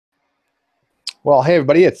Well, hey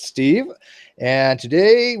everybody, it's Steve, and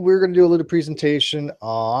today we're going to do a little presentation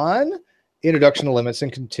on introduction to limits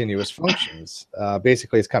and continuous functions.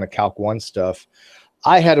 Basically, it's kind of Calc 1 stuff.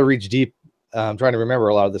 I had to reach deep, trying to remember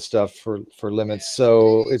a lot of this stuff for limits,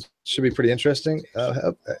 so it should be pretty interesting.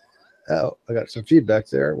 Oh, I got some feedback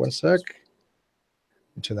there. One sec.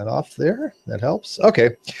 Turn that off there. That helps. Okay.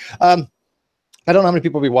 I don't know how many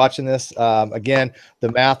people will be watching this. Again,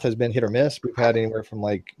 the math has been hit or miss. We've had anywhere from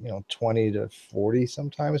 20 to 40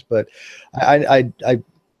 sometimes, but I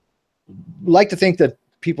like to think that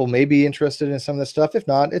people may be interested in some of this stuff. If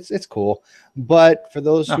not, it's cool. But for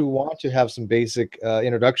those who want to have some basic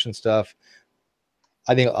introduction stuff,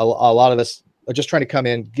 I think a lot of us are just trying to come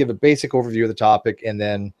in, give a basic overview of the topic, and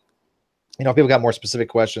then if people got more specific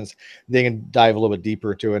questions, they can dive a little bit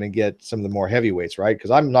deeper into it and get some of the more heavyweights, right? Because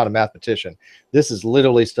I'm not a mathematician. This is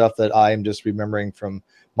literally stuff that I am just remembering from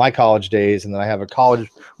my college days. And then I have a college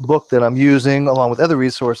book that I'm using along with other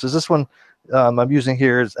resources. This one I'm using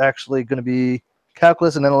here is actually going to be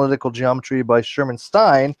Calculus and Analytical Geometry by Sherman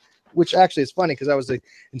Stein, which actually is funny because I was the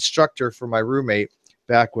instructor for my roommate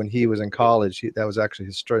back when he was in college. That was actually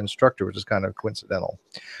his instructor, which is kind of coincidental.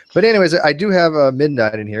 But anyways, I do have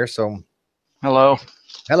Midnight in here, so... Hello.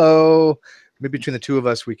 Maybe between the two of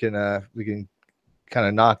us, we can kind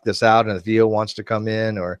of knock this out. And if Eo wants to come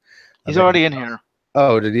in, or he's already in here.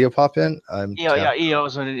 Oh, did Eo pop in? Yeah,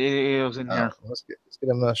 Eo's in here. Let's get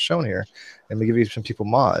him shown here. Let me give you some people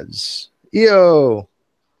mods. Eo.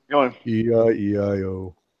 Going.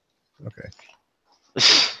 E-I-E-I-O. Okay.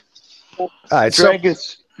 All right. Drake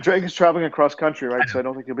is traveling across country, right? So I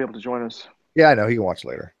don't think he'll be able to join us. Yeah, I know. He can watch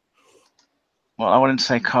later. Well, I wouldn't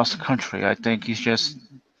say cross country. I think he's just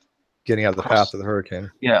getting out of the path of the hurricane.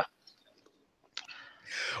 Yeah.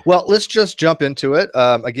 Well, let's just jump into it.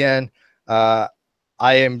 Again, I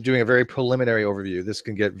am doing a very preliminary overview. This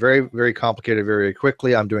can get very, very complicated very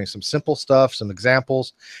quickly. I'm doing some simple stuff, some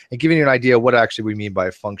examples, and giving you an idea what actually we mean by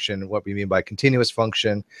a function, what we mean by continuous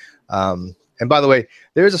function. And by the way,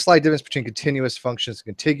 there is a slight difference between continuous functions and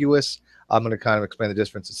contiguous. I'm going to kind of explain the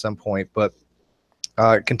difference at some point, but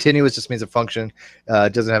continuous just means a function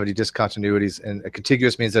doesn't have any discontinuities, and a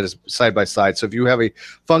contiguous means that it's side by side. So if you have a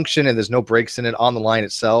function and there's no breaks in it on the line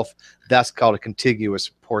itself, that's called a contiguous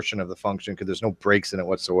portion of the function because there's no breaks in it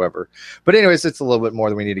whatsoever. But anyways, it's a little bit more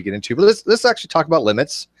than we need to get into. But let's actually talk about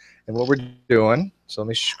limits and what we're doing. So let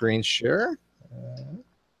me screen share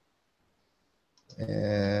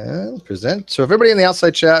and present. So if everybody in the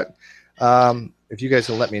outside chat, if you guys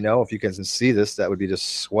will let me know if you guys can see this, that would be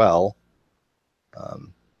just swell.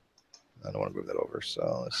 I don't want to move that over,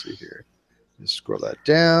 so let's see here. Just scroll that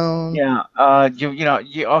down. Yeah.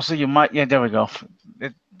 You might. Yeah. There we go.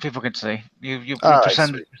 People can see you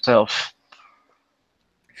present yourself.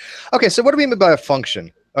 Okay. So what do we mean by a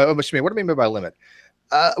function? What do we mean by a limit?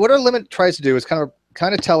 What our limit tries to do is kind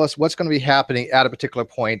of tell us what's going to be happening at a particular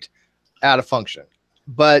point at a function,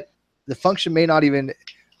 but the function may not even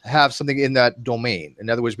have something in that domain. In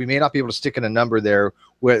other words, we may not be able to stick in a number there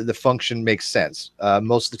where the function makes sense.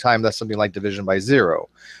 Most of the time, that's something like division by 0.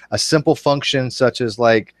 A simple function such as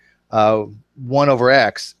 1 over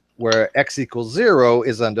x, where x equals 0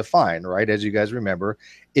 is undefined, right? As you guys remember,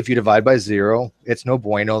 if you divide by 0, it's no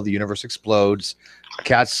bueno. The universe explodes.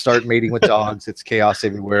 Cats start mating with dogs. It's chaos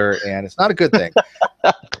everywhere, and it's not a good thing.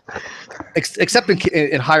 Except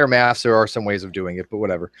in higher maths, there are some ways of doing it, but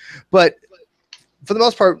whatever. But for the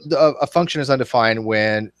most part, a function is undefined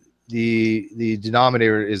when the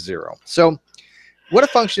denominator is 0. So what a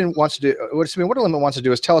function wants to do, what a limit wants to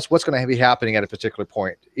do is tell us what's going to be happening at a particular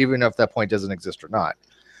point, even if that point doesn't exist or not.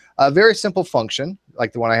 A very simple function,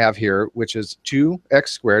 like the one I have here, which is 2x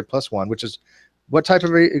squared plus 1, which is what type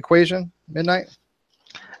of equation, Midnight?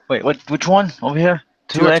 Wait, which one over here?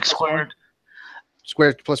 2x squared.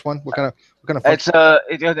 Squared plus 1? What kind of function?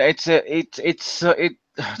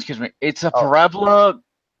 Excuse me. It's a parabola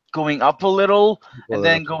going up a little and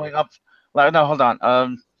then going up. No, hold on.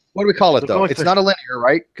 What do we call it though? It's not a linear,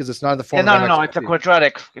 right? Because it's not in the form. Yeah, no. It's a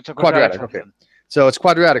quadratic. It's a quadratic function. Okay. So it's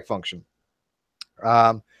quadratic function.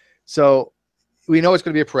 So we know it's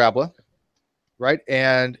going to be a parabola, right?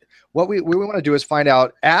 And what we want to do is find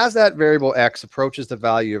out as that variable x approaches the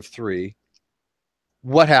value of 3,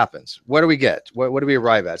 what happens? What do we get? What do we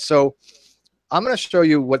arrive at? So I'm going to show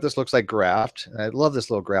you what this looks like graphed. And I love this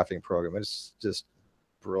little graphing program. It's just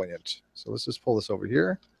brilliant. So let's just pull this over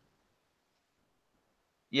here.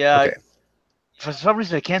 Yeah. Okay. For some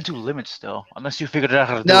reason, I can't do limits still, unless you figured out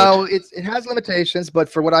how to do it. No, it has limitations, but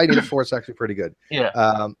for what I need it for, it's actually pretty good.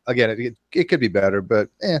 Yeah. Again, it could be better, but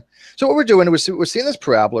eh. So what we're doing, we're seeing this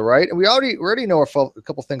parabola, right? And we already know a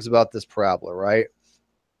couple things about this parabola, right?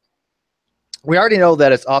 we already know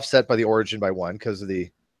that it's offset by the origin by 1 because of the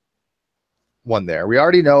 1 there. We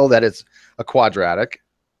already know that it's a quadratic,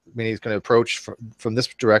 meaning it's going to approach from this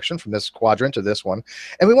direction, from this quadrant to this one.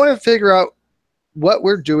 And we want to figure out what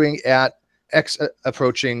we're doing at x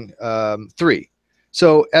approaching 3.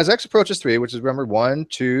 So as x approaches 3, which is, remember, 1,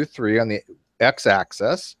 2, 3 on the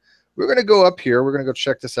x-axis, we're going to go up here. We're going to go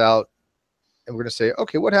check this out. And we're going to say,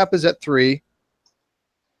 okay, what happens at 3?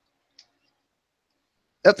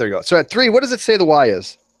 Oh, there you go. So at 3, what does it say the y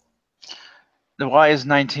is? The y is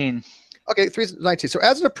 19. Okay, 3 is 19. So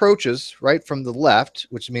as it approaches, right, from the left,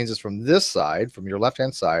 which means it's from this side, from your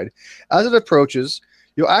left-hand side, as it approaches,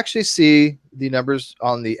 you'll actually see the numbers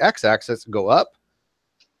on the x-axis go up,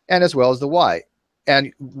 and as well as the y.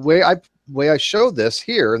 And way I show this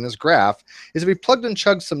here in this graph is if we plugged and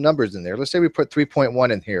chugged some numbers in there, let's say we put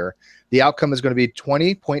 3.1 in here, the outcome is going to be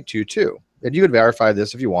 20.22. And you could verify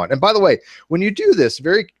this if you want. And by the way, when you do this,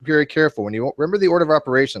 very, very careful. When you remember the order of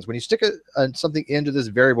operations, when you stick something into this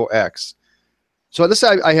variable x, so let's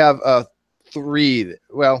say I have 3.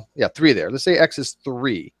 Well, yeah, 3 there. Let's say x is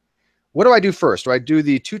 3. What do I do first? Do I do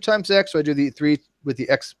the 2 times x, or do I do the 3 with the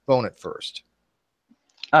exponent first?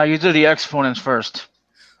 You do the exponents first.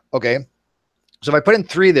 Okay. So if I put in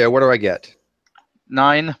 3 there, what do I get?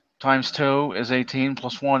 9 times 2 is 18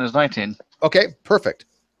 plus 1 is 19. Okay, perfect.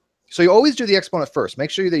 So you always do the exponent first. Make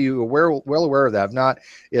sure that you're well aware of that. If not,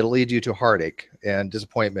 it'll lead you to heartache and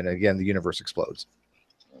disappointment. And again, the universe explodes.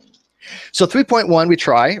 So 3.1 we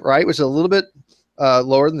try, right, which is a little bit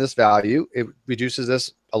lower than this value. It reduces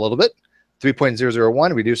this a little bit.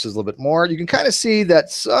 3.001 reduces a little bit more. You can kind of see that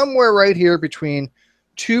somewhere right here between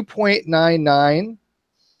 2.99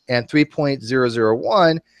 and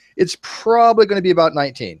 3.001, it's probably going to be about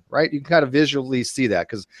 19, right? You can kind of visually see that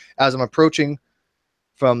because as I'm approaching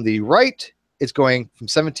from the right, it's going from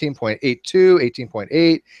 17.82, 18.8,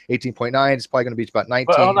 18.9. It's probably going to be about 19.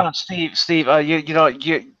 But hold on, Steve.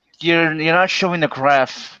 You're not showing the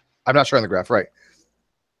graph. I'm not showing the graph, right?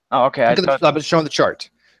 Oh, okay. I'm just showing the chart.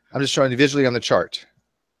 I'm just showing you visually on the chart.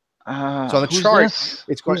 So on the chart,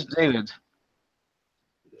 it's going. Who's David?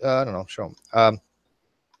 I don't know. Show him.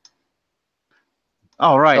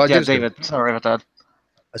 Oh, right. So yeah, David. Sorry about that.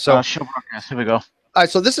 So show broadcast. Here we go. All right,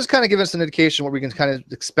 so this is kind of giving us an indication what we can kind of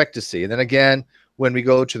expect to see. And then again, when we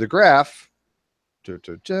go to the graph, we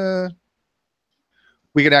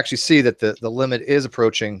can actually see that the limit is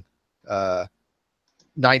approaching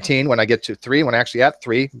 19 when I get to 3. When I actually at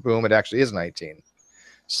 3, boom, it actually is 19.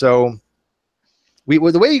 So the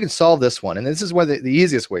way you can solve this one, and this is one of the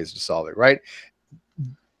easiest ways to solve it, right?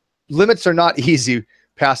 Limits are not easy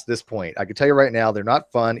past this point. I can tell you right now, they're not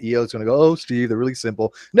fun. EO's going to go, oh, Steve, they're really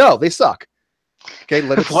simple. No, they suck. Okay,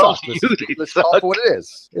 let it suck. Let's call it for what it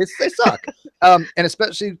is. They suck. And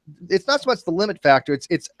especially, it's not so much the limit factor.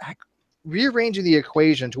 It's rearranging the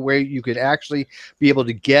equation to where you can actually be able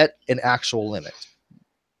to get an actual limit.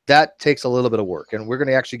 That takes a little bit of work, and we're going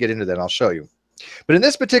to actually get into that, and I'll show you. But in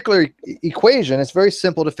this particular equation, it's very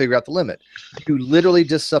simple to figure out the limit. You literally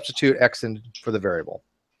just substitute x in for the variable.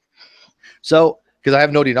 So, because I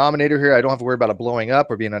have no denominator here, I don't have to worry about it blowing up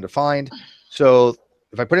or being undefined. So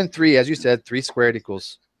if I put in 3, as you said, 3 squared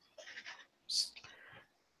equals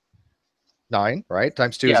 9, right?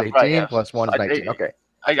 Times 2 is 18, right, yeah. Plus 1 is 19. Okay.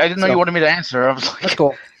 I didn't know you wanted me to answer. I was like, that's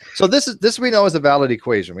cool. So this we know is a valid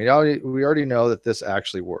equation. We already know that this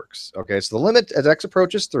actually works. Okay, so the limit as x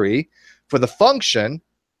approaches 3 for the function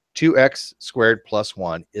 2x squared plus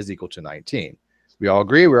 1 is equal to 19. We all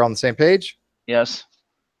agree? We're on the same page? Yes.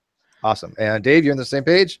 Awesome. And Dave, you're on the same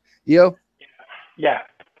page? EO? Yeah.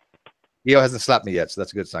 EO hasn't slapped me yet, so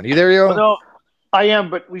that's a good sign. You there, EO? Well, no, I am,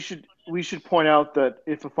 but we should point out that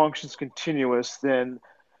if a function's continuous, then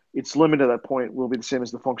its limit at that point will be the same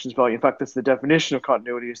as the function's value. In fact, that's the definition of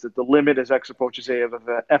continuity, is that the limit as x approaches a of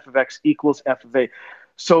f of x equals f of a.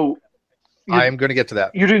 So I'm going to get to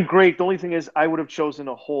that. You're doing great. The only thing is I would have chosen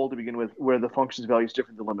a whole to begin with where the function's value is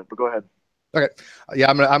different than the limit, but go ahead. Okay.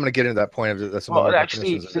 Yeah, I'm gonna get into that point of some well,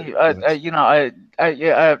 actually,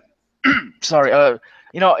 sorry.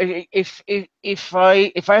 If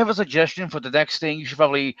I have a suggestion for the next thing, you should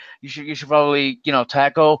probably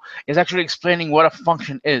tackle is actually explaining what a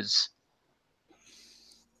function is.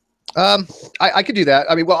 I could do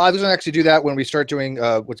that. I mean, well, I was gonna actually do that when we start doing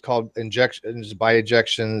what's called injections,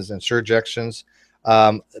 bijections, and surjections.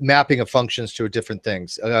 Mapping of functions to different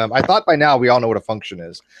things. I thought by now we all know what a function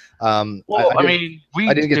is. Well, I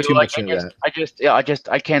didn't get too much into that.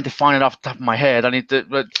 I can't define it off the top of my head. I need to.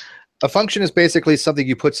 But a function is basically something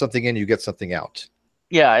you put something in, you get something out.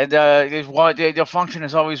 Yeah, the function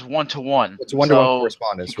is always one-to-one. It's one-to-one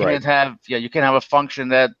correspondence, right? You can have a function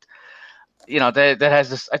that that has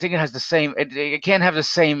this. I think it has the same. It can't have the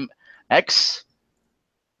same x.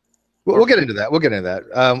 We'll get into that. We'll get into that.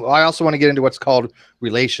 I also want to get into what's called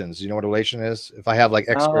relations. You know what a relation is? If I have like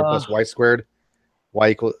x squared plus y squared, y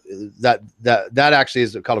equal that actually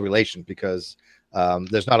is called a relation because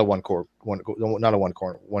there's not a one.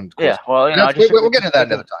 Yeah. Well, we'll get into that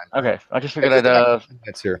another time. Okay. I just figured I'd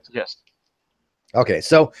it's here. Yes. Okay.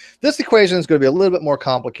 So this equation is going to be a little bit more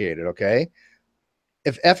complicated. Okay.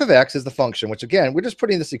 If f of x is the function, which again, we're just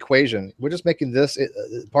putting this equation, we're just making this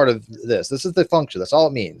part of this. This is the function. That's all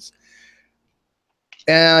it means.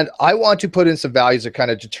 And I want to put in some values to kind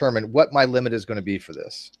of determine what my limit is going to be for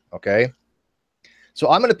this. Okay. So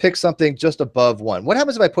I'm going to pick something just above 1. What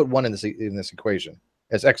happens if I put 1 in this equation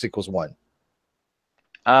as x equals 1?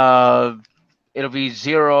 It'll be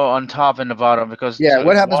 0 on top and the bottom because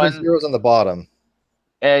what happens when 0's on the bottom?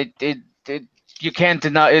 You can't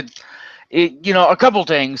deny it. A couple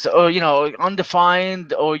things, or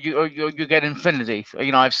undefined, or you get infinity.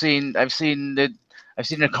 I've seen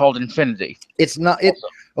it called infinity. It's not it.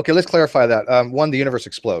 Okay, let's clarify that. One, the universe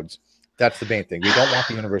explodes. That's the main thing. We don't want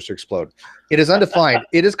the universe to explode. It is undefined.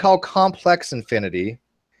 It is called complex infinity,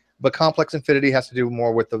 but complex infinity has to do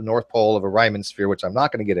more with the North Pole of a Riemann sphere, which I'm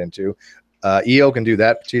not going to get into. EO can do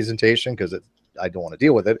that presentation because I don't want to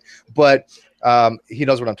deal with it, but he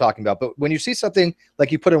knows what I'm talking about. But when you see something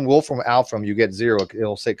like you put in Wolfram Alpha, you get 0.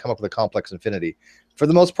 It'll say come up with a complex infinity. For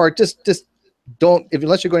the most part, just don't,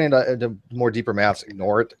 unless you're going into more deeper maths,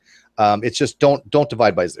 ignore it. It's just don't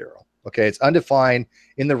divide by 0. Okay, it's undefined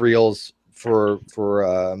in the reals for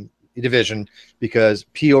division because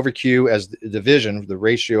P over Q as the division, the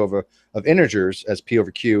ratio of integers as P over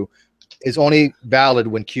Q, is only valid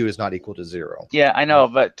when Q is not equal to 0. Yeah, I know,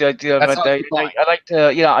 but I like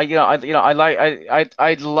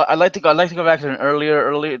to go back to an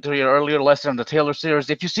earlier lesson on the Taylor series.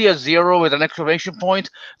 If you see a 0 with an exclamation point,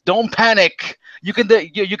 don't panic. You can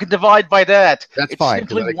divide by that. That's it's fine.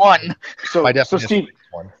 Simply 1.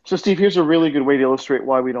 So Steve, here's a really good way to illustrate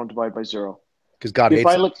why we don't divide by 0. Because God hates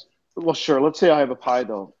it. Well, sure. Let's say I have a pie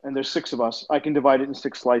though, and there's 6 of us. I can divide it in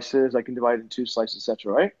 6 slices. I can divide it in 2 slices,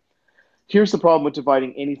 etc. Right? Here's the problem with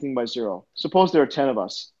dividing anything by 0. Suppose there are 10 of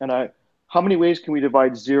us, and how many ways can we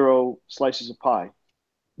divide 0 slices of pie?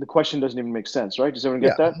 The question doesn't even make sense, right? Does everyone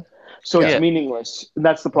get that? So it's meaningless, and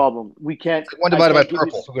that's the problem. We can't. One divided by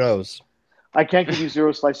purple. Who knows? I can't give you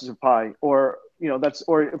 0 slices of pie, or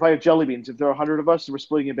or if I have jelly beans, if there are 100 of us and we're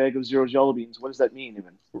splitting a bag of 0 jelly beans, what does that mean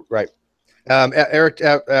even? Right. Eric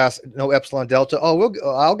asked, no epsilon delta. Oh,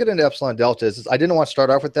 I'll get into epsilon delta. I didn't want to start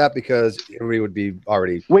off with that because everybody would be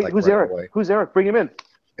already. Wait, who's Eric? Away. Who's Eric? Bring him in.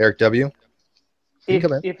 Eric W.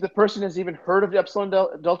 If the person has even heard of the epsilon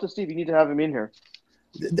delta, Steve, you need to have him in here.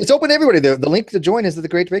 It's open to everybody. The link to join is to the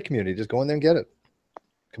Great Debate community. Just go in there and get it.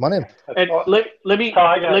 Come on in. And let me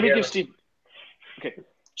give Steve. Okay,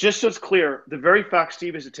 just so it's clear, the very fact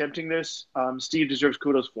Steve is attempting this, Steve deserves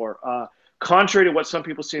kudos for. Contrary to what some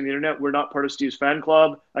people say on the internet, we're not part of Steve's fan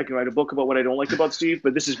club. I can write a book about what I don't like about Steve,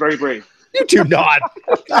 but this is very brave. You do not.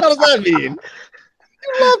 What does that mean?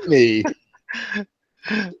 You love me.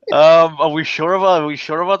 Are we sure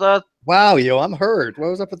about that? Wow, I'm hurt. What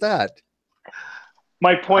was up with that?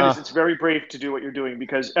 My point is it's very brave to do what you're doing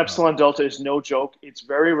because epsilon delta is no joke. It's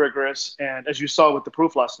very rigorous. And as you saw with the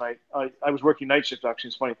proof last night, I was working night shift, actually.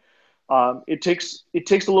 It's funny. It takes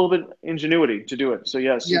a little bit of ingenuity to do it. So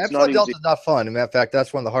yes, yeah, epsilon delta is not fun. In fact,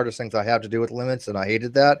 that's one of the hardest things I have to do with limits, and I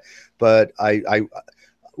hated that. But I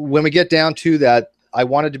when we get down to that, I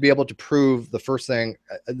wanted to be able to prove the first thing,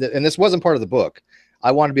 and this wasn't part of the book.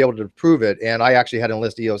 I wanted to be able to prove it, and I actually had to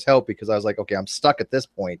enlist EO's help because I was like, okay, I'm stuck at this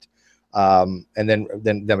point. And then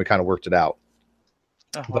we kind of worked it out.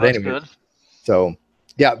 Oh, well, but anyway, good. So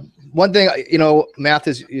yeah, one thing, math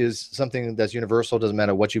is something that's universal. Doesn't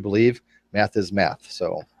matter what you believe. Math is math.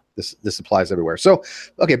 So this applies everywhere. So,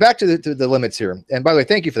 okay, back to the limits here. And by the way,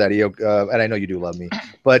 thank you for that, EO. And I know you do love me,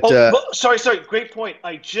 but sorry. Great point.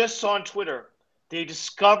 I just saw on Twitter, they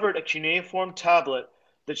discovered a cuneiform tablet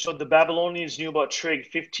that showed the Babylonians knew about trig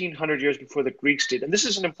 1,500 years before the Greeks did. And this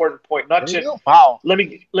is an important point. Let me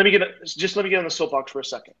get on the soapbox for a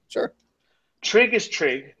second. Sure. Trig is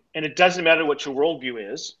trig, and it doesn't matter what your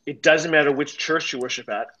worldview is. It doesn't matter which church you worship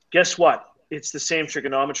at. Guess what? It's the same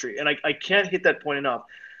trigonometry. And I can't hit that point enough.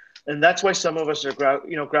 And that's why some of us are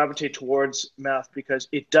gravitate towards math, because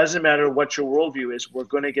it doesn't matter what your worldview is. We're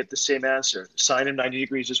going to get the same answer. Sine of 90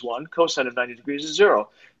 degrees is 1. Cosine of 90 degrees is 0.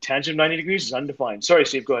 Tangent of 90 degrees is undefined. Sorry,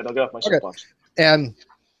 Steve. Go ahead. I'll get off my soapbox. And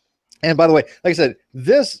by the way, like I said,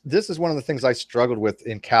 this is one of the things I struggled with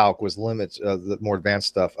in Calc was limits, the more advanced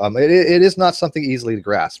stuff. It is not something easily to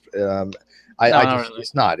grasp.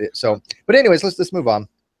 It's not. But anyways, let's move on.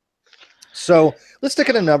 So let's stick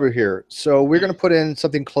in a number here. So we're going to put in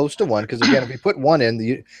something close to 1, because again, if we put 1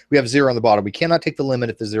 in, we have 0 on the bottom. We cannot take the limit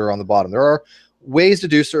if there's 0 on the bottom. There are ways to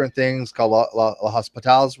do certain things called La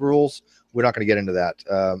Hospitals rules. We're not going to get into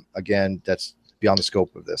that. Again, that's beyond the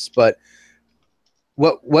scope of this. But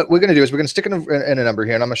what we're going to do is we're going to stick in a number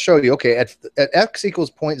here, and I'm going to show you. Okay, at x equals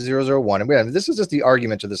 0.001, and this is just the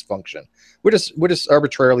argument to this function. We're just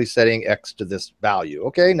arbitrarily setting x to this value.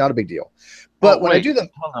 Okay, not a big deal. But when I do them,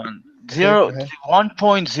 hold on.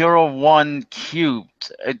 1.01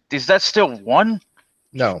 cubed. Is that still 1?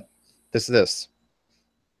 No, this.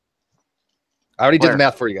 I already did the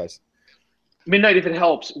math for you guys. Midnight, if it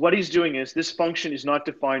helps, what he's doing is this function is not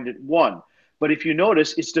defined at 1. But if you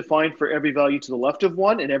notice, it's defined for every value to the left of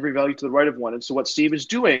 1 and every value to the right of 1. And so what Steve is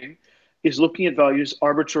doing is looking at values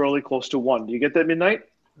arbitrarily close to 1. Do you get that, Midnight?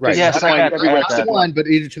 Right. Yes, I got that. 1, but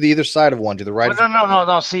either to the either side of 1, to the right.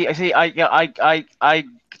 No. See, I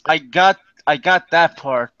got that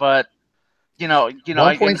part, but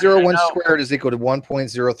 1.01 squared is equal to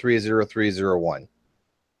 1.030301.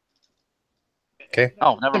 Okay.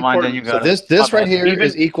 Oh, never mind. Then you got it. So this right here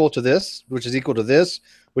is equal to this, which is equal to this,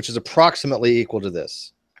 which is approximately equal to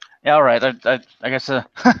this. Yeah. All right. I guess. Go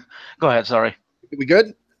ahead. Sorry. We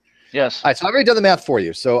good? Yes. All right. So I've already done the math for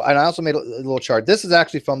you. So and I also made a little chart. This is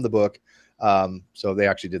actually from the book. So they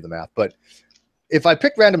actually did the math. But if I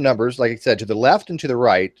pick random numbers, like I said, to the left and to the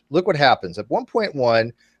right, look what happens. At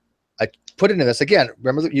 1.1, I put it in this. Again,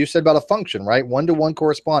 remember that you said about a function, right? 1-to-1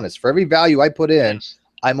 correspondence. For every value I put in,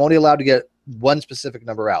 I'm only allowed to get one specific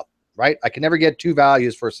number out, right? I can never get 2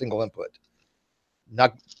 values for a single input.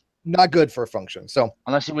 Not good for a function. So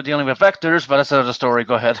unless you were dealing with vectors, but that's another story.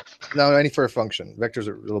 Go ahead. No, any for a function. Vectors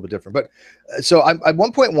are a little bit different. But so I'm at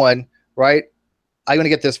 1.1, right? I'm going to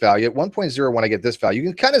get this value. At 1.01, I get this value. You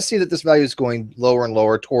can kind of see that this value is going lower and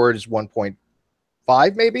lower towards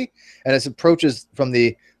 1.5 maybe. And as it approaches from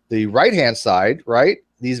the right-hand side, right,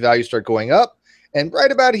 these values start going up. And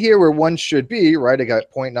right about here where 1 should be, right, I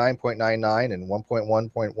got 0.9, 0.99, and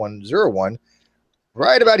 1.1, 0.101.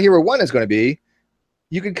 Right about here where 1 is going to be,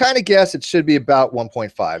 you can kind of guess it should be about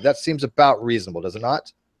 1.5. That seems about reasonable, does it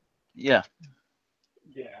not? Yeah.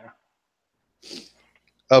 Yeah.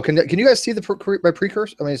 Oh, can you guys see my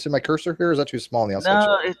precursor? I mean, is my cursor here? Or is that too small on the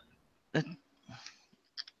outside? No,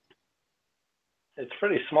 it's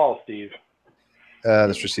pretty small, Steve.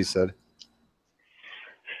 That's what she said.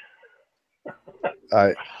 All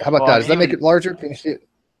right. How about that? Does that make it larger? Can you see it?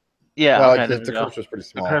 Yeah. Well, okay, the cursor is pretty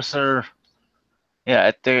small. The cursor.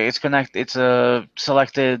 Yeah, it's connected. It's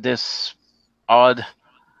selected this odd.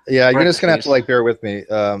 Yeah, you're just gonna have to like bear with me.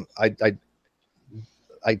 I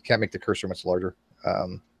can't make the cursor much larger.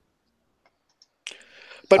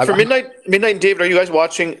 But for Midnight and David, are you guys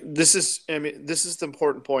watching? This is the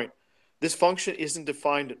important point. This function isn't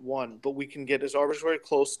defined at 1, but we can get as arbitrarily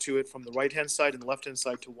close to it from the right-hand side and the left-hand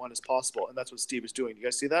side to 1 as possible, and that's what Steve is doing. Do you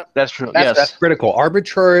guys see that? That's true. That's critical.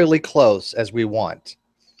 Arbitrarily close as we want.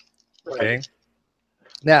 Okay. Right.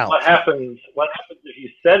 Now, what happens if you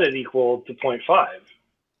set it equal to 0.5?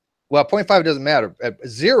 Well, 0.5 doesn't matter. At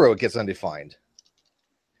 0, it gets undefined.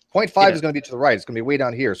 0.5 is going to be to the right. It's going to be way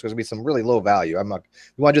down here. So it's going to be some really low value. You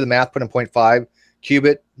want to do the math, put in 0.5, cube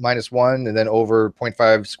it, -1, and then over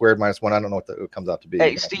 0.5 squared -1. I don't know what it comes out to be.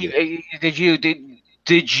 Hey, Steve, did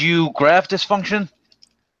you graph this function?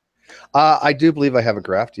 I do believe I have a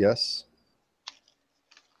graph, yes.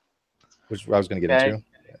 Which I was going to get into.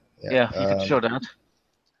 Yeah, you can show that.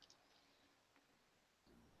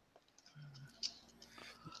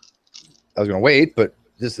 I was going to wait, but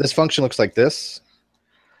this function looks like this.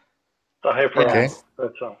 The hyper. Okay.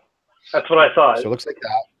 That's what I thought. So it looks like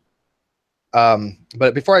that.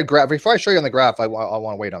 But before I show you on the graph, I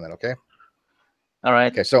want to wait on that. Okay. All right.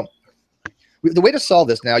 Okay. So the way to solve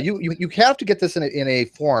this now, you have to get this in a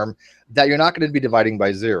form that you're not going to be dividing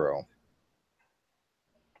by 0.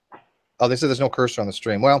 Oh, they said there's no cursor on the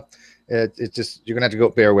stream. Well, it's just you're gonna have to go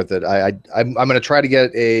bear with it. I'm gonna try to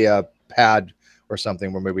get a pad or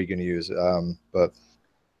something where maybe we can use. But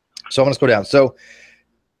so I'm gonna go down. So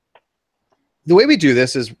the way we do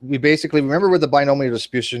this is we basically remember with the binomial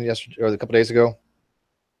distribution yesterday or a couple days ago.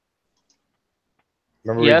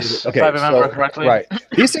 Remember? Yes, okay, if I remember correctly. Right.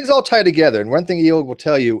 These things all tie together, and one thing EO will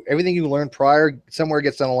tell you: everything you learned prior somewhere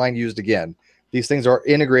gets down the line used again. These things are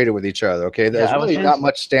integrated with each other. Okay, there's really not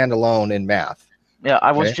much standalone in math. Yeah,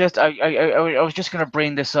 I was just gonna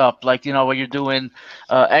bring this up, like where you're doing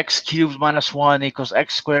x cubed -1 equals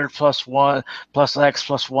x squared +1 plus x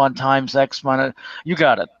 +1 times x minus. You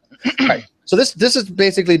got it. Right. So this is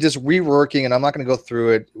basically just reworking, and I'm not going to go through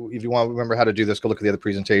it. If you want to remember how to do this, go look at the other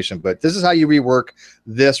presentation. But this is how you rework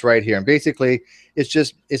this right here. And basically, it's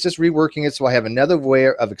just reworking it so I have another way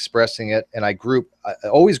of expressing it, and I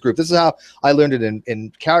always group. This is how I learned it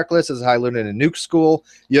in calculus. This is how I learned it in nuke school.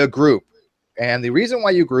 You group, and the reason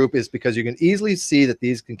why you group is because you can easily see that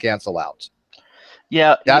these can cancel out.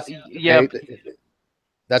 Yeah, That's yeah,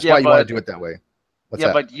 why you want to do it that way. What's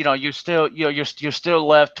that? but you're still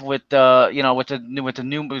left with with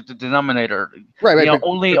the denominator. Right.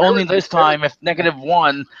 Only this time, if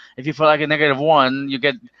 -1, if you put like a -1, you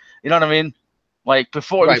get, you know what I mean? Like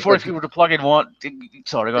before if you were to plug in one.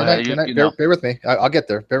 Sorry, go ahead. Bear with me. I'll get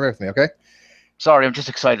there. Bear with me, okay? Sorry, I'm just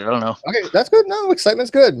excited. I don't know. Okay, that's good. No, excitement's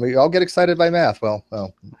good. We all get excited by math. Well,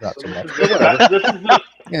 not so much. But whatever. This is just,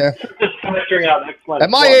 yeah. just factoring out At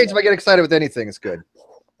my age, if I get excited with anything, it's good.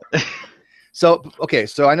 So, okay,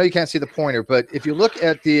 so I know you can't see the pointer, but if you look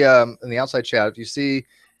at the in the outside chat, if you see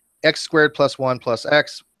x squared plus 1 plus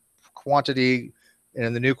x quantity, and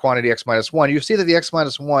in the new quantity x minus 1, you see that the x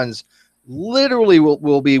minus 1s literally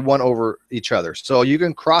will be 1 over each other. So you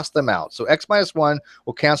can cross them out. So x minus 1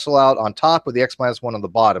 will cancel out on top with the x minus 1 on the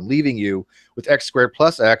bottom, leaving you with x squared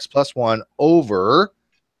plus x plus 1 over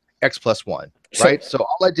x plus 1. Right. So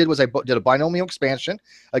all I did was I did a binomial expansion.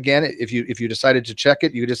 Again, if you decided to check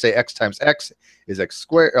it, you could just say x times x is x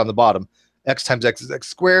squared on the bottom. X times x is x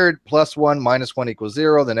squared plus 1 minus 1 equals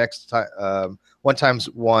 0. The next time 1 times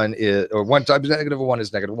 1 is, or 1 times -1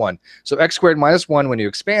 is -1. So x squared minus 1 when you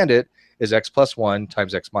expand it is x plus 1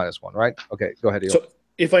 times x minus 1. Right. Okay. Go ahead. So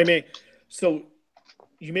if I may, so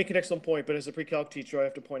you make an excellent point, but as a pre-calc teacher, I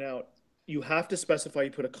have to point out you have to specify.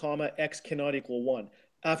 You put a comma. X cannot equal 1.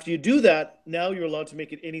 After you do that, now you're allowed to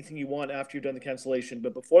make it anything you want after you've done the cancellation.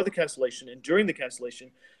 But before the cancellation and during the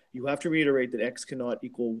cancellation, you have to reiterate that x cannot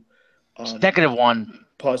equal -1.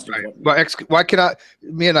 Positive right. 1. Well, x, why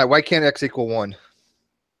why can't x equal 1?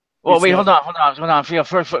 Well, wait, hold on.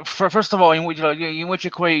 First of all, in which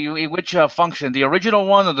function, the original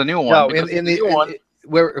one or the new one? No, because in the new one.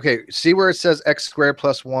 See where it says x squared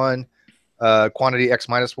plus 1, quantity x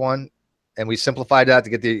minus 1. And we simplified that to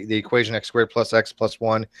get the equation x squared plus x plus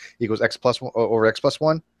 1 equals x plus 1 over x plus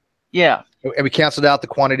 1. Yeah. And we canceled out the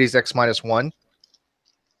quantities x minus 1.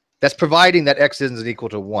 That's providing that x isn't equal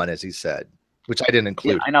to 1, as he said, which I didn't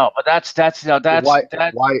include. Yeah, I know, but that's why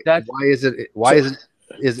is it?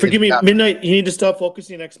 Forgive me, Midnight. You need to stop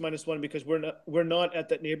focusing on x minus 1 because we're not at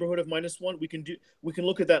that neighborhood of -1. We can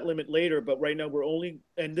look at that limit later, but right now we're only,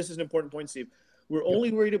 and this is an important point, Steve. We're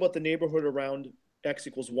only worried about the neighborhood around x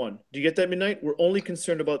equals 1. Do you get that, Midnight? We're only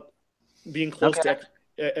concerned about being close to x,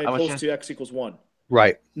 to x equals 1.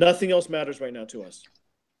 Right. Nothing else matters right now to us.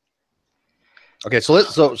 Okay,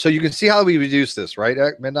 so you can see how we reduce this, right,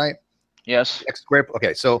 Midnight? Yes. X squared.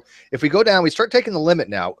 Okay, so if we go down, we start taking the limit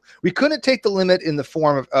now. We couldn't take the limit in the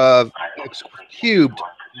form of x cubed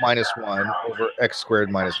minus 1 over x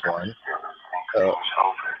squared minus 1.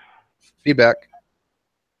 Feedback.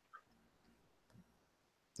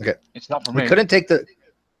 Okay. It's not for me. We couldn't take the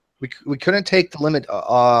limit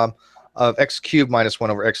of x cubed minus 1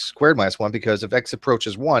 over x squared minus 1 because if x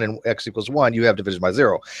approaches 1 and x equals 1, you have division by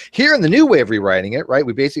 0. Here in the new way of rewriting it, right?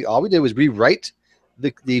 All we did was rewrite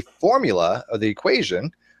the formula of the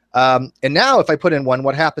equation, and now if I put in 1,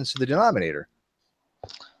 what happens to the denominator?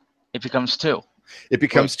 It becomes 2. It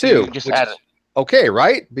becomes 2. Just add it. Okay,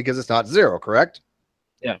 right? Because it's not 0, correct?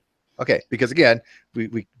 Yeah. Okay, because again,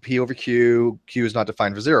 we p over q is not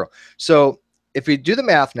defined for 0. So if we do the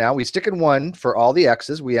math now, we stick in 1 for all the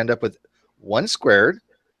x's, we end up with 1 squared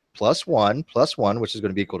plus 1 plus 1, which is going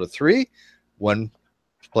to be equal to 3. 1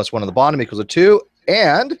 plus 1 on the bottom equals to 2,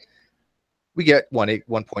 and we get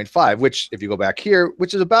 1.5, which if you go back here,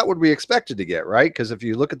 which is about what we expected to get, right? Because if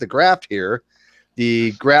you look at the graph here,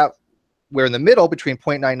 the graph, we're in the middle between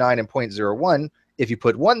 0.99 and 0.01. If you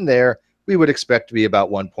put 1 there, we would expect to be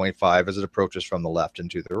about 1.5 as it approaches from the left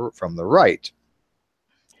and from the right.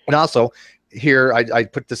 And also here, I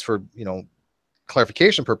put this for,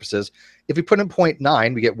 clarification purposes. If we put in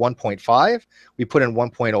 0.9, we get 1.5. We put in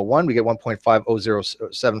 1.01, we get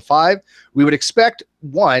 1.50075. We would expect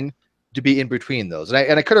 1 to be in between those.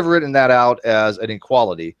 And I could have written that out as an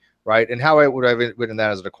equality, right? And how would I have written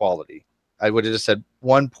that as an equality? I would have just said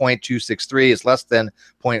 1.263 is less than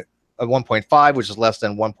 1.5, which is less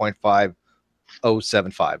than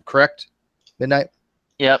 1.5075, correct? Midnight?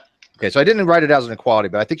 Yep. Okay, so I didn't write it as an equality,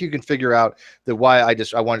 but I think you can figure out the why I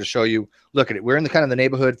wanted to show you, look at it. We're in the kind of the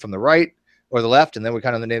neighborhood from the right or the left, and then we're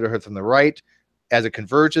kind of in the neighborhood from the right. As it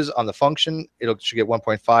converges on the function, it should get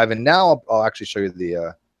 1.5. And now I'll actually show you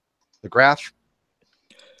the graph.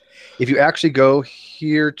 If you actually go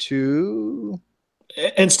here to,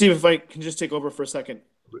 And Steve, if I can just take over for a second.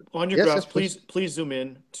 On your yes, graph, yes, please. please zoom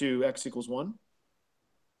in to x equals 1.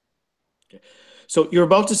 Okay. So you're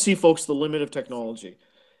about to see, folks, the limit of technology.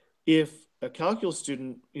 If a calculus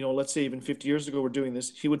student, let's say even 50 years ago, were doing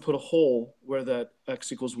this, he would put a hole where that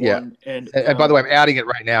x equals 1. And by the way, I'm adding it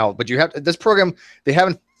right now. But you have this program. They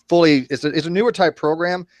haven't fully. It's a newer type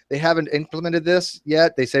program. They haven't implemented this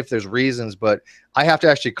yet. They say if there's reasons, but I have to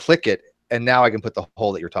actually click it, and now I can put the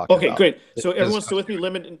hole that you're talking about. Okay, great. So everyone's still with me.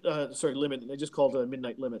 Limit. Limit. I just called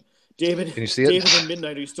midnight limit. David. Can you see it? David and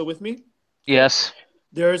midnight. Are you still with me? Yes.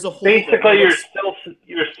 There is a hole. Basically,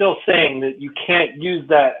 you're still saying that you can't use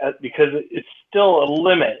that because it's still a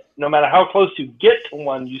limit. No matter how close you get to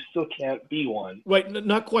 1, you still can't be 1. Right,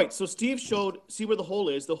 not quite. So Steve showed. See where the hole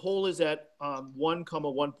is. The hole is at 1,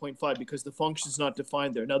 1.5 because the function's not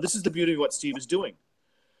defined there. Now this is the beauty of what Steve is doing.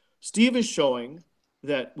 Steve is showing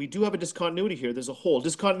that we do have a discontinuity here. There's a hole.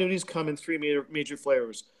 Discontinuities come in 3 major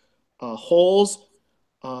flavors: holes,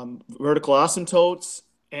 vertical asymptotes,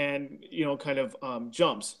 and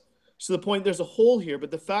jumps. So the point, there's a hole here,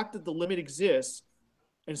 but the fact that the limit exists,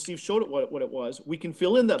 and Steve showed it what it was, we can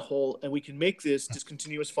fill in that hole and we can make this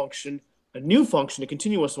discontinuous function a new function, a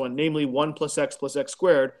continuous one, namely 1 plus x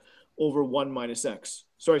squared over 1 minus x.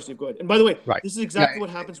 Sorry, Steve, go ahead. And by the way, this is exactly what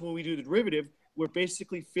happens when we do the derivative. We're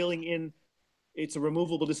basically filling in. It's a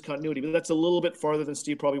removable discontinuity, but that's a little bit farther than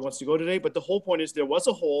Steve probably wants to go today. But the whole point is there was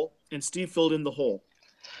a hole, and Steve filled in the hole.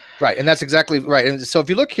 Right, and that's exactly right. And so if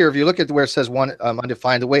you look here, if you look at where it says 1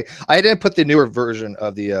 undefined, the way I didn't put the newer version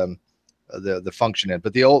of the function in,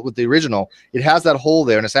 but with the original, it has that hole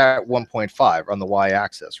there, and it's at 1.5 on the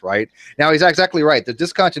y-axis. Right now, he's exactly right. The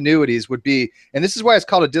discontinuities would be, and this is why it's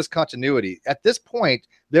called a discontinuity. At this point,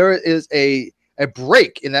 there is a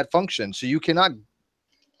break in that function, so you cannot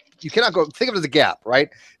go, think of it as a gap, right?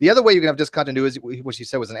 The other way you can have discontinuity, which you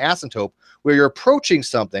said was an asymptote, where you're approaching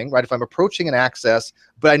something, right? If I'm approaching an axis,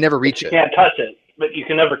 but I never reach it. You can't touch it, but you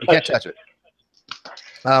can never touch it.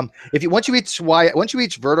 Once you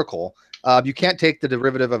reach vertical, you can't take the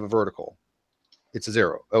derivative of a vertical. It's a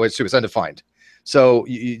 0. Oh, it's undefined. So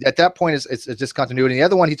at that point, it's a discontinuity. And the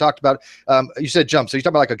other one he talked about, you said jump. So you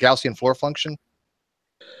talk about like a Gaussian floor function.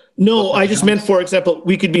 No, I just meant, for example,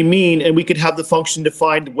 we could be mean and we could have the function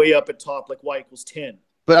defined way up at top, like y equals 10.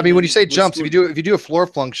 But I mean, when you say jumps, if you do a floor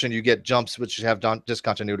function, you get jumps which have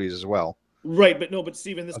discontinuities as well. Right, but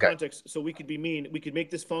Steve, in this context, so we could be mean. We could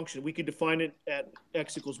make this function. We could define it at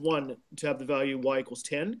x equals 1 to have the value y equals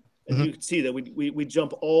 10, and you can see that we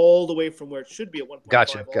jump all the way from where it should be at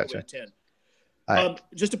 1.5 all the way to 10.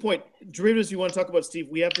 Just a point, derivatives you want to talk about, Steve,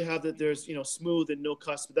 we have to have that there's smooth and no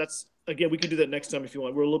cusp. But that's, again, we can do that next time if you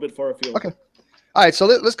want. We're a little bit far afield. Okay. All right, so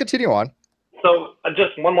let's continue on. So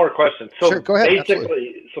just one more question. So sure, go ahead.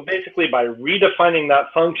 Basically, by redefining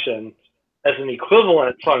that function as an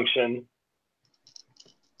equivalent function,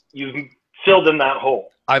 you've filled in that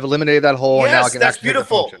hole. I've eliminated that hole, and now I can that's actually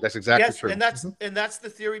beautiful. Make the function. That's exactly true. And that's the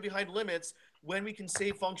theory behind limits, when we can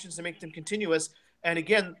save functions and make them continuous. And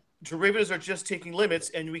again, derivatives are just taking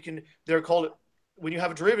limits, and they're called, when you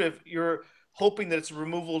have a derivative, you're hoping that it's a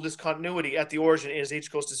removable discontinuity at the origin as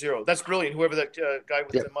h goes to 0. That's brilliant. Whoever that guy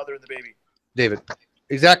with the mother and the baby. David.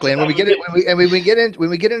 Exactly. And when we get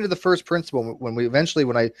into the first principle, when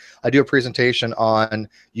I do a presentation on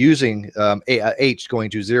using h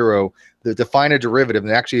going to 0, define a derivative,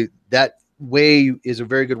 and actually that way is a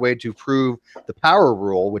very good way to prove the power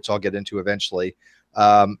rule, which I'll get into eventually.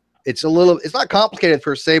 It's not complicated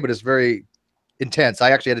per se, but it's very intense.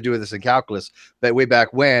 I actually had to do this in calculus way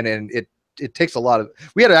back when, and it takes a lot of,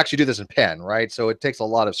 we had to actually do this in pen, right? So it takes a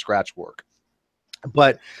lot of scratch work.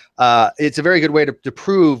 But it's a very good way to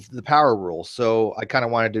prove the power rule. So I kind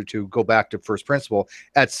of wanted to go back to first principle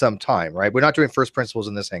at some time, right? We're not doing first principles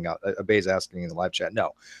in this hangout. Abay's asking in the live chat,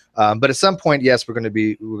 no. But at some point, yes, we're going to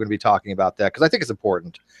be talking about that because I think it's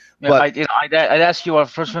important. Yeah, but I'd ask you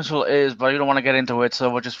what first principle is, but you don't want to get into it, so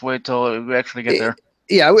we'll just wait till we actually get there.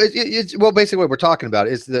 Yeah, well, basically what we're talking about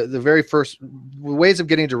is the very first ways of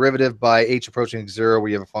getting a derivative by h approaching 0, where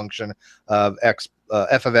you have a function of x,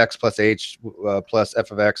 f of x plus h plus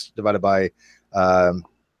f of x divided by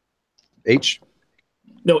h.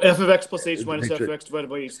 No, f of x plus h minus f of x divided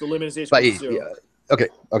by h. The limit is h by equals 0. Yeah.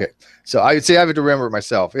 Okay. So I would say I have to remember it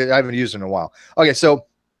myself. I haven't used it in a while. Okay, so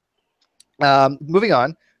moving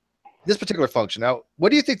on. This particular function. Now, what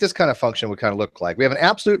do you think this kind of function would kind of look like? We have an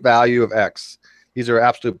absolute value of x. These are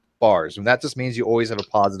absolute bars, and that just means you always have a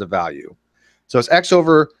positive value. So it's x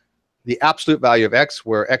over the absolute value of x,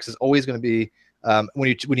 where x is always going to be, when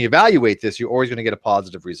you evaluate this, you're always going to get a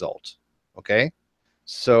positive result. Okay?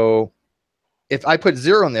 So if I put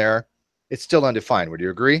 0 in there, it's still undefined. Would you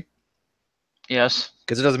agree? Yes.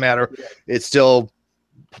 Because it doesn't matter. It's still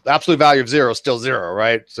absolute value of 0 is still 0,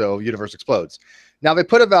 right? So universe explodes. Now, if I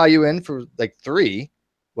put a value in for like 3,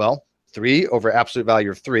 well, 3 over absolute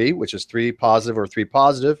value of 3, which is 3 positive or 3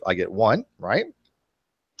 positive, I get 1, right?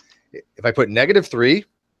 If I put -3,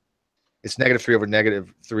 it's -3 over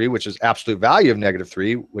 -3, which is absolute value of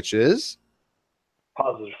 -3, which is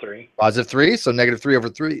 +3. +3. So -3 over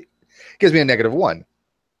 3 gives me a -1.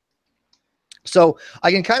 So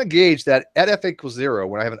I can kind of gauge that at f equals 0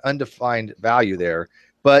 when I have an undefined value there.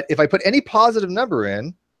 But if I put any positive number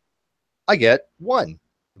in, I get 1.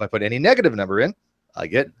 If I put any negative number in, I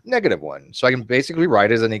get -1. So I can basically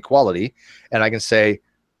write it as an equality, and I can say,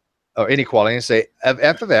 or inequality, and say if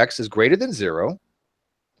f of x is greater than 0,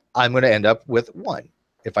 I'm going to end up with 1.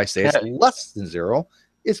 If I say it's less than 0,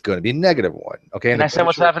 it's going to be -1. Okay. Can I say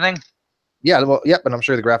what's happening? Yeah. Well, yep. And I'm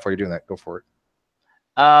showing you the graph while you're doing that. Go for it.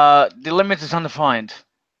 The limit is undefined.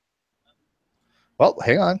 Well,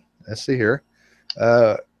 hang on. Let's see here.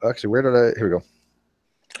 Actually, where did I? Here we go.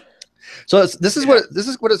 So this is what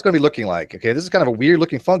it's going to be looking like. Okay, this is kind of a weird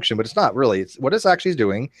looking function, but it's not really. It's what it's actually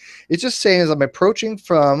doing. It's just saying is I'm approaching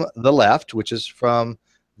from the left, which is from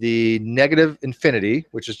the negative infinity,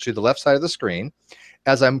 which is to the left side of the screen,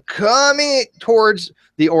 as I'm coming towards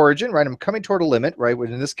the origin. Right, I'm coming toward a limit. Right, which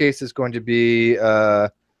in this case is going to be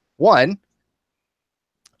 1.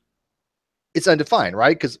 It's undefined,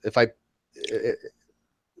 right? Because if I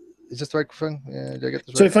is this the right thing? Yeah, did I get this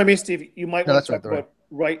right? So if I may, Steve, you might want to talk right. about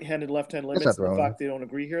right-hand and left-hand limits. the The right fact one. they don't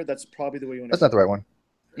agree here, that's probably the way you want to. That's not the right one.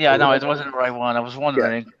 Yeah, no, it wasn't the right one. I was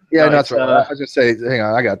wondering. Yeah, No, no, that's right. I was just say, hang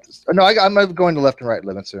on, I got this. No, I'm going to left and right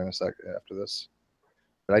limits here in a sec after this.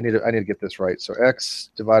 But I need to get this right. So x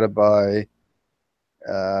divided by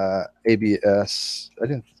ABS. I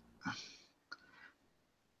didn't.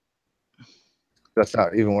 That's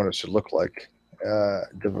not even what it should look like.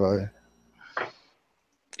 Divide.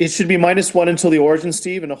 It should be -1 until the origin,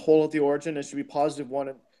 Steve, and a hole at the origin. It should be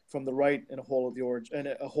 +1 from the right and a hole at the origin, and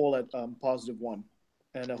a hole at +1,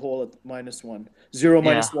 and a hole at -1. 0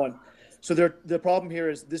 minus 1. So the problem here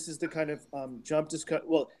is this is the kind of jump discut.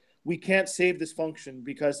 Well, we can't save this function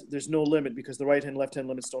because there's no limit because the right-hand, left-hand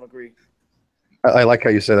limits don't agree. I like how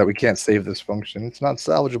you say that. We can't save this function. It's not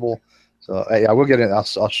salvageable. So yeah, we'll get in. I'll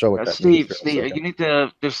show what that means. Steve, you need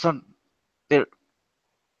to. There's some. There.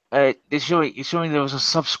 It's showing there was a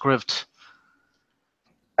subscript.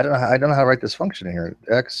 I don't know how to write this function in here.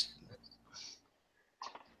 X.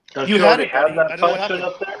 Don't You you had already it, have buddy. that I don't know what function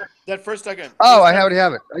happened. up there? That first second. Oh, I already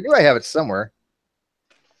have it. I knew I have it somewhere.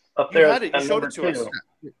 Up there. You had it. You at showed it to number us.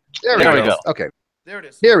 2. There we go. Okay. There it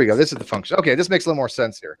is. Here we go. This is the function. Okay, this makes a little more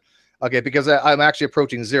sense here. Okay, because I'm actually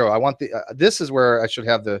approaching 0. I want the. This is where I should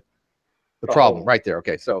have the problem right there.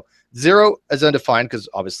 Okay, so 0 is undefined because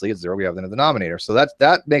obviously it's 0. We have it in the denominator, so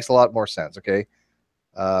that makes a lot more sense. Okay,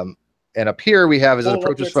 and up here we have as it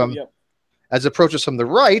approaches from the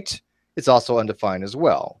right, it's also undefined as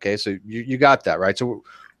well. Okay, so you got that right. So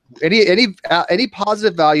any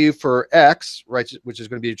positive value for x, right, which is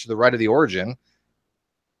going to be to the right of the origin,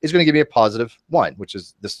 is going to give me a +1, which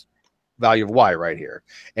is this value of y right here.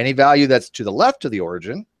 Any value that's to the left of the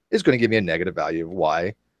origin is going to give me a negative value of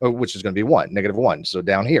y, which is going to be 1, -1. So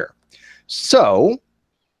down here. So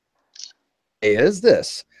is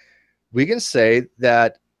this. We can say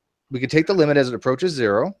that we can take the limit as it approaches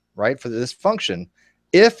 0, right, for this function,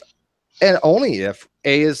 if and only if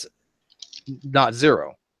a is not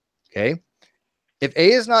 0. Okay. If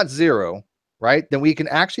a is not 0, right, then we can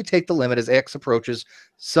actually take the limit as x approaches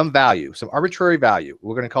some value, some arbitrary value.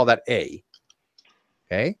 We're going to call that a.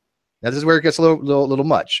 Okay. Now this is where it gets a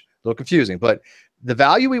little confusing, but the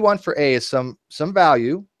value we want for a is some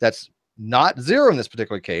value that's not 0 in this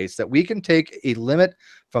particular case, that we can take a limit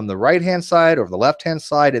from the right-hand side or the left-hand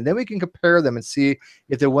side, and then we can compare them and see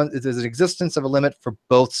if there's an existence of a limit for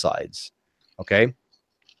both sides. Okay.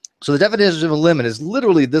 So the definition of a limit is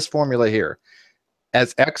literally this formula here.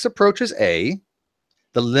 As x approaches a,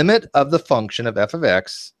 the limit of the function of f of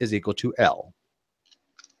x is equal to L.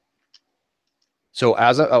 So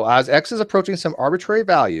as x is approaching some arbitrary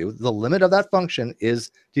value, the limit of that function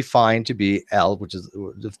is defined to be L, which is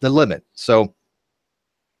the limit. So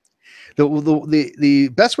the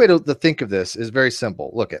best way to think of this is very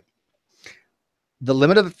simple. Look at the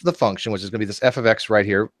limit of the function, which is going to be this f of x right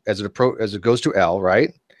here, as it goes to L,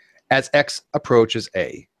 right? As x approaches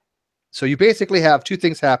a. So you basically have two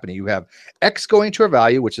things happening. You have x going to a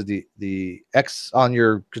value, which is the x on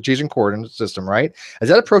your Cartesian coordinate system, right? As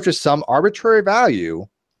that approaches some arbitrary value,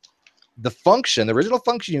 the function, the original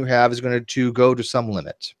function you have, is going to go to some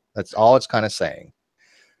limit. That's all it's kind of saying.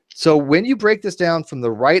 So when you break this down from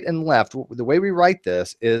the right and left, the way we write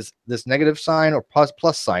this is this negative sign or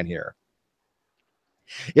plus sign here.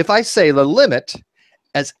 If I say the limit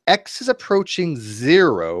as x is approaching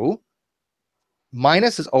 0,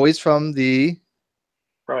 minus is always from the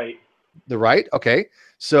Right. right. Okay.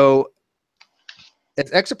 So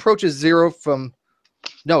as x approaches 0 from,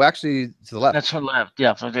 no, actually to the left. That's from left.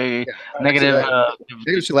 Yeah, for the Yeah. negative.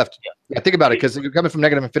 Negative to the left. Yeah, think about it, because you're coming from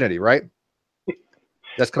negative infinity, right?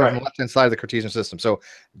 That's coming from the left-hand side of the Cartesian system. So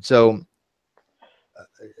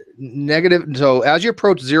negative. So as you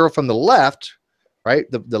approach 0 from the left, right,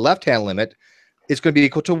 the left-hand limit, it's going to be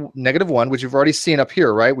equal to -1, which you've already seen up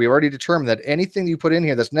here, right? We already determined that anything you put in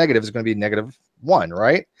here that's negative is going to be -1,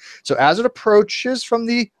 right? So as it approaches from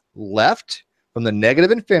the left, from the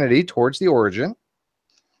negative infinity towards the origin,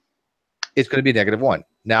 it's going to be -1.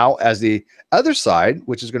 Now, as the other side,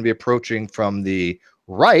 which is going to be approaching from the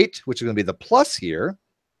right, which is going to be the plus here,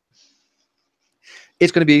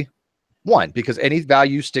 it's going to be 1, because any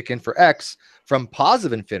value you stick in for x from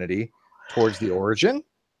positive infinity towards the origin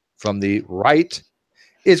from the right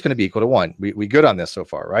is going to be equal to 1. We good on this so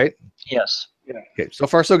far, right? Yes. Yeah. Okay, so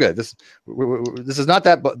far so good. This is not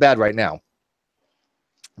that bad right now.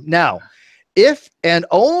 Now, if and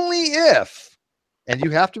only if, and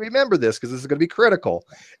you have to remember this because this is going to be critical,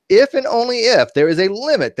 if and only if there is a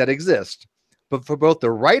limit that exists, but for both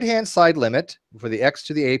the right-hand side limit for the x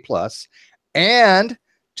to the a plus and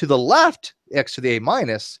to the left x to the a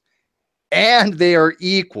minus, and they are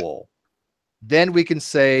equal, then we can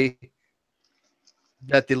say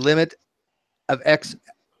that the limit of x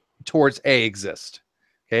towards a exists.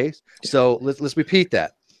 Okay, so let's repeat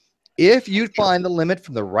that. If you find the limit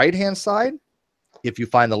from the right-hand side, if you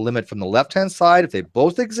find the limit from the left-hand side, if they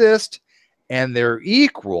both exist and they're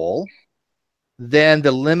equal, then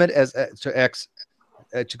the limit as to x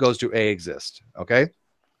goes to a exists. Okay,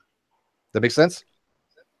 that makes sense?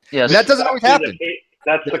 Yes. And that doesn't always happen.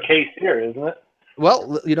 That's the case here, isn't it?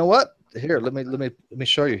 Well, you know what? Here, let me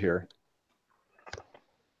show you here.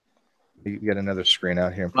 You get another screen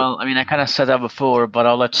out here. Well, I mean, I kind of said that before, but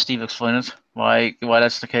I'll let Steve explain it. Why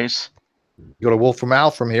that's the case. You go to Wolfram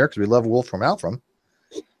Alpha here because we love Wolfram Alpha.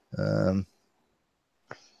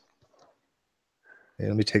 Hey,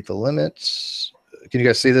 let me take the limits. Can you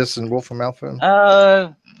guys see this in Wolfram Alpha?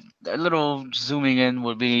 A little zooming in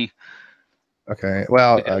would be. Okay.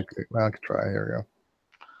 Well, I could try. Here we go.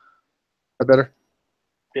 That better?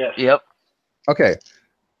 Yeah. Yep. Okay.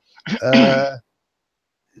 Let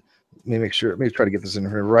me make sure. Let me try to get this in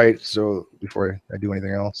here right. So before I do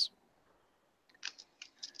anything else.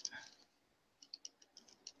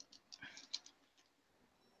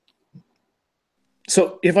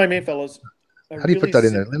 So, if I may, fellas, how do you put that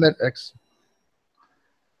in there? Limit x.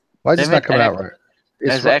 Why is this not coming out right?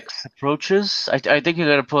 As x approaches, I think you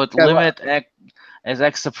got to put limit x as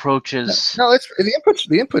x approaches. No, it's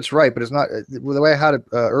the input's right, but it's not the way I had it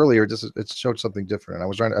earlier. It showed something different. I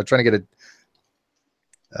was trying to get it.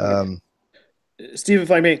 Steve, if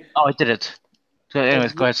I may. Oh, I did it. So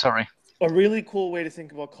anyways, go ahead. Sorry. A really cool way to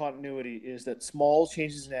think about continuity is that small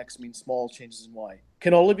changes in x mean small changes in y.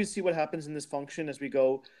 Can all of you see what happens in this function as we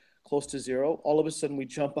go close to 0? All of a sudden, we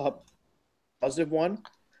jump up +1,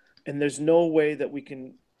 and there's no way that we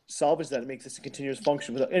can salvage that and make this a continuous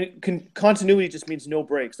function. Continuity just means no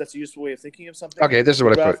breaks. That's a useful way of thinking of something. Okay, this is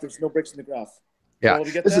what I put. There's no breaks in the graph. Yeah. All of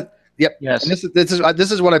you get that? Yep. Yes. And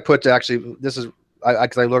this is what I put to actually. This is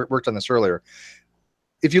because I worked on this earlier.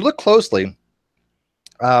 If you look closely,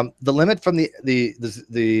 the limit from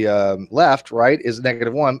the left, right, is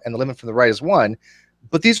 -1, and the limit from the right is 1,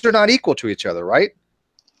 but these are not equal to each other, right?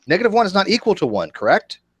 -1 is not equal to 1,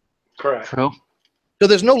 correct? Correct. True. So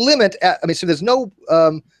there's no limit at. So there's no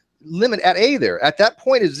limit at a there. At that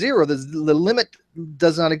point is 0. The limit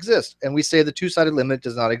does not exist, and we say the two-sided limit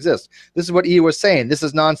does not exist. This is what E was saying. This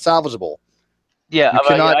is non-salvageable. Yeah, you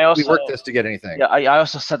cannot I rework this to get anything. Yeah, I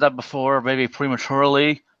also said that before, maybe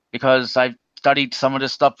prematurely, because I've studied some of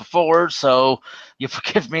this stuff before. So you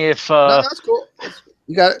forgive me if. No, that's cool.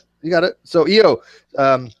 You got it. You got it. So EO,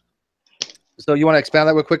 so you want to expand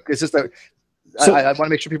that real quick? It's just that I want to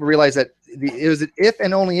make sure people realize that it was an if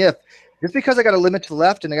and only if. Just because I got a limit to the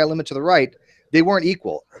left and I got a limit to the right, they weren't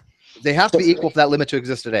equal. They have to be equal for that limit to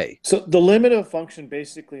exist at A. So the limit of a function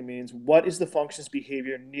basically means what is the function's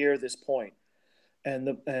behavior near this point. And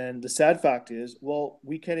the sad fact is, well,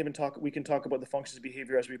 we can't even talk. We can talk about the function's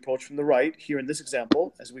behavior as we approach from the right, here in this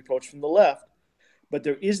example, as we approach from the left. But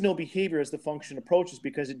there is no behavior as the function approaches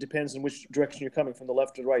because it depends on which direction you're coming, from the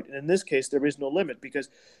left to the right. And in this case, there is no limit because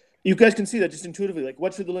you guys can see that just intuitively. Like,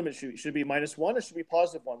 what should the limit should be? Should it be -1 or should it be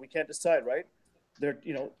 +1? We can't decide, right? They're,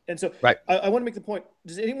 you know, and so Right. I want to make the point.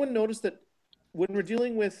 Does anyone notice that when we're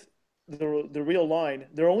dealing with the real line,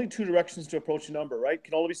 there are only two directions to approach a number, right?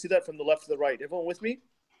 Can all of you see that from the left to the right? Everyone with me?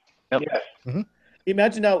 Yep. Yes. Mm-hmm.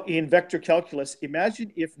 Imagine now in vector calculus,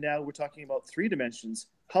 imagine if now we're talking about 3 dimensions,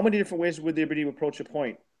 how many different ways would there be to approach a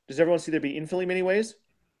point? Does everyone see there be infinitely many ways?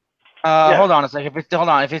 Yeah. Hold on a second. Hold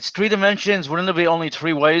on. If it's 3 dimensions, wouldn't there be only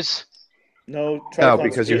 3 ways? No, No,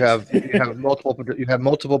 because you have multiple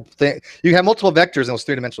vectors in those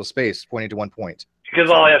 3-dimensional space pointing to one point. Because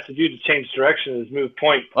all I have to do to change direction is move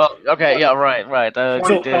point. Well, okay, yeah, right. Point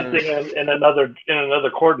something in another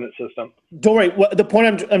coordinate system. Don't worry. The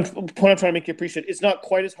point I'm trying to make you appreciate, it's not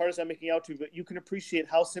quite as hard as I'm making out to, but you can appreciate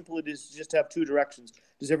how simple it is just to have 2 directions.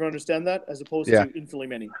 Does everyone understand that? As opposed to infinitely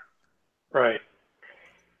many. Right.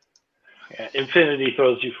 Yeah, infinity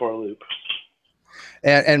throws you for a loop.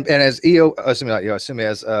 And as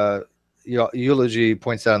Eulogy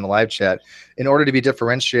points out in the live chat, in order to be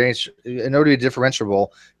differentiable,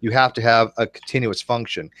 you have to have a continuous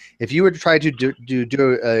function. If you were to try to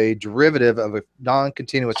do a derivative of a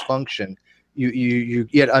non-continuous function, you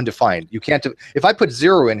get undefined. You can't. If I put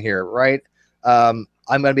 0 in here, right? I'm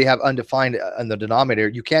going to have undefined in the denominator.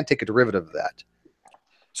 You can't take a derivative of that.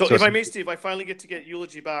 So if I may, Steve, I finally get to get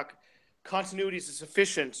Eulogy back. Continuity is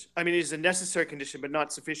sufficient. I mean, it is a necessary condition, but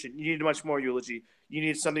not sufficient. You need much more, Eulogy. You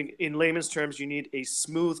need something, in layman's terms, you need a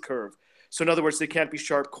smooth curve. So in other words, they can't be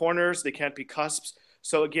sharp corners. They can't be cusps.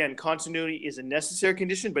 So again, continuity is a necessary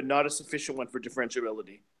condition, but not a sufficient one for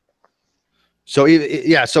differentiability. So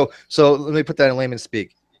yeah, so let me put that in layman's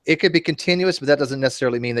speak. It could be continuous, but that doesn't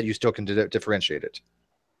necessarily mean that you still can differentiate it.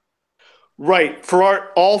 Right.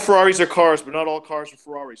 All Ferraris are cars, but not all cars are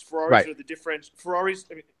Ferraris. Ferraris are the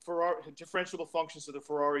differentiable functions of the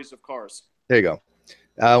Ferraris of cars. There you go.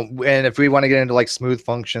 And if we want to get into like smooth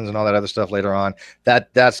functions and all that other stuff later on,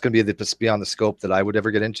 that's going to be beyond the scope that I would ever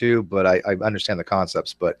get into. But I understand the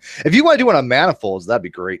concepts. But if you want to do one on manifolds, that'd be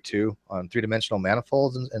great too, on 3-dimensional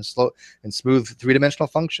manifolds and smooth 3-dimensional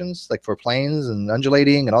functions, like for planes and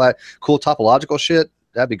undulating and all that cool topological shit.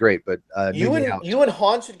 That'd be great, but you and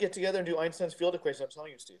Han should get together and do Einstein's field equation. I'm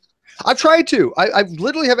telling you, Steve. I've tried to. I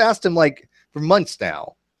literally have asked him like for months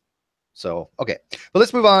now. So okay, but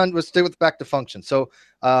let's move on. Let's stay with back to functions. So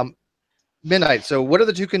Midnight. So what are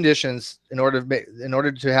the 2 conditions in order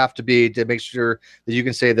to have to make sure that you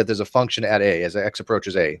can say that there's a function at a as x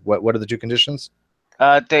approaches a? What are the 2 conditions?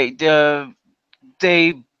 They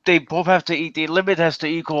both have to the limit has to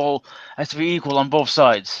be equal on both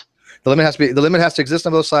sides. The limit has to exist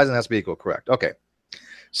on both sides and has to be equal. Correct. Okay.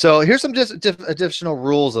 So here's some additional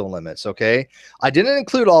rules of limits. Okay. I didn't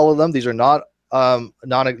include all of them. These are not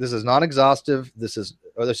this is non-exhaustive. This is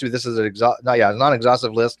a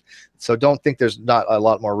non-exhaustive list. So don't think there's not a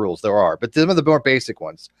lot more rules. There are, but some of the more basic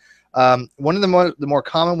ones. One of the more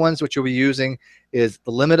common ones which you'll be using is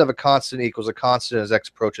the limit of a constant equals a constant as x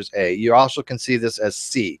approaches a. You also can see this as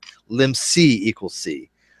c. Lim c equals c.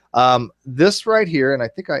 This right here, and I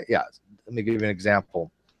think let me give you an example.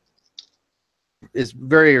 It's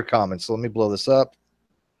very common. So let me blow this up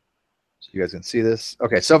so you guys can see this.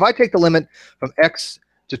 Okay, so if I take the limit from x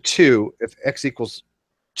to 2, if x equals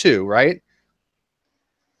 2, right?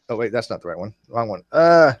 Oh wait, that's not the right one. Wrong one.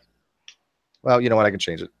 Well, you know what? I can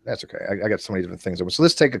change it. That's okay. I got so many different things. So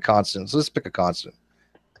let's take a constant. So let's pick a constant.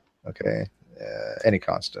 Okay, any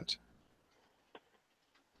constant.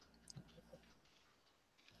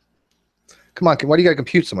 Come on, why do you got to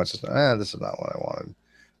compute so much? This is not what I wanted.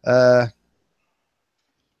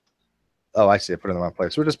 Oh, I see. I put it in the wrong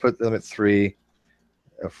place. We'll just put the limit 3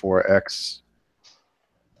 for x.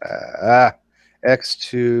 X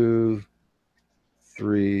to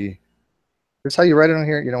 3. That's how you write it on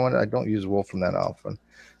here. You know what? I don't use Wolfram that often.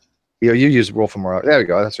 You use Wolfram more. There we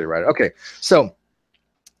go. That's how you write it. Okay. So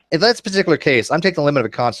in this particular case, I'm taking the limit of a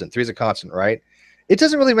constant. 3 is a constant, right? It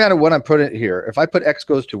doesn't really matter what I'm putting here. If I put x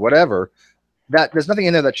goes to whatever, there's nothing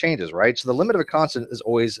in there that changes, right? So the limit of a constant is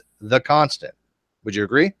always the constant. Would you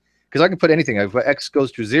agree? Because I can put anything. If x goes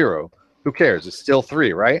to 0, who cares? It's still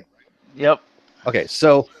 3, right? Yep. Okay,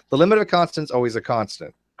 so the limit of a constant is always a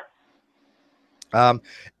constant.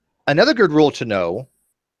 Another good rule to know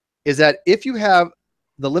is that if you have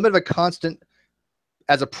the limit of a constant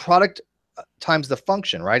as a product times the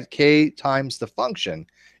function, right? K times the function,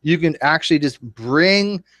 you can actually just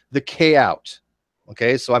bring the k out.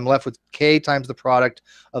 Okay, so I'm left with k times the product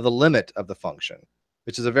of the limit of the function,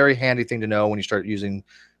 which is a very handy thing to know when you start using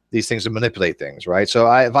these things to manipulate things, right? So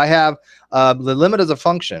if I have the limit as a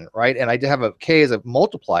function, right, and I have a k as a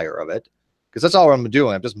multiplier of it, because that's all I'm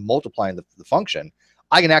doing, I'm just multiplying the function,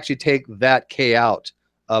 I can actually take that k out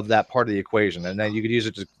of that part of the equation, and then you could use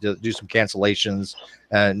it to do some cancellations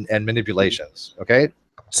and manipulations. Okay,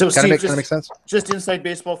 So kind Steve, of make sense. just inside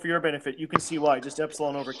baseball for your benefit, you can see why. Just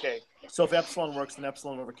epsilon over k. So if epsilon works, then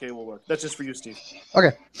epsilon over k will work. That's just for you, Steve.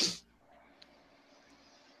 Okay.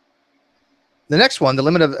 The next one, the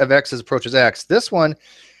limit of x as approaches x. This one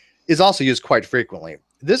is also used quite frequently.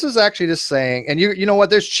 This is actually just saying, and you know what?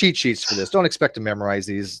 There's cheat sheets for this. Don't expect to memorize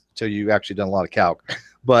these until you've actually done a lot of calc,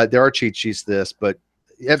 but there are cheat sheets to this. But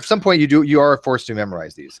at some point, you are forced to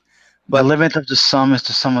memorize these. But the limit of the sum is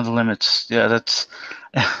the sum of the limits. Yeah, that's.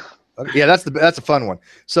 Yeah, that's a fun one.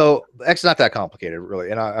 So x is not that complicated,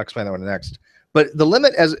 really, and I'll explain that one next. But the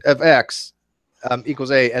limit of x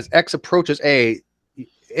equals a, as x approaches a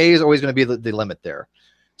is always going to be the limit there.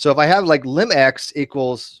 So if I have like lim x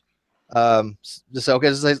equals, just say, okay,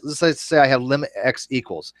 let's say I have lim x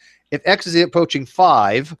equals. If x is approaching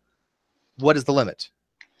 5, what is the limit?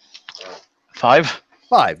 5.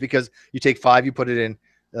 5, because you take 5, you put it in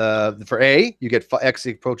for a, you get x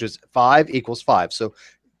approaches 5 equals 5. So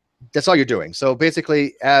that's all you're doing. So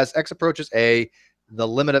basically, as x approaches a, the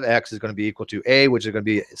limit of x is going to be equal to a, which is going to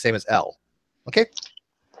be the same as L. Okay.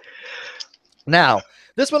 Now,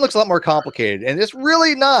 this one looks a lot more complicated, and it's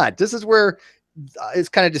really not. This is where it's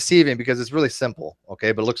kind of deceiving because it's really simple,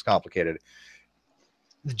 okay, but it looks complicated.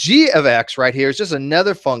 The g of x right here is just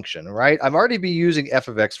another function, right? I'm already be using f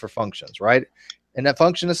of x for functions, right? And that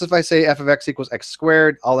function is, if I say f of x equals x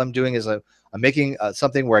squared, all I'm doing is I'm making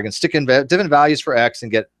something where I can stick in different values for x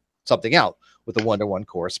and get something out with a one-to-one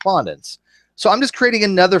correspondence. So I'm just creating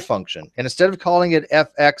another function, and instead of calling it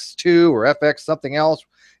fx2 or fx something else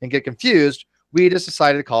and get confused, we just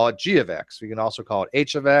decided to call it g of x. We can also call it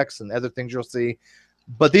h of x and other things you'll see,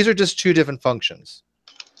 but these are just two different functions.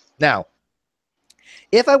 Now,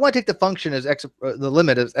 if I want to take the function as x, the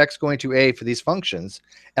limit of x going to a for these functions,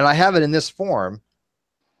 and I have it in this form,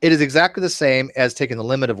 it is exactly the same as taking the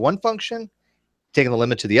limit of one function, taking the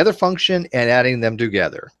limit to the other function, and adding them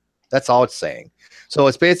together. That's all it's saying. So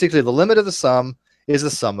it's basically the limit of the sum is the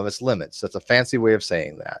sum of its limits. That's a fancy way of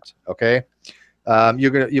saying that. Okay,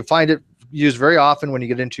 you find it used very often when you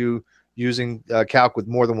get into using calc with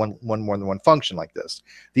more than one function like this.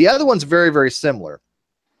 The other one's very, very similar.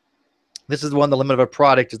 This is the one, the limit of a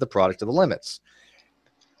product is the product of the limits.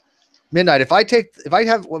 Midnight, if I want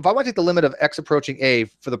to take the limit of x approaching a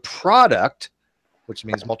for the product, which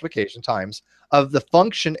means multiplication times, of the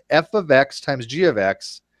function f of x times g of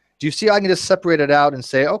x, do you see how I can just separate it out and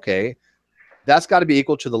say, okay, that's got to be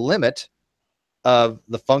equal to the limit of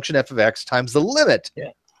the function f of x times the limit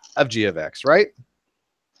of g of x, right?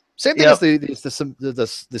 Same thing as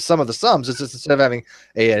the sum of the sums. It's just instead of having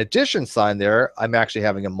an addition sign there, I'm actually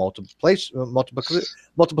having a multiplicative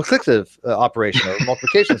operation or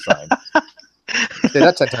multiplication sign. Say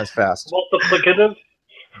that 10 times fast. Multiplicative.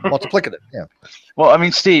 Multiplicative, yeah. Well, I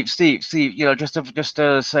mean, Steve, you know, just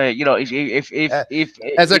to say, you know, if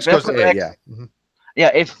as x goes to a, x, yeah. Mm-hmm.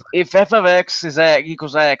 Yeah, if f of x is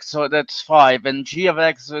equals x, so that's 5, and g of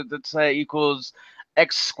x, let's say, equals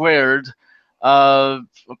x squared,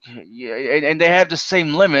 okay, yeah, and they have the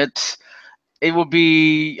same limit, it would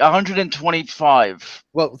be 125.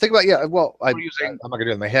 Well, think about, yeah, well, I'm not going to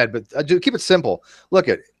do it in my head, but keep it simple. Look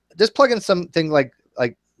at, just plug in something like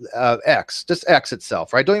x, just x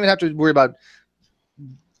itself, right? Don't even have to worry about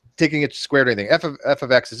taking it squared or anything. F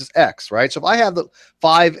of x is just x, right? So if I have the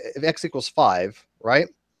 5, if x equals 5, right?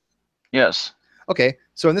 Yes. Okay,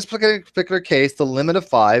 so in this particular case, the limit of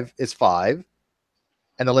 5 is 5,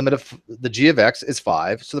 and the limit of the g of x is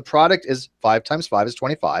 5. So the product is 5 times 5 is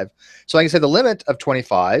 25. So I can say the limit of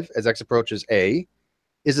 25 as x approaches a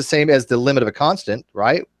is the same as the limit of a constant,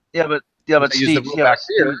 right? Yeah, but Steve,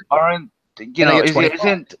 aren't, you know,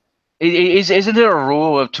 isn't there a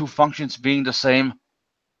rule of two functions being the same?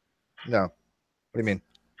 No. What do you mean?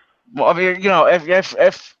 Well, I mean, you know,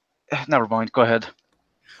 if never mind. Go ahead.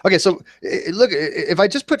 Okay, so look, if I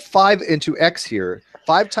just put 5 into x here,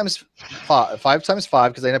 5 times 5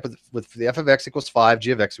 because I end up with the f of x equals 5, g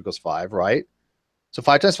of x equals 5, right? So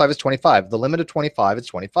 5 times 5 is 25. The limit of 25 is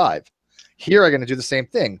 25. Here I'm going to do the same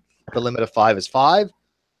thing. The limit of 5 is 5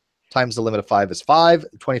 times the limit of 5 is 5,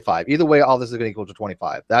 25. Either way, all this is going to equal to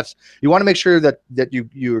 25. That's, you want to make sure that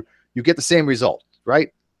you get the same result,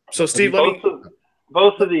 right? So Steve,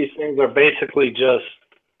 both of these things are basically just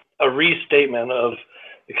a restatement of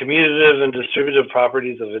the commutative and distributive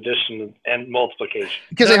properties of addition and multiplication.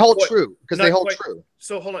 Because they hold true. Because they hold true.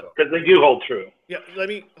 So hold on. Because they do hold true. Yeah, let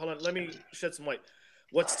me shed some light.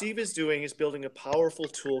 What Steve is doing is building a powerful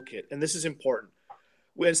toolkit, and this is important.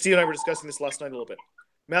 And Steve and I were discussing this last night a little bit.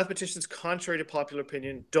 mathematicians, contrary to popular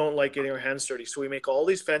opinion, don't like getting our hands dirty. So we make all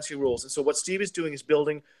these fancy rules. And so what Steve is doing is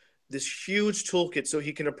building this huge toolkit so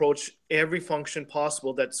he can approach every function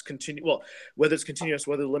possible that's well, whether it's continuous,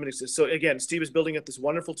 whether the limit exists. So again, Steve is building up this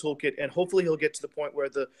wonderful toolkit, and hopefully he'll get to the point where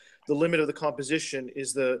the limit of the composition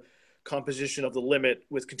is the composition of the limit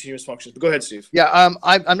with continuous functions. But go ahead, Steve. Yeah,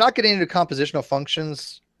 I'm not getting into compositional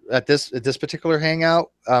functions at this particular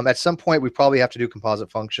hangout. At some point, we probably have to do composite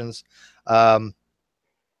functions.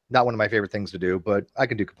 Not one of my favorite things to do, but I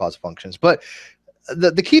can do composite functions. But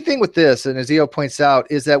the key thing with this, and as Eo points out,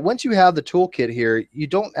 is that once you have the toolkit here, you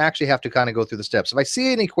don't actually have to kind of go through the steps. If I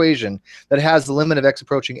see an equation that has the limit of x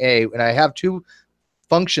approaching a, and I have two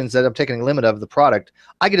functions that I'm taking a limit of the product,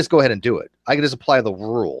 I can just go ahead and do it. I can just apply the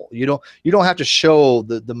rule. You don't have to show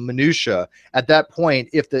the minutia at that point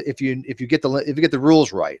if you get the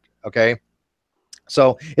rules right. Okay.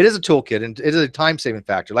 So it is a toolkit, and it is a time-saving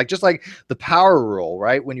factor. Just like the power rule,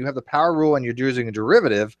 right? When you have the power rule and you're using a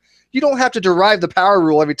derivative, you don't have to derive the power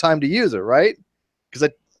rule every time to use it, right? Because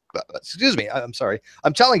excuse me, I'm sorry.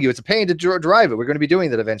 I'm telling you, it's a pain to derive it. We're going to be doing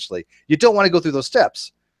that eventually. You don't want to go through those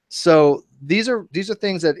steps. So these are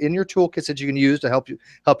things that in your toolkits that you can use to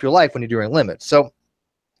help your life when you're doing limits. So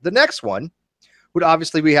the next one would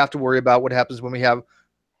obviously we have to worry about what happens when we have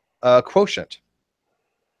a quotient.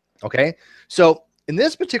 Okay, so in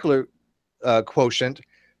this particular quotient,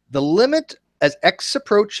 the limit as x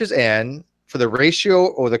approaches n for the ratio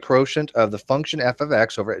or the quotient of the function f of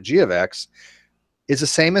x over g of x is the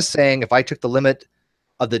same as saying if I took the limit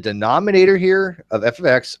of the denominator here of f of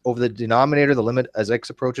x over the denominator, the limit as x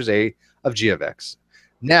approaches a of g of x.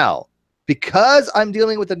 Now, because I'm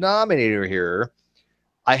dealing with the denominator here,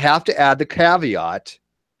 I have to add the caveat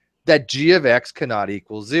that g of x cannot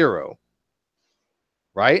equal 0,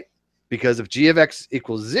 right? Because if g of x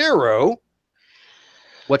equals 0,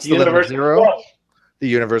 what's the limit of 0? The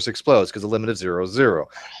universe explodes because the limit of 0 is 0.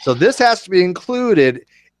 So this has to be included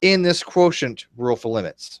in this quotient rule for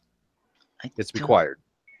limits. It's required.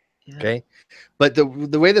 Yeah. Okay. But the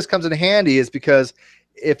way this comes in handy is because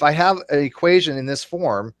if I have an equation in this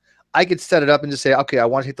form, I could set it up and just say, okay, I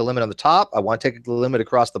want to take the limit on the top. I want to take the limit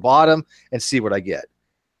across the bottom and see what I get.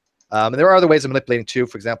 And there are other ways of manipulating too.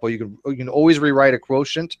 For example, you can always rewrite a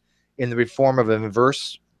quotient in the form of an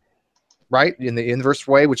inverse, right? In the inverse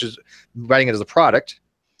way, which is writing it as a product,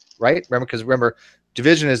 right? Remember,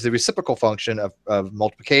 division is the reciprocal function of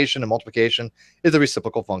multiplication, and multiplication is the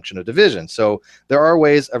reciprocal function of division. So there are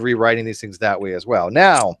ways of rewriting these things that way as well.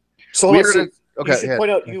 Now, so okay, you should point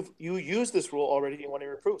out you used this rule already in one of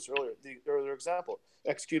your proofs earlier. The earlier example,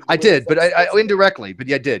 x cubed. I did, but I indirectly. But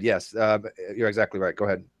yeah, I did. Yes, you're exactly right. Go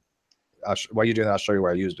ahead. While you're doing that, I'll show you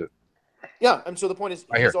where I used it. Yeah, and so the point is,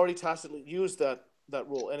 right he's already tacitly used that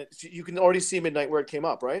rule, and you can already see midnight where it came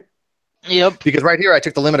up, right? Yep. Because right here, I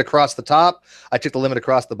took the limit across the top. I took the limit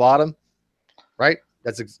across the bottom. Right.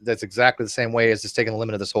 That's exactly the same way as just taking the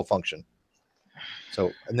limit of this whole function.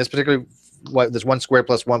 So in this particular, this 1 squared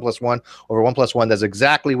plus 1 plus 1 over 1 plus 1. That's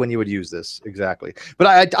exactly when you would use this. Exactly.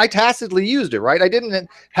 But I tacitly used it. Right. I didn't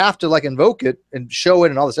have to invoke it and show it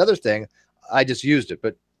and all this other thing. I just used it.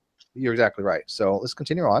 But you're exactly right. So let's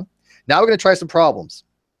continue on. Now we're going to try some problems.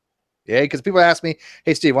 Yeah, because people ask me,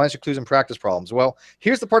 hey, Steve, why don't you include some practice problems? Well,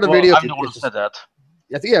 here's the part of the video. I'm the one who said that.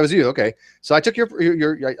 I think, yeah, it was you. Okay. So I took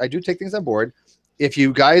I do take things on board. If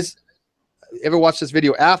you guys ever watch this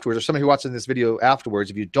video afterwards, or somebody who watches this video afterwards,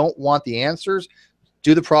 if you don't want the answers,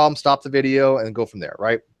 do the problem, stop the video, and go from there,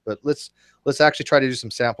 right? But let's actually try to do some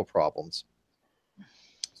sample problems.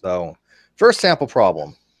 So first sample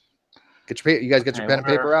problem. You guys get your pen and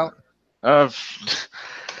paper out?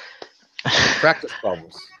 Practice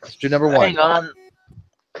problems. Let's do number 1. Hang on.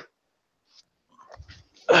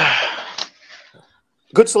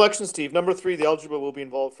 Good selection, Steve. Number 3, the algebra will be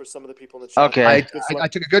involved for some of the people in the chat. Okay. I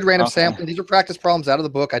took a good random sampling. These are practice problems out of the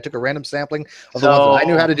book. I took a random sampling of the ones that I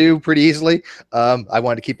knew how to do pretty easily. I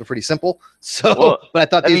wanted to keep it pretty simple. So,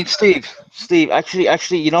 but I thought. Steve.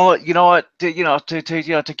 Actually, you know what?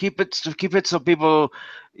 To keep it so people,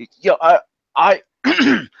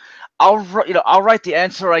 I'll write the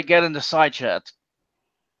answer I get in the side chat.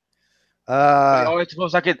 I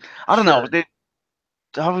suppose I could. I don't know.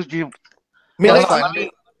 How would you? Midnight, let me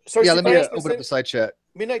open up the side chat.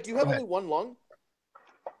 Midnight, do you have only one lung?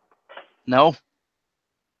 No.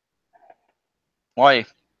 Why?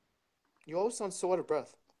 You always sound so out of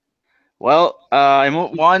breath. Well, I'm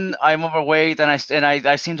overweight, and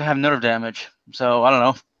I seem to have nerve damage. So I don't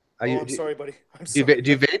know. I'm sorry, buddy. I'm sorry.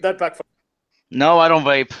 Do you vape? That backfired. No, I don't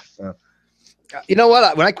vape. You know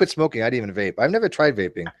what? When I quit smoking, I didn't even vape. I've never tried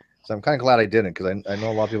vaping. So I'm kind of glad I didn't, because I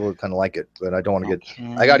know a lot of people kind of like it, but I don't want to get.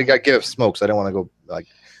 Okay. I got to give it smokes. I don't want to go like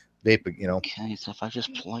vape, you know. Okay, so if I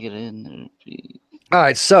just plug it in, it'd be... All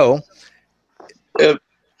right, so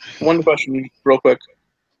One question, real quick.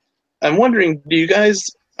 I'm wondering, do you guys?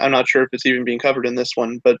 I'm not sure if it's even being covered in this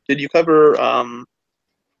one, but did you cover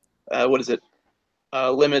what is it?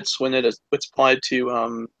 Limits when it's applied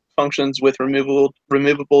to functions with removable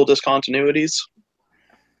discontinuities?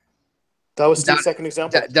 That was Steve's second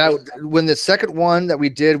example. When the second one that we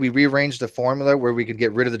did, we rearranged the formula where we could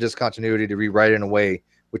get rid of the discontinuity to rewrite it in a way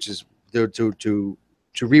which is to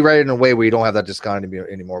rewrite it in a way where you don't have that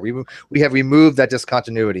discontinuity anymore. We have removed that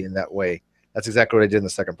discontinuity in that way. That's exactly what I did in the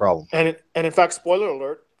second problem. And in fact, spoiler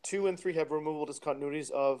alert: 2 and 3 have removable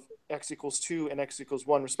discontinuities of x equals 2 and x equals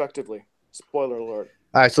 1 respectively. Spoiler alert.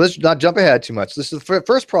 All right, so let's not jump ahead too much. This is the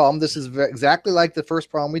first problem. This is exactly like the first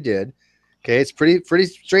problem we did. Okay, it's pretty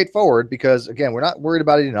straightforward because, again, we're not worried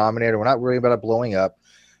about a denominator. We're not worried about it blowing up.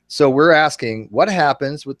 So we're asking what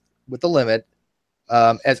happens with the limit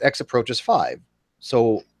as x approaches 5.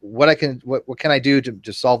 So what can I do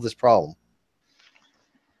to solve this problem?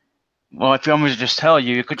 Well, if you want me to just tell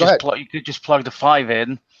you, you could just plug the 5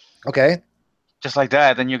 in. Okay. Just like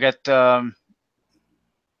that, then you get. Let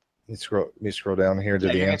me scroll down here to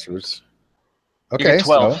the answers. You get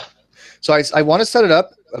 12. So I want to set it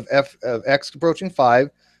up of x approaching 5.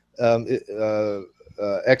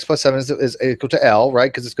 X plus 7 is equal to L,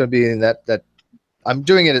 right? Because it's going to be in that. I'm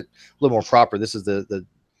doing it a little more proper. This is the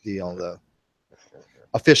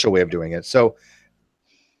official way of doing it. So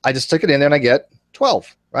I just stick it in there and I get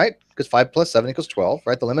 12, right? Because 5 plus 7 equals 12,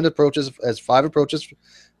 right? The limit approaches as 5 approaches.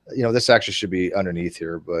 You know, this actually should be underneath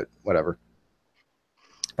here, but whatever.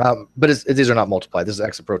 But these are not multiplied. This is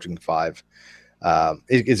x approaching 5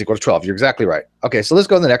 is equal to 12. You're exactly right. Okay, so let's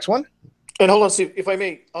go to the next one. And hold on, Steve, if I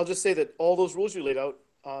may, I'll just say that all those rules you laid out,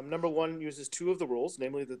 number 1 uses 2 of the rules,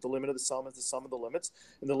 namely that the limit of the sum is the sum of the limits,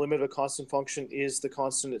 and the limit of a constant function is the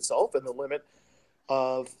constant itself, and the limit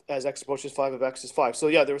of as x approaches 5 of x is 5. So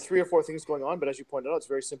yeah, there were 3 or 4 things going on, but as you pointed out, it's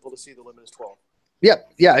very simple to see the limit is 12. Yeah,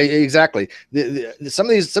 exactly. Some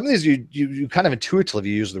of these you kind of intuitively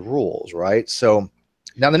use the rules, right? So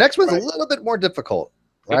now the next one's a little bit more difficult,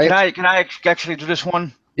 right? Can I actually do this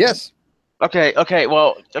one? Yes. Okay.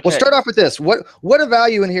 Well, we'll start off with this. What a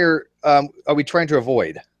value in here are we trying to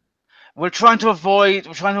avoid? We're trying to avoid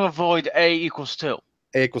a equals 2.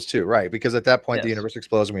 A equals 2, right? Because at that point the universe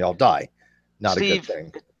explodes and we all die. Not Steve, a good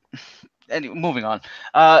thing. Anyway, moving on.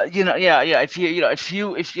 If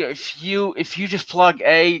you just plug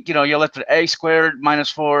a, you're left with a squared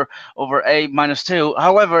minus 4 over a minus 2.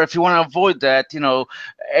 However, if you want to avoid that,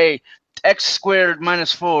 a x squared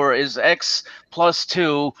minus 4 is x plus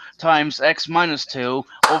 2 times x minus 2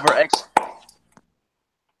 over x.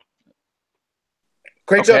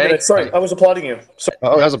 Great job, Nick. Sorry, I was applauding you. Sorry.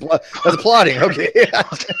 Oh, that was applauding. Okay.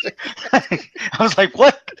 I was like,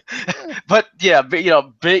 what? But yeah,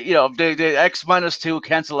 the x minus 2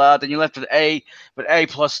 cancel out, and you're left with a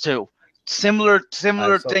plus 2. Similar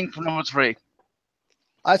thing for number 3.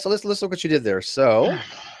 All right, so let's look what you did there. So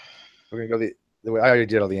we're gonna go the way I already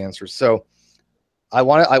did all the answers. So I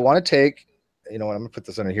want to take, I'm gonna put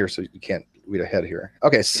this under here so you can't read ahead here.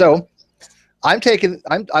 Okay, so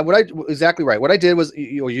exactly right. What I did was,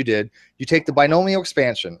 you take the binomial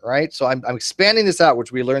expansion, right? So I'm expanding this out,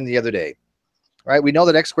 which we learned the other day, right? We know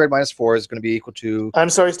that x squared minus 4 is going to be equal to.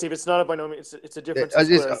 I'm sorry, Steve. It's not a binomial. It's a difference of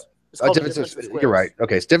squares. It's called a difference of squares. You're right.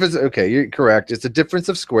 Okay, it's difference. Okay, you're correct. It's a difference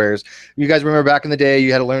of squares. You guys remember back in the day,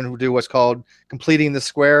 you had to learn to do what's called completing the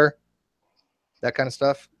square, that kind of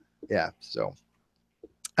stuff. Yeah. So,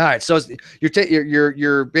 all right. So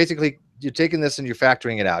you're basically. You're taking this and you're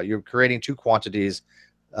factoring it out. You're creating 2 quantities.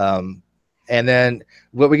 And then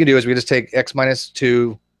what we can do is we just take x minus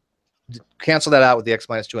 2, cancel that out with the x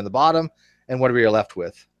minus 2 on the bottom. And what are we left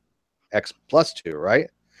with? X plus 2,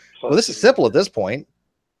 right? Well, this is simple at this point.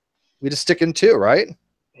 We just stick in 2, right? And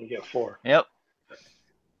you get 4. Yep.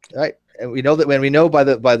 Right. And we know that when we know by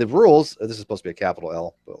the rules, this is supposed to be a capital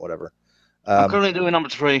L, but whatever. I'm currently doing number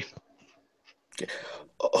 3. Okay.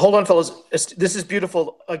 Hold on, fellas. This is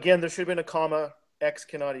beautiful. Again, there should have been a comma. X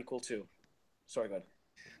cannot equal 2. Sorry, go ahead.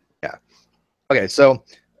 Yeah. Okay, so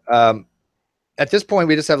at this point,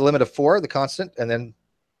 we just have a limit of 4, the constant, and then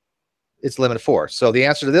it's limit of 4. So the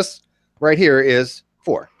answer to this right here is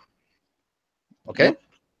 4. Okay? Yep.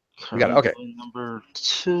 We got it. Okay. Number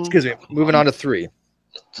 2. Excuse me. Moving on to 3.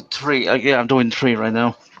 3. Yeah, I'm doing 3 right now.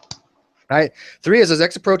 All right. 3 is as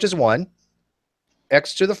x approaches 1,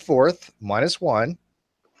 x to the 4th minus 1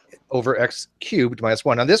 over x cubed minus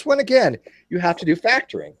 1. Now this one, again, you have to do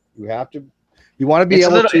factoring. You have to You want to be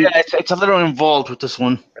able to. Yeah, it's a little involved with this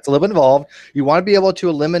one. It's a little bit involved. You want to be able to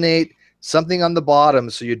eliminate something on the bottom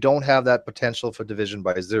so you don't have that potential for division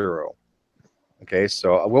by 0. Okay,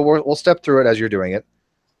 so we'll step through it as you're doing it.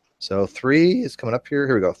 So 3 is coming up here.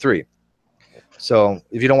 Here we go. 3. So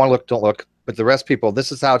if you don't want to look, don't look. But the rest people,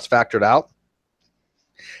 this is how it's factored out.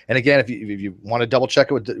 And again, if you want to double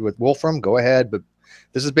check it with Wolfram, go ahead. But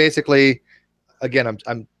this is basically, again,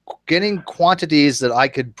 I'm getting quantities that I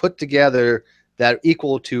could put together that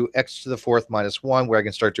equal to x to the 4th minus 1, where I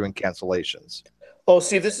can start doing cancellations. Oh,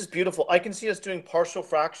 see, this is beautiful. I can see us doing partial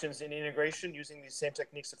fractions in integration using these same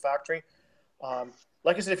techniques of factoring.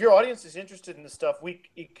 Like I said, if your audience is interested in this stuff, we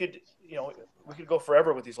could go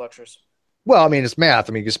forever with these lectures. Well, I mean, it's math.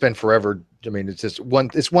 I mean, you spend forever. I mean, it's just one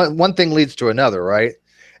thing leads to another, right?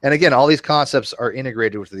 And again, all these concepts are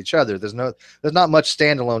integrated with each other. There's not much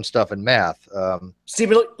standalone stuff in math.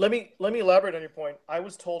 Steve, let me elaborate on your point. I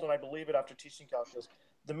was told, and I believe it after teaching calculus,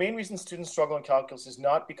 the main reason students struggle in calculus is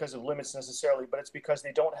not because of limits necessarily, but it's because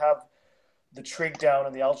they don't have the trig down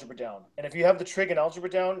and the algebra down. And if you have the trig and algebra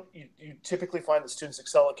down, you typically find that students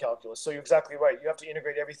excel at calculus. So you're exactly right. You have to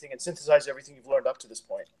integrate everything and synthesize everything you've learned up to this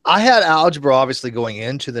point. I had algebra obviously going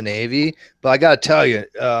into the Navy, but I got to tell you,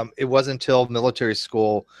 it wasn't until military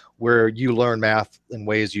school where you learn math in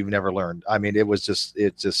ways you've never learned. I mean,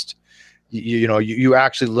 you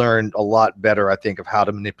actually learn a lot better, I think, of how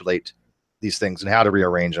to manipulate these things and how to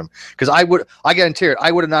rearrange them. Because I guarantee it,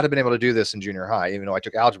 I would not have been able to do this in junior high, even though I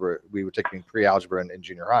took algebra. We were taking pre-algebra in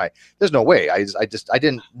junior high. There's no way. I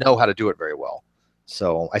didn't know how to do it very well,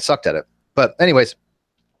 so I sucked at it. But anyways,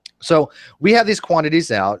 so we have these quantities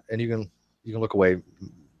out, and you can look away.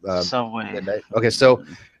 Okay, so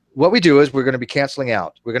what we do is we're going to be canceling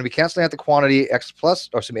out. We're going to be canceling out the quantity x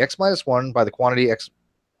minus 1 by the quantity x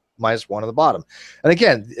minus 1 on the bottom. And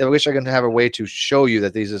again, I wish I could have a way to show you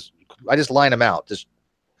that these is. I just line them out. Just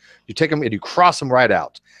you take them and you cross them right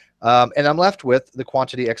out. And I'm left with the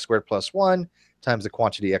quantity x squared plus 1 times the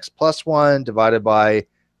quantity x plus 1 divided by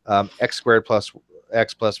x squared plus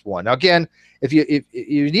x plus 1. Now, again, if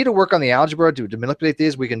you need to work on the algebra to manipulate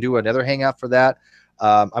these, we can do another hangout for that.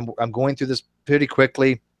 I'm going through this pretty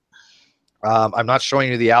quickly. I'm not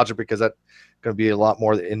showing you the algebra because that's going to be a lot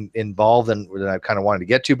more involved than I kind of wanted to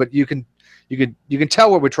get to. But you can tell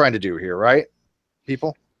what we're trying to do here, right,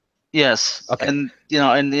 people? Yes. Okay. And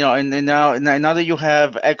now that you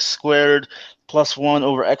have x squared plus 1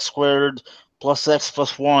 over x squared plus x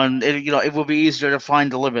plus 1, it will be easier to find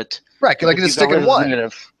the limit. Right, because I can just stick in 1.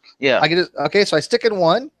 Negative. Yeah. I can just so I stick in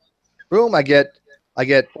 1. Boom, I get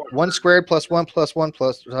 1 squared plus 1 plus 1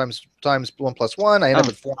 plus times 1 plus 1. I end up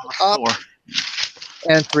with 4 on the top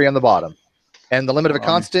and 3 on the bottom. And the limit of a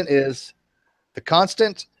constant is the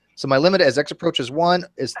constant. So my limit as x approaches 1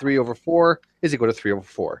 is 3 over 4 is equal to 3 over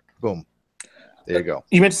 4. Boom. There you go.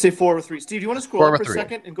 You meant to say 4 over 3. Steve, do you want to scroll up for a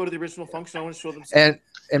second and go to the original function? I want to show them something.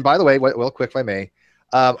 And by the way, well, quick if I may,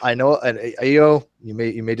 I know an AO, you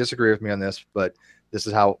may disagree with me on this, but this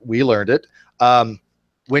is how we learned it.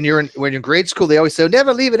 When you're in grade school, they always say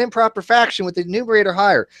never leave an improper fraction with the numerator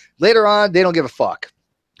higher. Later on, they don't give a fuck.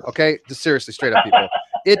 Okay, just seriously, straight up, people.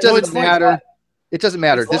 It doesn't matter. It doesn't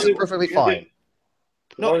matter. This is perfectly fine.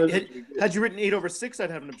 No, had you written 8 over 6,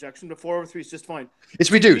 I'd have an objection, but 4 over 3 is just fine.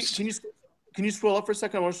 It's reduced. Can you scroll up for a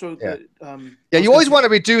second? I want to show you always want to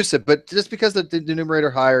reduce it, but just because the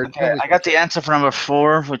numerator higher. Okay, I got the answer for number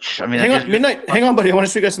 4, which, I mean... Hang on, buddy. I want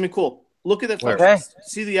to show you guys something cool. Look at that function. Okay.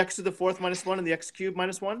 See the x to the 4th minus 1 and the x cubed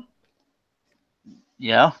minus 1?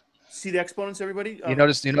 Yeah. See the exponents, everybody? You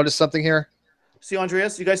notice something here? See,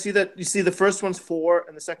 Andreas, you guys see that? You see the first one's 4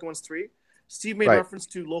 and the second one's 3? Steve made reference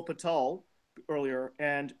to L'Hopital earlier,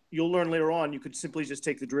 and you'll learn later on you could simply just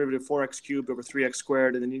take the derivative 4x cubed over 3x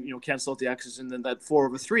squared and then cancel out the x's, and then that 4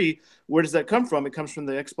 over 3, where does that come from? It comes from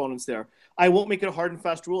the exponents there. I won't make it a hard and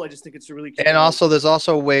fast rule. I just think it's a really and also there's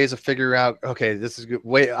also ways of figuring out, okay, this is good.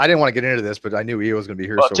 Wait, I didn't want to get into this, but I knew EO was going to be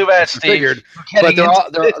here. Well, so too bad, Steve. Figured. But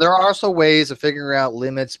there are also ways of figuring out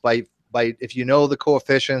limits by if you know the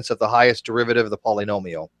coefficients of the highest derivative of the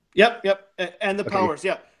polynomial. Yep, and the powers,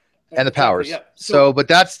 yeah. And the powers. Yeah. So, but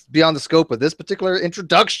that's beyond the scope of this particular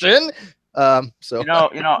introduction. So EO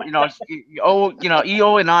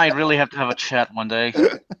and I really have to have a chat one day.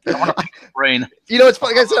 I want to pick your brain. It's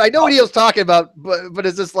funny. Like I said, I know what EO's talking about, but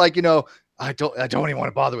it's just like I don't even want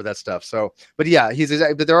to bother with that stuff. So, but yeah,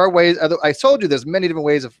 but there are ways. I told you there's many different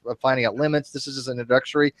ways of finding out limits. This is just an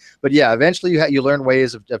introductory, but yeah, eventually you learn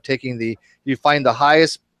ways of taking you find the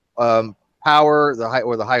highest power,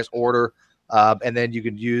 the highest order. And then you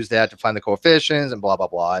can use that to find the coefficients and blah, blah,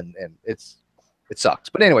 blah. And it sucks.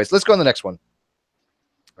 But anyways, let's go on the next one.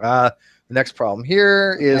 The The next problem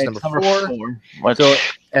here is Okay, number it's number 4. 4. Which So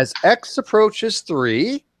as x approaches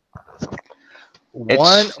 3,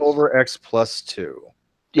 1 over x plus 2.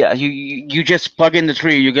 yeah, you just plug in the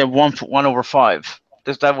 3, you get 1 over 5.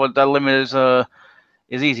 That limit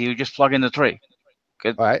is easy. You just plug in the 3.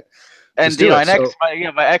 Good. All right. And Just do it. and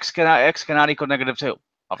So, but x cannot equal -2,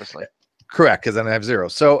 obviously. correct, because then I have 0.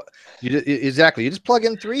 So exactly, you just plug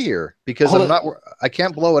in 3 here because I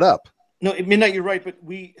can't blow it up. No, at Midnight, you're right, but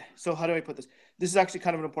so how do I put this? This is actually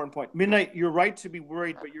kind of an important point. Midnight, you're right to be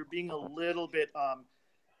worried, but you're being a little bit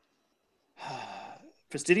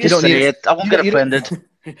fastidious. Just say it. I won't get offended.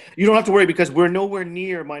 You don't have to worry because we're nowhere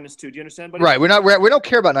near -2. Do you understand, buddy? Right. We don't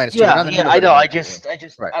care about -2. Yeah, We're not yeah, I know. I just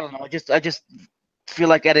right. don't know. I just feel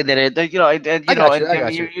like editing it. You know,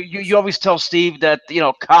 you always tell Steve that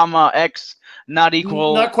comma x not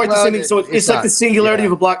equal. Not quite the Well, same thing. So it's like not. the singularity Yeah.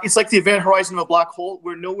 of a black. It's like the event horizon of a black hole.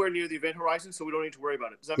 We're nowhere near the event horizon, so we don't need to worry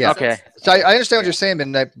about it. Does that make Okay. sense? So I understand what you're saying,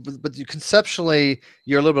 but conceptually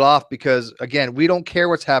you're a little bit off because again, we don't care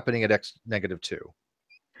what's happening at x -2.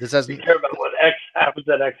 This has We care about what x happens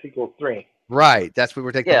at x equals 3. right. That's what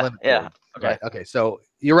we're taking the limit. Yeah. for. Okay. Right. Okay. So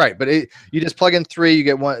you're right, but you just plug in 3, you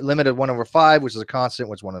get one limit of 1 over 5, which is a constant,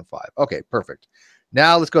 which is 1 over 5. Okay, perfect.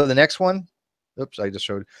 Now let's go to the next one. Oops, I just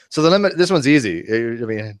showed. So the limit. This one's easy. I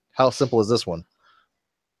mean, how simple is this one?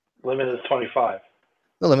 Limit is 25.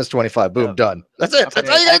 The limit's 25. Boom, done. That's it. Okay, That's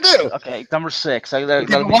all you gotta do. Okay, number 6. Okay,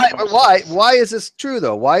 but why is this true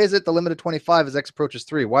though? Why is it the limit of 25 as x approaches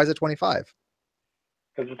 3? Why is it 25?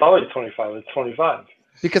 Because it's always 25. It's 25.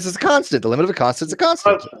 Because it's a constant. The limit of a constant is a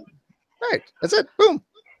constant. Right. That's it. Boom.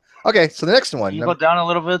 Okay. So the next one. Can you go down a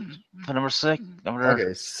little bit to number 6?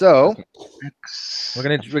 Okay. So we're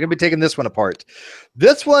gonna be taking this one apart.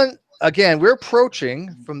 This one again. We're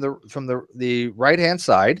approaching from the right hand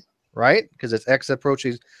side, right? Because it's x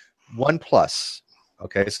approaching 1 plus.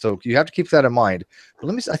 Okay. So you have to keep that in mind. But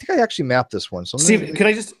let me. I think I actually mapped this one. So Steve,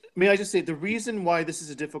 may I just say the reason why this is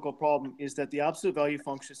a difficult problem is that the absolute value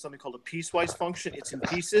function is something called a piecewise function. It's in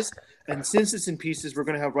pieces, and since it's in pieces, we're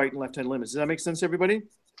going to have right and left hand limits. Does that make sense, everybody?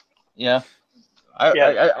 Yeah.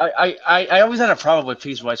 I always had a problem with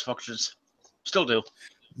piecewise functions. Still do.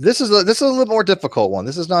 This is a little more difficult one.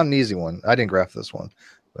 This is not an easy one. I didn't graph this one,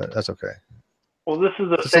 but that's okay. Well, this is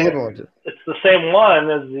the same. It's the same one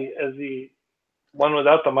as the one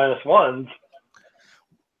without the -1s.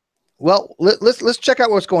 Well, let's check out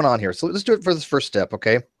what's going on here. So let's do it for this first step,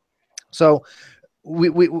 okay? So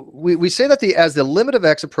we say that as the limit of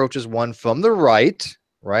x approaches 1 from the right,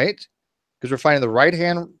 because we're finding the right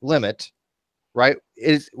hand limit, right?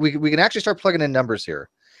 We can actually start plugging in numbers here,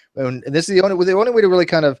 and this is the only way to really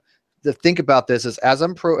kind of to think about this is as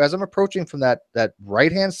I'm approaching from that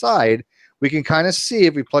right hand side, we can kind of see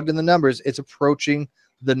if we plugged in the numbers, it's approaching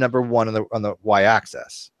the number 1 on the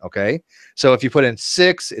y-axis. Okay, so if you put in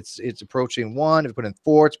 6, it's approaching 1. If you put in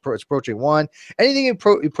 4, it's approaching 1. Anything you're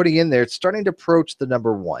putting in there, it's starting to approach the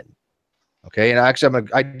number 1. Okay, and actually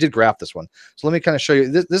I did graph this one, so let me kind of show you.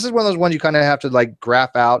 This is one of those ones you kind of have to like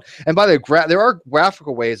graph out. And by the way, there are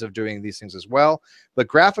graphical ways of doing these things as well, but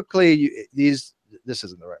graphically this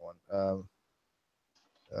isn't the right one.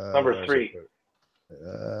 Number 3,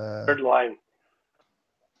 third line.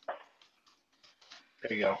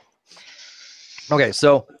 There you go. Okay,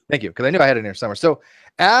 so thank you, because I knew I had it in here somewhere. So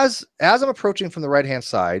as I'm approaching from the right hand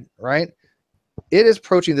side, right, it is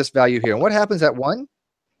approaching this value here. And what happens at 1?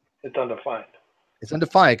 It's undefined. It's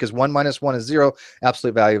undefined because 1 minus 1 is 0.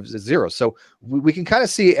 Absolute value is 0. So we can kind of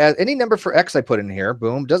see as any number for x I put in here,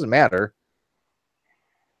 boom, doesn't matter.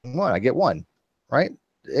 1, I get 1, right?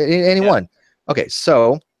 Any one. Okay,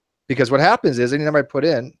 so because what happens is any number I put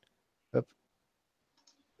in,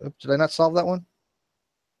 did I not solve that one?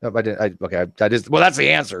 Nope, I didn't. I just, well, that's the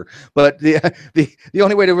answer. But the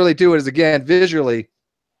only way to really do it is again visually,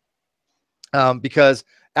 because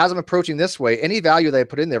as I'm approaching this way, any value that I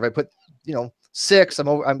put in there, if I put 6,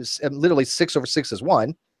 I'm literally 6 over 6 is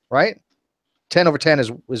 1, right? 10 over 10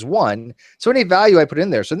 is 1. So any value I put in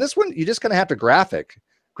there. So in this one, you just kind of have to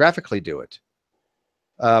graphically do it,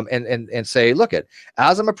 and say, look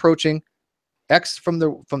as I'm approaching x from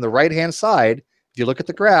the right hand side. If you look at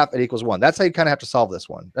the graph, it equals 1. That's how you kind of have to solve this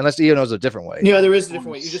one, unless Ian knows a different way. Yeah, there is a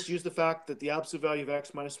different way. You just use the fact that the absolute value of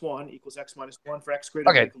x minus 1 equals x minus 1 for x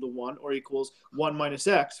greater than or equal to 1, or equals 1 minus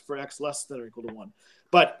x for x less than or equal to 1.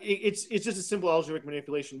 But it's just a simple algebraic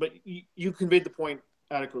manipulation. But you conveyed the point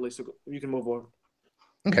adequately, so you can move on.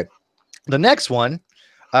 Okay. The next one,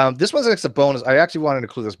 this one's a bonus. I actually wanted to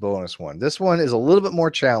include this bonus one. This one is a little bit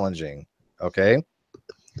more challenging. Okay.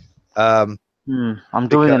 I'm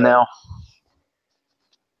doing it now.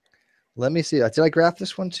 Let me see. Did I graph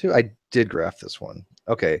this one too? I did graph this one.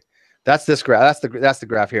 Okay. That's this graph. That's the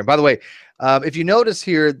graph here. And by the way, if you notice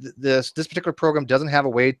here, this particular program doesn't have a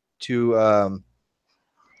way to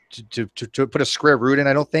put a square root in.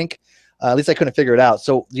 I don't think. At least I couldn't figure it out.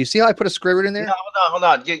 So do you see how I put a square root in there? No, hold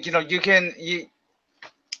on. You know, you can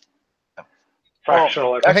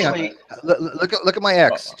Fractional actually. Look at my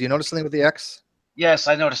x. Do you notice something with the x? Yes,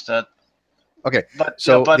 I noticed that. Okay, But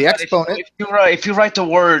so but the exponent. if you write the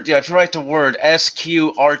word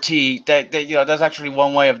SQRT, that that's actually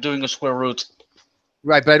one way of doing a square root.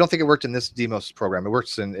 Right, but I don't think it worked in this Demos program. It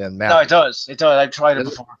works in math. No, it does. It does. I've tried it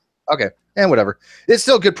before. Okay, and whatever. It's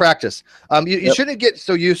still good practice. You Yep. shouldn't get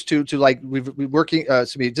so used to like we working.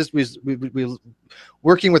 We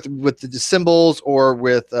working with the symbols or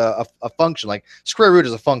with a function. Like square root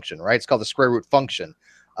is a function, right? It's called the square root function.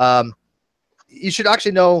 You should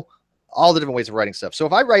actually know all the different ways of writing stuff. So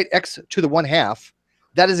if I write x to the 1/2,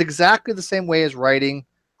 that is exactly the same way as writing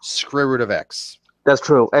square root of x. That's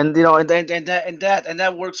true, and you know, and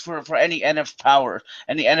that works for any NF power,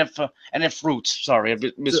 any NF roots. Sorry, I'm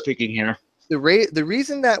misspeaking here. The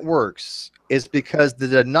reason that works is because the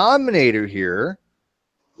denominator here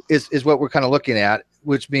is what we're kind of looking at,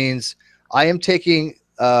 which means I am taking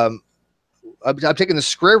I'm taking the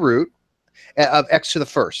square root of x to the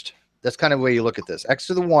first. That's kind of the way you look at this. X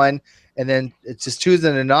to the 1, and then it's just 2 is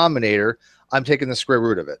the denominator. I'm taking the square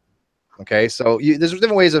root of it. Okay, so there's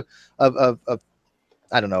different ways of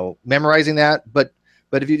I don't know, memorizing that, but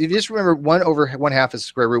if you just remember 1 over 1/2 is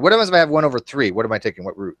square root. What happens if I have 1 over 3? What am I taking?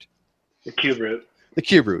 What root? The cube root. The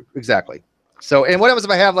cube root, exactly. So, and what happens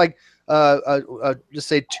if I have like just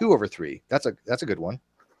say 2 over 3? That's a good one.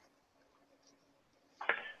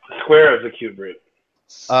 The square of the cube root.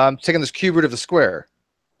 Taking this cube root of the square.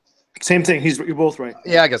 Same thing. You're both right.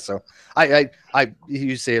 Yeah, I guess so.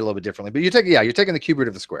 You say it a little bit differently, but you're taking the cube root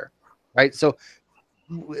of the square, right? So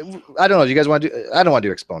I don't know. Do you guys want to do? I don't want to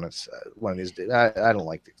do exponents one of these days. I don't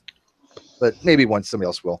like these, but maybe once somebody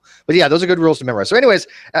else will. But yeah, those are good rules to memorize. So, anyways,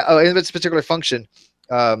 in this particular function,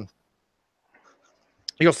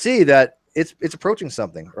 you'll see that it's approaching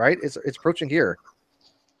something, right? It's approaching here.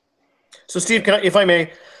 So, Steve, if I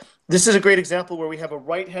may, this is a great example where we have a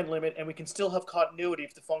right-hand limit and we can still have continuity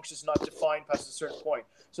if the function is not defined past a certain point.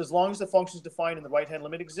 So as long as the function is defined and the right-hand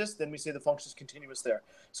limit exists, then we say the function is continuous there.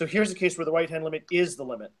 So here's a case where the right-hand limit is the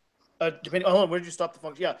limit. Depending on where did you stop the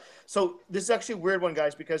function? Yeah. So this is actually a weird one,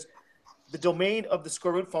 guys, because the domain of the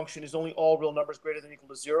square root function is only all real numbers greater than or equal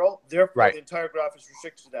to 0. Therefore, the entire graph is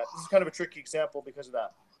restricted to that. This is kind of a tricky example because of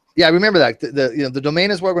that. Yeah, remember that the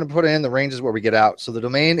domain is what we're going to put in. The range is where we get out. So the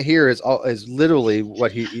domain here is literally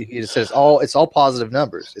what he says. It's all positive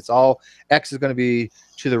numbers. It's all x is going to be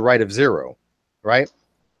to the right of 0, right?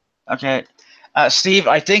 Okay, Steve,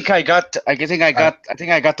 I think I got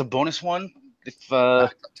the bonus one. If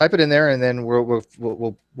type it in there, and then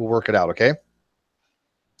we'll work it out. Okay.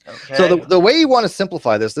 Okay. So the way you want to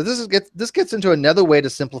simplify this gets into another way to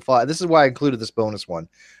simplify. This is why I included this bonus one.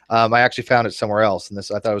 I actually found it somewhere else, and I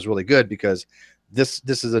thought it was really good because this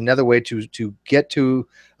is another way to get to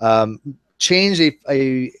change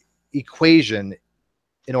a equation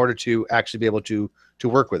in order to actually be able to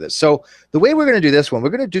work with it. So the way we're going to do this one, we're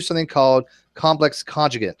going to do something called complex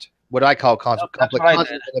conjugate. What I call complex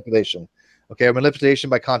conjugate manipulation. Okay, manipulation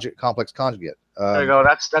by complex conjugate. There you go.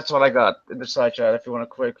 That's what I got in the side chat. If you want to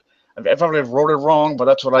quick, I probably wrote it wrong, but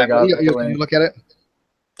that's what I got. You look at it.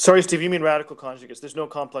 Sorry, Steve. You mean radical conjugates? There's no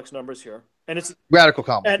complex numbers here, and it's radical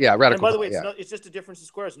complex. Yeah, radical. And by the way, it's just a difference of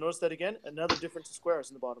squares. Notice that again. Another difference of squares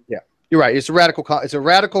in the bottom. Yeah, you're right. It's a radical. It's a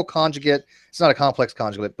radical conjugate. It's not a complex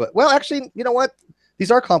conjugate, but well, actually, you know what?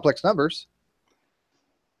 These are complex numbers.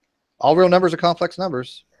 All real numbers are complex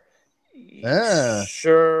numbers.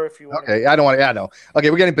 Sure, if you want. Okay, I don't want to. I know. Okay,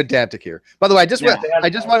 we're getting pedantic here. By the way, I just want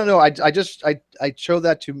to know. I showed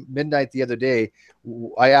that to Midnight the other day.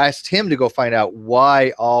 I asked him to go find out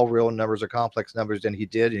why all real numbers are complex numbers, and he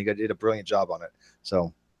did, and he did a brilliant job on it.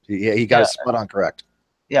 So he got it spot on correct.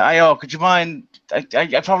 Yeah, could you mind?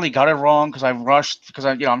 I probably got it wrong because I rushed because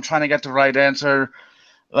I'm trying to get the right answer,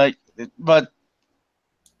 but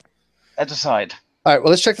that's aside. All right,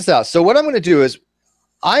 well, let's check this out. So what I'm going to do is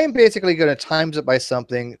I am basically going to times it by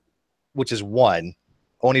something, which is 1,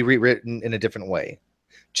 only rewritten in a different way.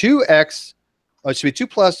 2x, it should be 2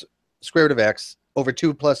 plus square root of x over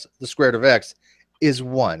 2 plus the square root of x is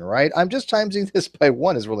 1, right? I'm just timesing this by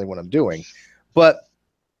 1 is really what I'm doing. But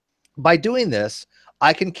by doing this,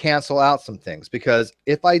 I can cancel out some things because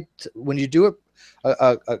when you do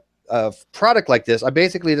a product like this, I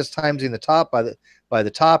basically just timesing the top by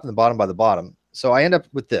the top and the bottom by the bottom. So I end up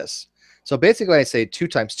with this. So basically I say 2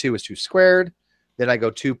 times 2 is 2 squared. Then I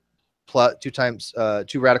go 2 plus 2 times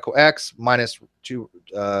 2 radical x minus 2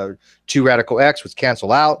 radical x, which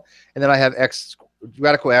cancel out, and then I have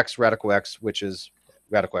radical x, which is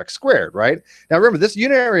radical x squared, right? Now remember, this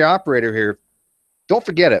unitary operator here, don't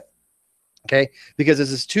forget it, okay? Because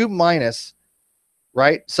this is 2 minus,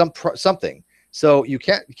 right, something. So you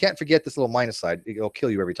can't forget this little minus side. It'll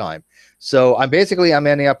kill you every time. So I'm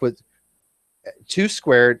ending up with 2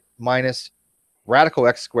 squared minus radical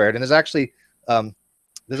x squared, and there's actually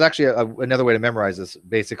another way to memorize this.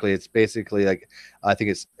 Basically, it's like, I think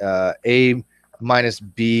it's a minus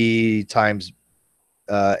b times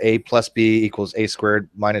a plus b equals a squared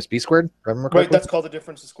minus b squared. Remember correctly? Right, that's called the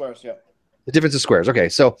difference of squares. Yeah. The difference of squares. Okay,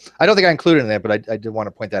 so I don't think I included in that, but I did want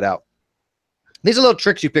to point that out. These are little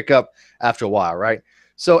tricks you pick up after a while, right?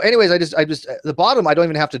 So anyways, I just the bottom I don't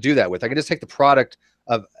even have to do that with. I can just take the product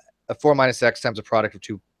of 4 minus x times the product of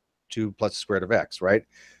 2 plus the square root of x, right?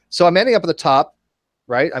 So I'm ending up at the top,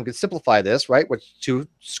 right? I'm going to simplify this, right? Which 2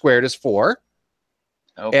 squared is 4.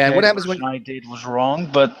 Okay, and what happens when I did was wrong,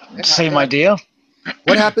 but same idea.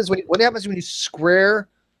 What happens when you square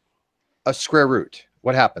a square root?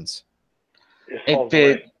 What happens?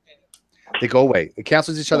 It They go away. It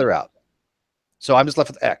cancels each other out. So I'm just left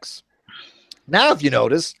with x. Now, if you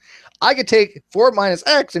notice, I could take 4 minus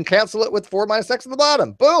x and cancel it with 4 minus x at the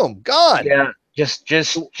bottom. Boom, gone. Yeah, just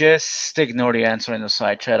ignore the answer in the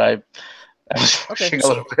side chat. I was rushing a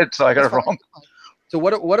little bit, so I got it wrong. So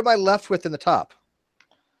what am I left with in the top?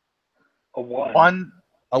 A 1. 1.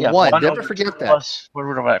 A Yeah, 1. 1 Never over forget 2 that. plus square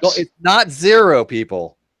root of x. No, it's not 0,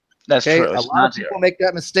 people. That's Okay, true. a It's lot not of people 0. make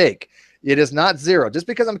that mistake. It is not 0. Just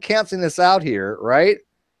because I'm canceling this out here, right?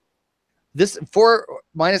 This 4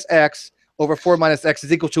 minus x over 4 minus x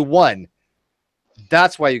is equal to 1.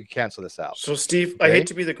 That's why you cancel this out. So, Steve, I hate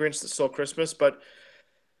to be the Grinch that stole Christmas, but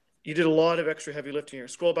you did a lot of extra heavy lifting here.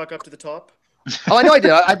 Scroll back up to the top. Oh, I know I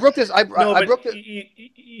did. I broke this. I No, broke but this.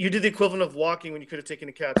 you did the equivalent of walking when you could have taken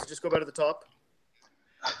a cab. So just go back to the top.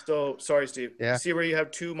 So, sorry, Steve. Yeah. See where you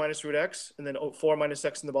have 2 minus root x and then 4 minus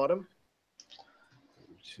x in the bottom?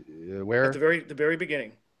 Where? At the very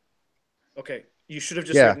beginning. Okay. You should have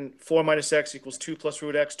just written 4 minus x equals 2 plus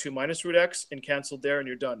root x, 2 minus root x, and canceled there, and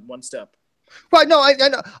you're done. One step. Right. No, I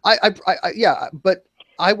know. Yeah, but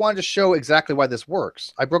I wanted to show exactly why this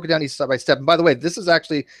works. I broke it down each step by step. And by the way, this is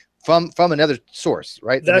actually from another source,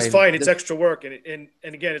 right? That's fine. It's extra work, and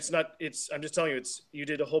again, it's not. I'm just telling you, you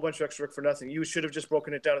did a whole bunch of extra work for nothing. You should have just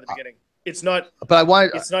broken it down at the beginning. It's not. But I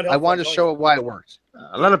wanted. It's not. I wanted to show why it works.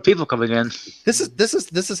 A lot of people coming in. This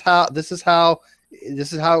is how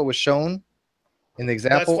it was shown in the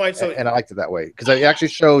example. That's fine. So, and I liked it that way because it actually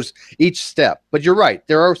shows each step. But you're right.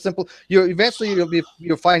 There are simple. Eventually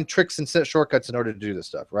you'll find tricks and shortcuts in order to do this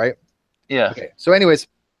stuff, right? Yeah. Okay. So, anyways,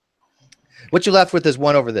 what you're left with is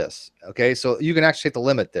 1 over this. Okay. So you can actually take the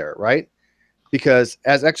limit there, right? Because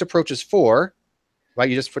as x approaches 4, right?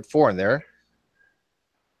 You just put 4 in there.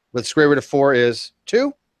 The square root of 4 is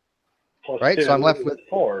 2. Plus right? 2 So I'm left with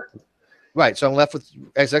 4. Right. So I'm left with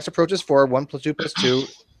as x approaches 4, 1 plus 2 plus 2.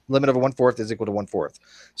 Limit of 1/4 is equal to 1/4.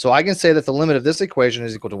 So I can say that the limit of this equation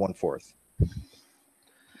is equal to 1/4.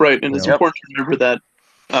 Right, and it's important to remember that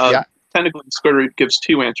technically the square root gives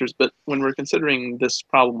 2 answers, but when we're considering this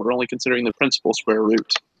problem, we're only considering the principal square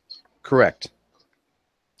root. Correct.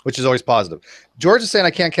 Which is always positive. George is saying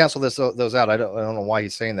I can't cancel those out. I don't know why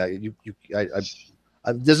he's saying that.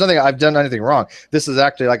 There's nothing I've done anything wrong. This is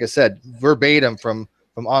actually, like I said, verbatim from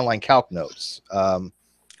online calc notes.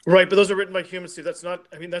 Right, but those are written by humans, Steve. That's not.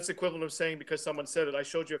 I mean, that's equivalent of saying because someone said it, I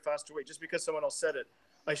showed you a faster way. Just because someone else said it,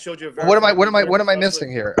 I showed you a very. What am I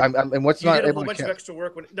missing here? And what's you not did a able whole to bunch of extra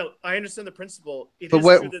work. No, I understand the principle. It but is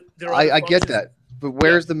what, true that there are I get that, but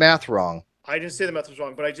where's the math wrong? I didn't say the math was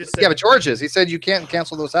wrong, but I just said. Yeah, but George is. He said you can't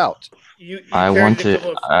cancel those out. I want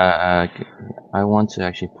to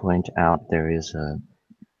actually point out there is a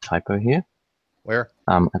typo here. Where?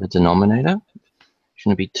 At the denominator,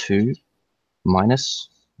 shouldn't it be 2 minus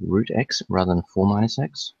root x rather than 4 minus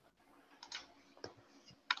x?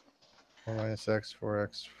 4 minus x,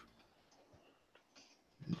 4x.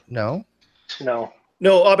 No.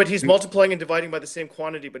 No, but he's multiplying and dividing by the same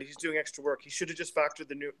quantity, but he's doing extra work. He should have just factored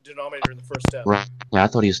the new denominator in the first step. Right. Yeah, I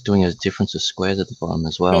thought he was doing a difference of squares at the bottom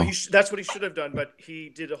as well. No, that's what he should have done, but he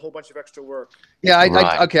did a whole bunch of extra work. Yeah,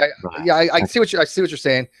 Right. Yeah, I see what you're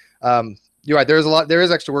saying. You're right. There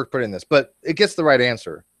is extra work put in this, but it gets the right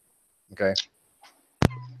answer. Okay.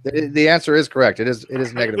 The answer is correct. It is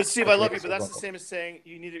negative. But Steve, I love you, but that's the same as saying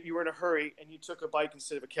you were in a hurry and you took a bike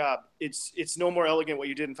instead of a cab. It's no more elegant what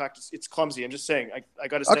you did. In fact, it's clumsy. I'm just saying. I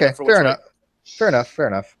got to stand up for what's right. Fair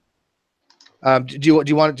enough. Do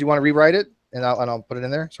you want to rewrite it? and I'll put it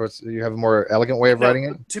in there so you have a more elegant way of writing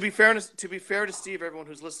it. To be fair to Steve, everyone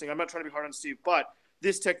who's listening, I'm not trying to be hard on Steve, but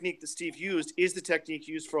this technique that Steve used is the technique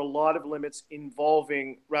used for a lot of limits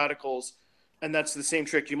involving radicals, and that's the same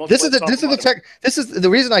trick. This is the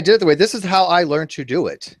reason I did it the way. This is how I learned to do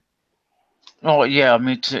it. Oh yeah,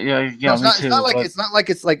 me too. Yeah, No, me too. It's not like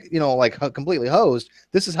it's like like completely hosed.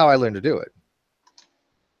 This is how I learned to do it.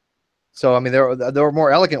 So I mean, there are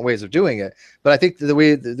more elegant ways of doing it, but I think the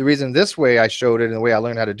reason this way I showed it and the way I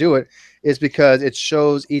learned how to do it is because it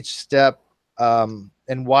shows each step and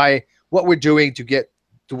what we're doing to get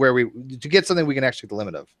to get something we can actually get the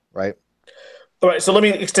limit of, right? All right, so let me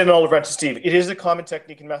extend it all around to Steve. It is a common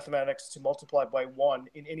technique in mathematics to multiply by 1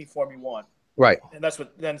 in any form you want. Right. And that's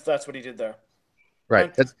what he did there.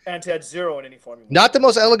 Right. And to add 0 in any form you want. Not the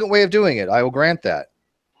most elegant way of doing it. I will grant that.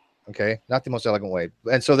 Okay, not the most elegant way.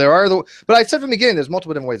 And so there are but I said from the beginning, there's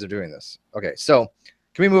multiple different ways of doing this. Okay, so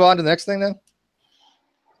can we move on to the next thing then?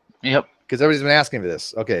 Yep. Because everybody's been asking for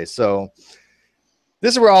this. Okay, so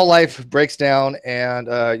this is where all life breaks down, and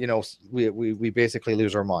we basically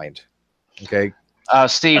lose our mind. Okay.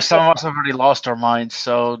 Steve, some of us have already lost our minds,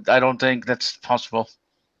 so I don't think that's possible.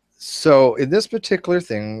 So in this particular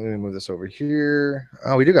thing, let me move this over here.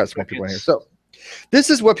 Oh, we do got some more people in here. So this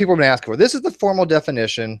is what people have been asking for. This is the formal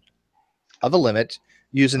definition of a limit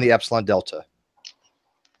using the epsilon delta.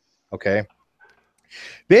 Okay.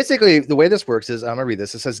 Basically, the way this works is, I'm going to read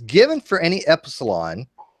this. It says, given for any epsilon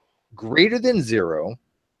greater than 0,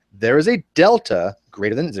 there is a delta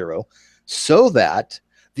greater than 0, so that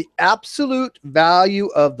the absolute value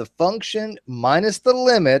of the function minus the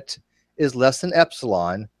limit is less than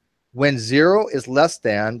epsilon when 0 is less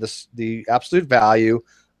than the absolute value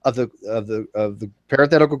of the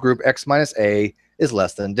parenthetical group x minus a is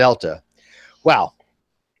less than delta. Wow.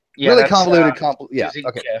 Yeah, really convoluted. Yeah.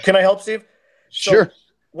 Okay. Can I help, Steve? Sure. So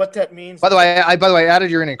what that means. By the way, I added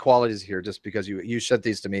your inequalities here just because you sent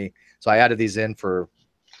these to me, so I added these in for.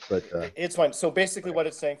 But it's fine. So basically, what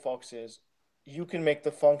it's saying, folks, is you can make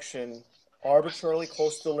the function arbitrarily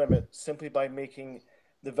close to the limit simply by making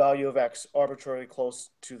the value of x arbitrarily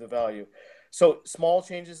close to the value. So small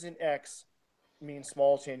changes in x mean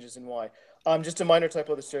small changes in y. Just a minor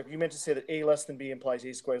typo this year. You meant to say that a less than b implies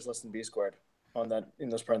a squared is less than b squared on that in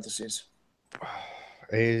those parentheses.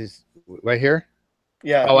 A is right here.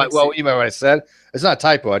 Yeah. Oh, well, you know what I said. It's not a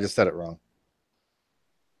typo. I just said it wrong.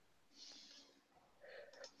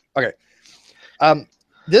 Okay.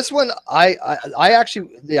 This one, I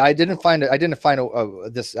actually I didn't find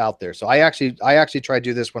this out there. So I actually tried to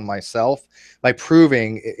do this one myself by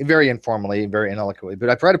proving very informally, very ineloquently. But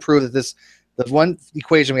I tried to prove that the one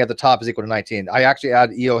equation we have at the top is equal to 19. I actually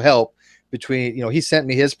added EO help between, he sent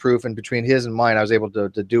me his proof, and between his and mine, I was able to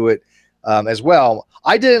do it as well.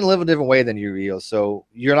 I did it in a little different way than you, EO. So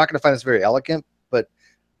you're not going to find this very elegant, but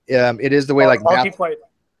it is the way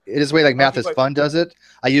it is the way Math is Fun does it.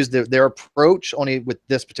 I used their approach only with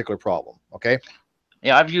this particular problem. Okay.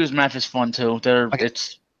 Yeah, I've used Math is Fun too. Okay.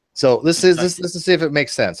 So this is to see if it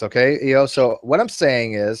makes sense. Okay, EO. So what I'm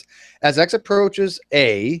saying is, as x approaches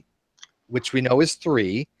a, which we know is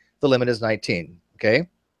 3, the limit is 19. Okay,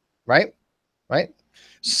 right?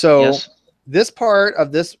 So yes. This part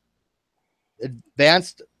of this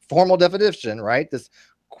advanced formal definition, right? This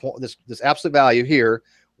absolute value here,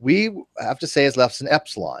 we have to say is less than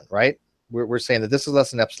epsilon, right? We're saying that this is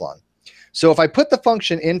less than epsilon. So if I put the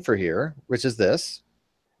function in for here, which is this,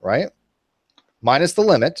 right? Minus the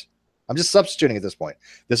limit, I'm just substituting at this point.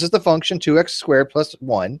 This is the function 2x squared plus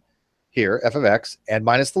 1 here, f of x, and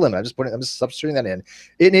minus the limit. I'm just substituting that in.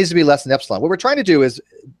 It needs to be less than epsilon. What we're trying to do is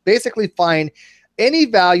basically find any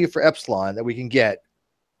value for epsilon that we can get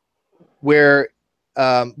where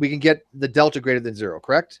we can get the delta greater than 0,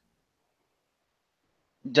 correct?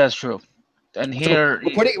 That's true. And here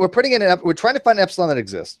we're trying to find an epsilon that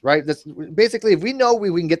exists, right? That's basically, if we know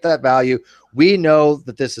we can get that value, we know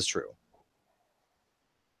that this is true.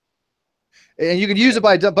 And you can use it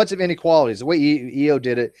by a bunch of inequalities. The way EO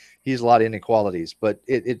did it, he used a lot of inequalities, but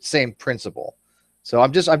it's same principle. So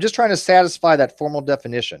I'm just trying to satisfy that formal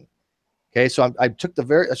definition. Okay, so I'm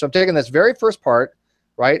taking this very first part,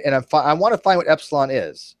 right? And I want to find what epsilon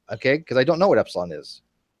is, okay? Because I don't know what epsilon is,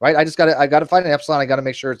 right? I got to find an epsilon. I got to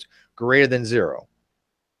make sure it's greater than 0.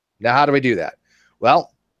 Now, how do we do that?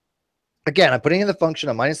 Well, again, I'm putting in the function.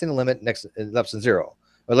 I'm minusing the limit next less than 0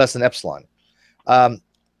 or less than epsilon.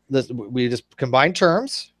 We just combine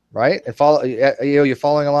terms, right? And follow. You're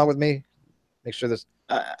following along with me. Make sure this.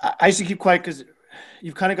 I should keep quiet because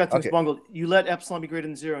you've kind of got things bungled. You let epsilon be greater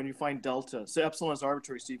than 0, and you find delta. So epsilon is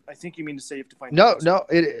arbitrary, Steve. I think you mean to say you have to find. No.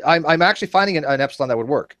 I'm actually finding an epsilon that would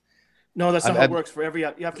work. No, that's not how it works for every.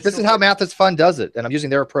 You have to. This is how Math is Fun does it, and I'm using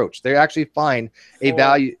their approach. They actually find a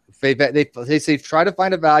value. They say try to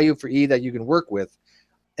find a value for E that you can work with,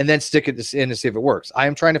 and then stick it in to see if it works. I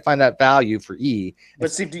am trying to find that value for E.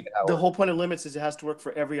 But see, the whole point of limits is it has to work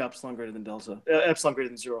for every epsilon greater than delta, epsilon greater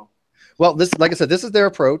than 0. Well, this, like I said, this is their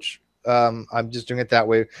approach. I'm just doing it that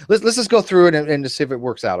way. Let's just go through it and just see if it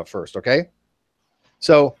works out at first, okay?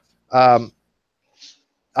 So I'm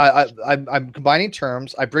combining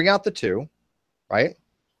terms. I bring out the 2, right?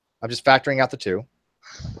 I'm just factoring out the 2,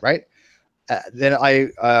 right? Then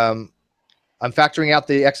I'm factoring out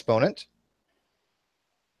the exponent.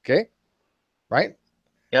 Okay, right?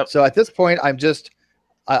 Yep. So at this point, I'm just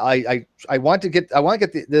I want to get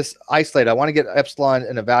this isolated. I want to get epsilon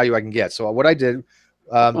in a value I can get. So what I did,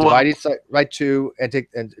 divide each side right 2 and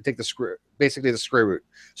take the basically the square root.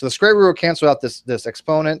 So the square root will cancel out this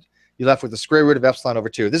exponent. You're left with the square root of epsilon over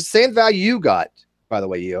 2. This is the same value you got, by the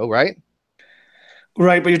way, EO, right?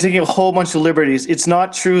 Right, but you're taking a whole bunch of liberties. It's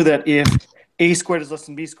not true that if a squared is less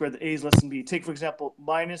than b squared, that a is less than b. Take, for example,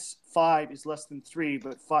 -5 is less than 3,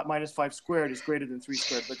 but -5 squared is greater than 3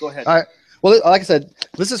 squared. But go ahead. All right. Well, like I said,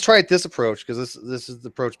 let's just try this approach because this is the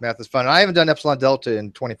approach Math is Fun. And I haven't done epsilon delta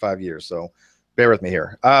in 25 years, so bear with me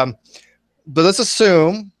here. But let's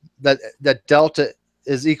assume that delta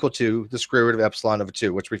is equal to the square root of epsilon over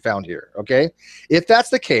 2, which we found here. Okay. If that's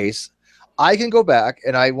the case, I can go back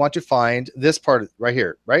and I want to find this part right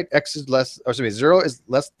here, right? X is less, or excuse me, 0 is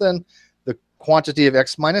less than the quantity of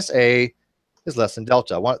x minus a is less than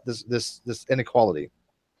delta. I want this inequality.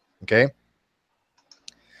 Okay.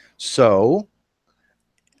 So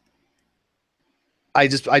I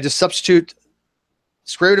just substitute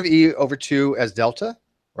square root of e over 2 as delta,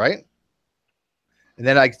 right? And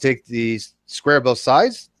then I can take the square of both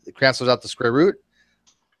sides. It cancels out the square root.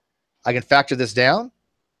 I can factor this down,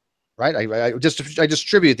 right? I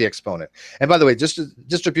distribute the exponent. And by the way, just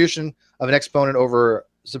distribution of an exponent over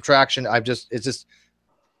subtraction, it's just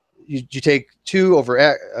you take 2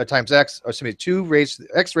 over times x, or excuse me, 2 raised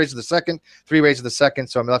x raised to the second, 3 raised to the second,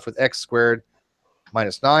 so I'm left with x squared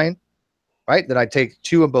minus 9, right? Then I take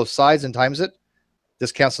 2 on both sides and times it.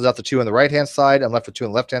 This cancels out the 2 on the right hand side. I'm left with 2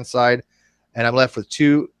 on the left hand side, and I'm left with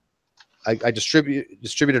 2. I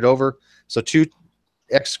distribute it over, so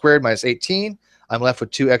 2x squared minus 18. I'm left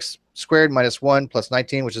with 2x squared minus 1 plus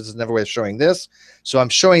 19, which is another way of showing this. So I'm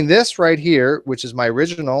showing this right here, which is my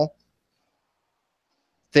original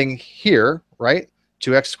thing here, right?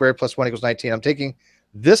 2x squared plus 1 equals 19. I'm taking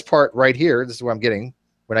this part right here. This is what I'm getting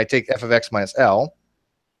when I take f of x minus L.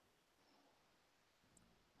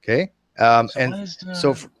 Okay.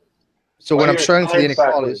 So when I'm showing for the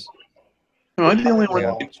inequalities. No, I'm the only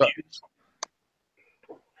one confused.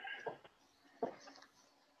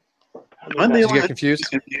 I'm the only one confused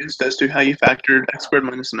as to how you factored x squared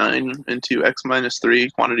minus 9 into x minus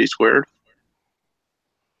 3 quantity squared.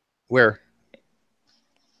 Where?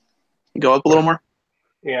 Go up a little more.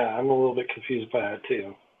 Yeah, I'm a little bit confused by that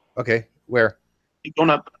too. Okay, where? Keep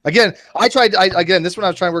going up. Again, again, this one I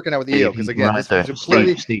was trying working out with EO because again, this is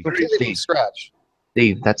completely from scratch.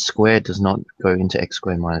 Steve, that squared does not go into x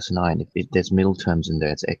squared minus 9. If there's middle terms in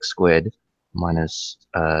there, it's x squared minus,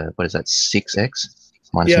 what is that, 6x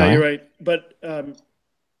minus 9? Yeah, you're right. But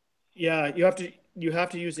yeah, you have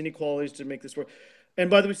to use inequalities to make this work. And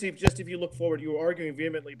by the way, Steve, just if you look forward, you were arguing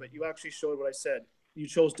vehemently, but you actually showed what I said. You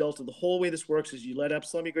chose delta. The whole way this works is you let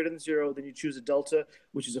epsilon be greater than 0, then you choose a delta,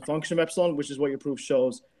 which is a function of epsilon, which is what your proof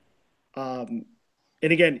shows.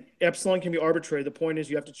 And again, epsilon can be arbitrary. The point is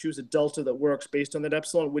you have to choose a delta that works based on that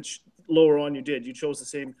epsilon, which lower on you did. You chose the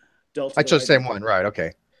same delta. I chose the same one, right?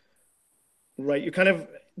 Okay. Right. You kind of,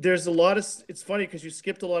 there's a lot of, it's funny because you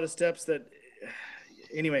skipped a lot of steps that,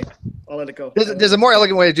 anyway, I'll let it go. There's a more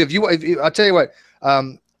elegant way to do it. If you I'll tell you what,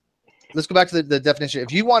 let's go back to the definition.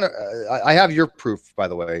 If you want to, I have your proof, by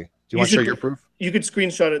the way. Do you want to show your proof? You could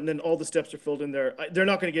screenshot it and then all the steps are filled in there. They're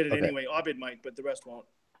not going to get it anyway. Abid might, but the rest won't.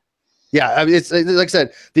 Yeah, I mean, it's like I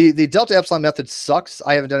said, the delta epsilon method sucks.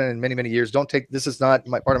 I haven't done it in many years. Don't take this is not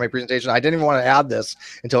part of my presentation. I didn't even want to add this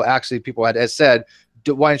until actually people had said,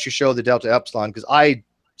 why don't you show the delta epsilon? Because I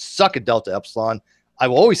suck at delta epsilon. I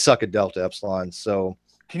will always suck at delta epsilon. So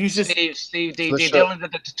can you just Steve, they only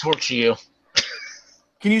did that to torture you.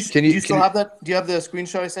 Do you still have that? Do you have the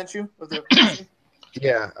screenshot I sent you of the?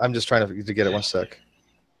 Yeah, I'm just trying to get it. One sec.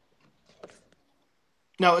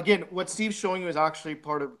 Now, again, what Steve's showing you is actually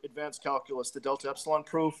part of advanced calculus, the delta epsilon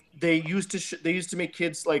proof. They used to make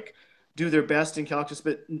kids like do their best in calculus,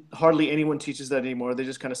 but hardly anyone teaches that anymore. They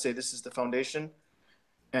just kind of say this is the foundation,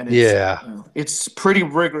 and it's, it's pretty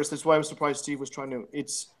rigorous. That's why I was surprised Steve was trying to.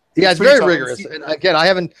 It's Yeah, it's pretty very tough. rigorous. And again, I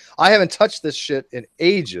haven't touched this shit in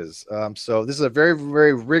ages. So this is a very,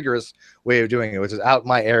 very rigorous way of doing it, which is out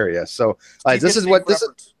my area. So Steve this gets is an what A for this is.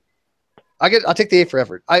 effort. I'll take the A for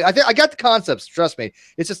effort. I think I got the concepts. Trust me.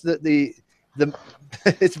 It's just the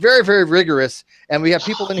it's very, very rigorous, and we have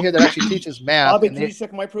people in here that actually teaches math, Abby, and can you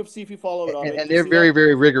check my proof, see if you follow it, Abby? Can you they're see very, that?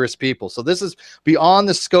 very rigorous people. So this is beyond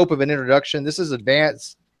the scope of an introduction. This is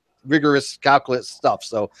advanced, rigorous calculus stuff.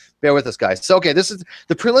 So bear with us, guys. So okay, this is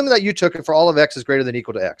the prelim that you took for all of x is greater than or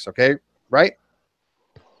equal to x. Okay, right?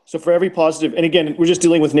 So for every positive, and again, we're just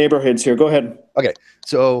dealing with neighborhoods here. Go ahead. Okay,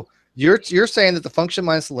 so you're saying that the function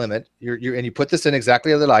minus the limit, and you put this in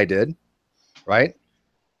exactly that I did, right?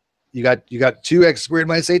 You got 2x squared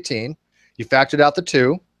minus 18. You factored out the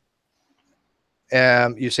 2.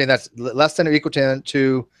 You're saying that's less than or equal to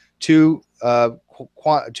 2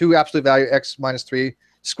 absolute value x minus 3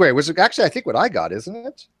 squared, which is actually I think what I got, isn't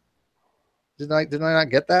it? Didn't I not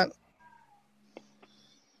get that?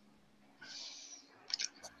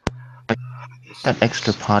 That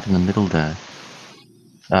extra part in the middle there.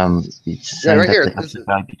 It's Yeah, saying right that here. the absolute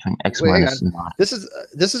value between x Wait, hang minus on. 9. This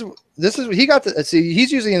is he got the see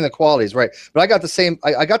he's using inequalities, right? But I got the same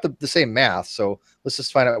I got the same math. So let's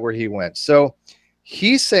just find out where he went. So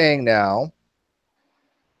he's saying now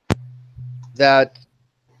that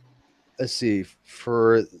let's see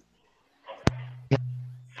for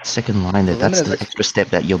Second line there, The limit that's is the x- extra step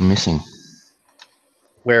that you're missing.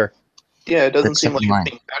 where Yeah, it doesn't That's seem like second it's line.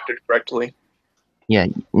 being factored correctly. Yeah,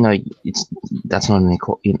 no, that's not an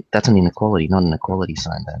that's an inequality, not an equality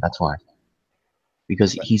sign there. That's why.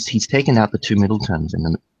 Because he's taken out the 2 middle terms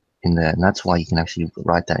in there, and that's why you can actually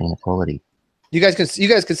write that inequality. you guys can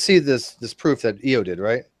see this proof that EO did,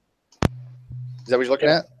 right? Is that what you're looking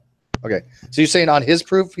at? Okay. So you're saying on his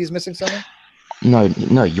proof he's missing something?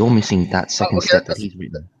 No, you're missing that second okay, step that he's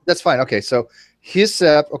written. That's fine. Okay, so his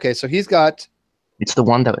step. Okay, so he's got It's the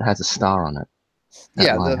one that has a star on it.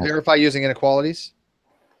 That line the has- verify using inequalities.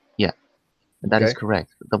 That is Okay.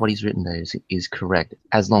 correct. What he's written there is correct.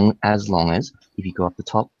 As long as if you go up the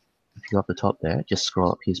top there, just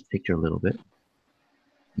scroll up his picture a little bit.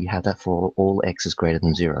 You have that for all x is greater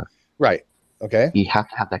than 0. Right. Okay. You have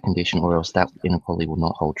to have that condition, or else that inequality will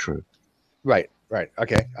not hold true. Right.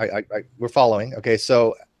 Okay. We're following. Okay.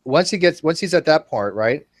 So once he's at that part,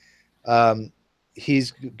 right?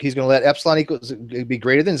 He's going to let epsilon equals be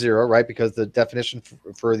greater than 0, right? Because the definition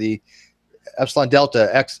for the epsilon delta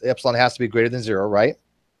epsilon has to be greater than 0, right?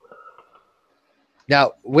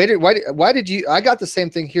 Now, why did you? I got the same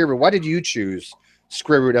thing here, but why did you choose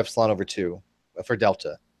square root epsilon over 2 for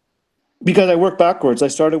delta? Because I work backwards. I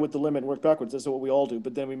started with the limit and work backwards. That's what we all do.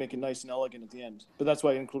 But then we make it nice and elegant at the end. But that's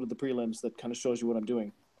why I included the prelims. That kind of shows you what I'm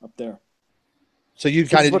doing up there. So you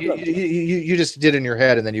So kind just of work it out. you just did in your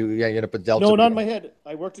head, and then you end up with delta. No, not in my head.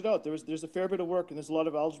 I worked it out. There's a fair bit of work, and there's a lot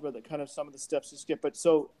of algebra that kind of some of the steps you skip. But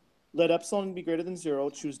so let epsilon be greater than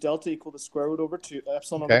 0. Choose delta equal to square root over 2,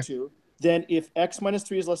 epsilon over 2. Then if x minus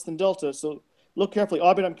 3 is less than delta, so look carefully.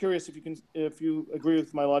 Abid, I'm curious if you agree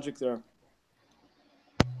with my logic there.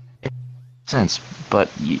 Sense,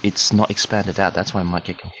 but it's not expanded out. That's why it might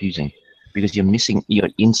get confusing, because you're missing your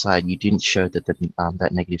inside. You didn't show that that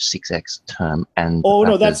negative 6x term and Oh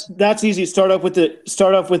no, factors. that's easy. Start off with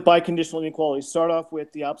biconditional inequality. Start off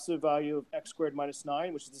with the absolute value of x squared minus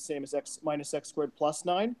 9, which is the same as x minus x squared plus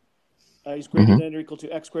 9. Is greater than or equal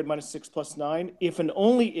to x squared minus 6 plus 9. If and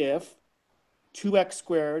only if 2x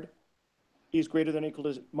squared is greater than or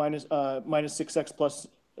equal to minus 6x plus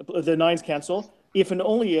the 9's cancel. If and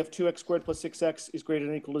only if 2x squared plus 6x is greater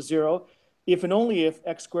than or equal to 0. If and only if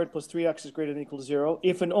x squared plus 3x is greater than or equal to 0.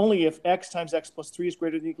 If and only if x times x plus 3 is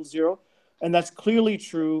greater than or equal to 0. And that's clearly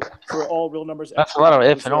true for all real numbers. That's a lot of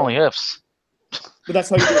if and only ifs. But that's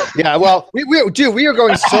how you do it. Yeah, well, we are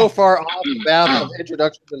going so far off the path of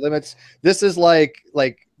introduction to limits. This is like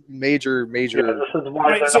major. Yeah, this is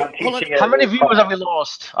why Right, they're so not hold on. teaching it. How many in viewers class. have we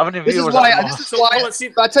lost? How many This is viewers why. have we This lost? is why. Hold on,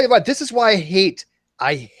 Steve. I'll tell you what. This is why I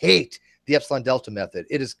hate the epsilon delta method.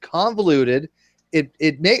 It is convoluted.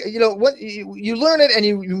 It may what you learn it and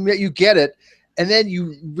you get it, and then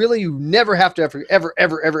you never have to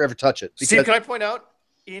ever touch it. Steve, can I point out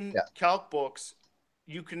in Yeah. calc books,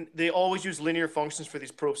 they always use linear functions for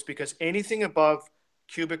these proofs because anything above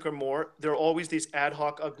cubic or more, there are always these ad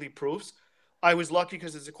hoc ugly proofs. I was lucky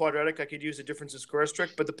because it's a quadratic. I could use a difference in squares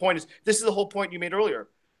trick. But the point is, this is the whole point you made earlier.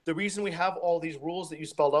 The reason we have all these rules that you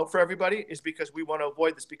spelled out for everybody is because we want to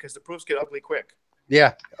avoid this because the proofs get ugly quick.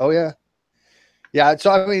 Yeah. Oh yeah. Yeah.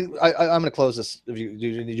 So I mean, I'm going to close this. If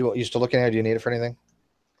you still looking at it? Do you need it for anything?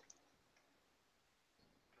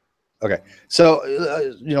 Okay.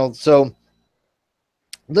 So so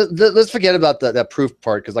let's forget about that proof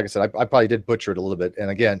part, because like I said, I probably did butcher it a little bit. And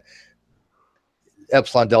again,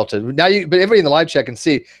 epsilon delta. Now but everybody in the live chat can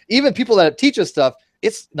see, even people that teach us stuff,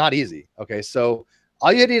 it's not easy. Okay, so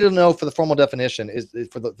all you need to know for the formal definition is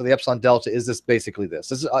for the epsilon delta is this basically this.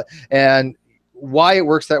 This is and why it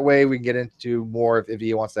works that way we can get into more if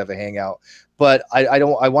he wants to have a hangout. But I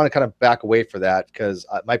want to kind of back away for that, because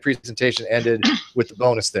my presentation ended with the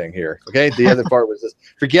bonus thing here. Okay, the other part was just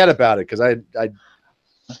forget about it, because I'm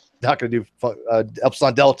not going to do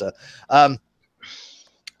epsilon delta.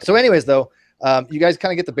 So anyways, though, you guys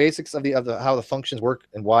kind of get the basics of how the functions work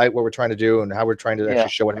and what we're trying to do and how we're trying to actually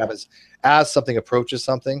show what happens as something approaches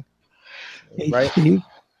something, right?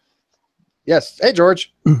 Yes. Hey,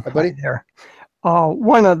 George, my buddy. There.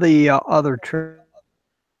 One of the other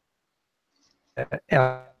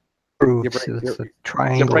proofs is the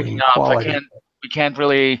triangle You're breaking up. inequality. We can't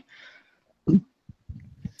really.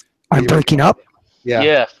 I'm breaking up? Yeah.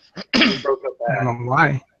 Yeah. I don't know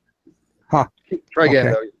why. Huh. Try again,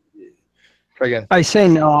 Okay. though. Try again. I say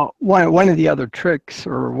no. One of the other tricks,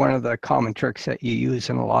 or one of the common tricks that you use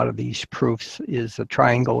in a lot of these proofs, is the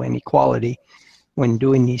triangle inequality when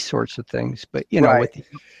doing these sorts of things. But you know, with the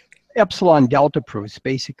epsilon delta proofs,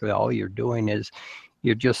 basically all you're doing is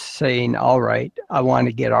you're just saying, all right, I want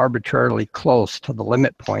to get arbitrarily close to the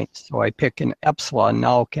limit point, so I pick an epsilon.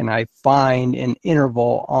 Now can I find an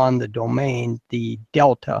interval on the domain, the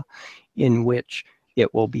delta, in which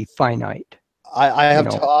it will be finite?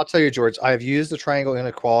 I'll tell you, George, I have used the triangle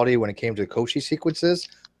inequality when it came to Cauchy sequences.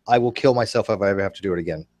 I will kill myself if I ever have to do it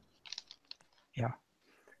again. Yeah.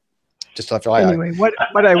 Just anyway, what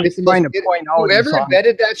I was trying to point out, whoever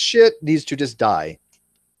invented that shit needs to just die.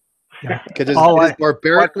 Yeah. Because it is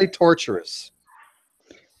barbarically torturous.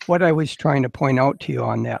 What I was trying to point out to you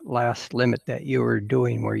on that last limit that you were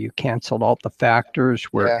doing, where you canceled out the factors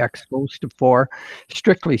where x goes to 4,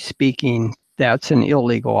 strictly speaking, that's an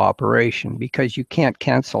illegal operation, because you can't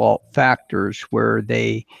cancel out factors where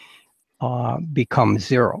they become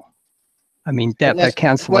 0. I mean, that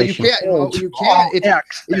cancellation. Well, you can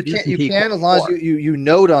as long as you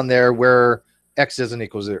note on there where x doesn't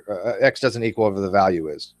equal 0, x doesn't equal whatever the value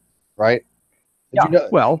is, right? Yeah.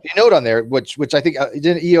 You note on there, which I think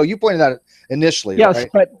you pointed out initially. Yes,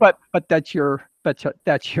 right? but that's your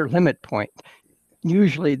limit point.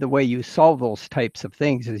 Usually, the way you solve those types of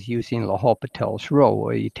things is using L'Hopital's rule,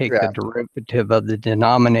 where you take the derivative of the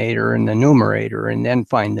denominator and the numerator, and then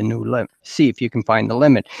find the new limit. See if you can find the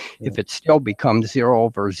limit. If it still becomes 0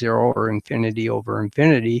 over 0 or infinity over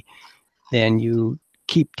infinity, then you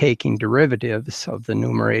keep taking derivatives of the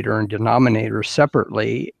numerator and denominator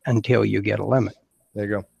separately until you get a limit. There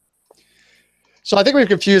you go. So I think we've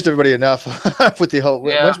confused everybody enough with the whole.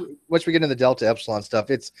 Once we get into the delta epsilon stuff,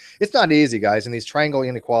 it's not easy, guys. And these triangle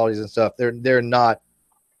inequalities and stuff, they're not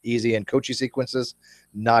easy. And Cauchy sequences,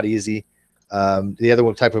 not easy. The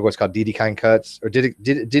other type of what's called Dedekind cuts, or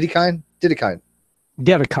Dedekind.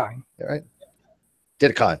 Right?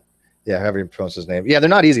 Dedekind. Yeah, however you pronounce his name. Yeah, they're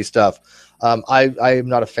not easy stuff. I am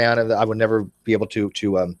not a fan of that. I would never be able to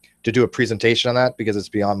do a presentation on that, because it's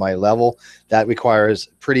beyond my level. That requires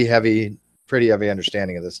pretty heavy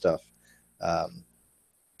understanding of this stuff.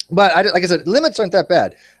 But like I said, limits aren't that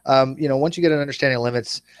bad. Once you get an understanding of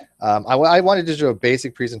limits, I wanted to do a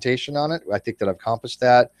basic presentation on it. I think that I've accomplished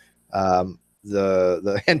that.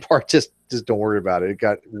 The end part, just don't worry about it. It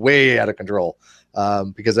got way out of control,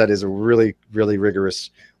 because that is a really, really rigorous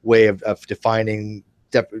way of defining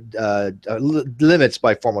limits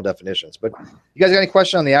by formal definitions. But you guys got any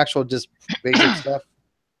question on the actual just basic stuff?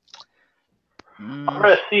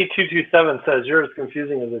 RSC227 says you're as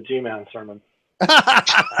confusing as a G-Man sermon.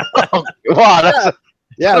 Wow,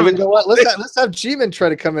 yeah. You know what? Let's have G-Man try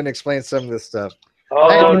to come in and explain some of this stuff.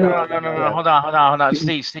 Oh, no. Hold on.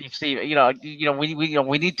 Steve.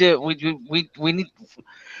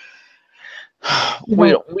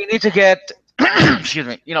 We need to get. Excuse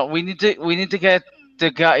me. We need to get the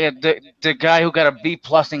guy who got a B+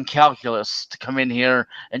 in calculus to come in here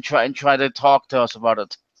and try to talk to us about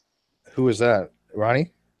it. Who is that?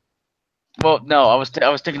 Ronnie? Well, no, I was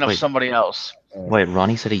thinking of somebody else. Wait,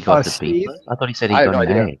 Ronnie said he got the B+? I thought he said he got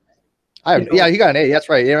an A. Yeah, he got an A. That's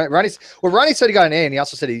right. Yeah, Ronnie said he got an A, and he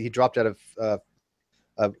also said he dropped out of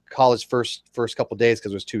college first couple days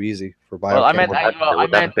because it was too easy for bio. Well,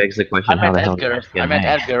 that begs the question. How the hell I meant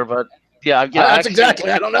Edgar, but yeah, that's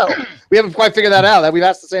exactly. I don't know. We haven't quite figured that out. That we've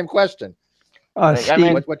asked the same question.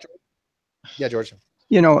 Steve, yeah, George.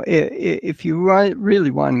 If you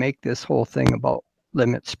really want to make this whole thing about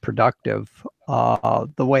limits productive,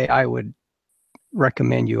 the way I would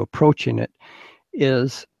recommend you approaching it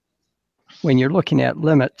is, when you're looking at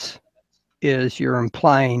limits, is you're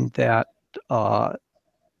implying that,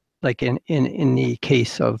 like in the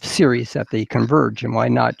case of series, that they converge, and why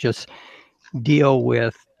not just deal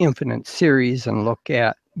with infinite series and look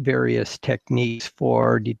at various techniques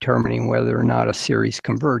for determining whether or not a series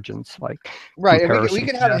convergence, like comparison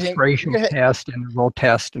test, ratio test, interval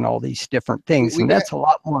test, and all these different things. And that's a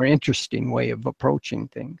lot more interesting way of approaching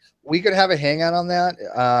things. We could have a hangout on that.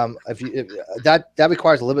 That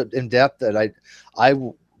requires a little bit in depth that I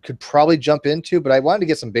could probably jump into, but I wanted to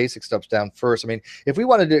get some basic stuff down first. I mean, if we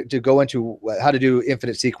wanted to go into how to do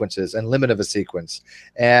infinite sequences and limit of a sequence,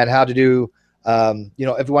 and how to do, you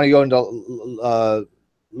know, if we want to go into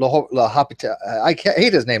I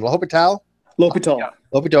hate his name, L'Hopital.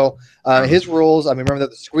 His rules. I mean, remember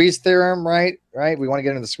the squeeze theorem, right? We want to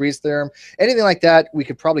get into the squeeze theorem. Anything like that, we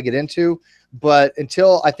could probably get into. But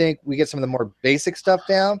until I think we get some of the more basic stuff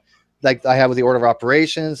down, like I had with the order of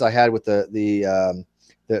operations, I had with the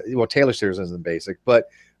Taylor series isn't basic, but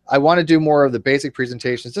I want to do more of the basic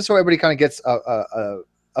presentations just so everybody kind of gets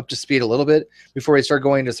up to speed a little bit before we start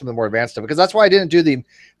going into some of the more advanced stuff. Because that's why I didn't do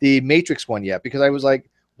the matrix one yet, because I was like,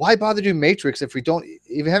 why bother do matrix if we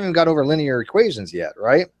haven't even got over linear equations yet,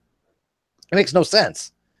 right? It makes no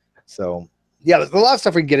sense. So yeah, there's a lot of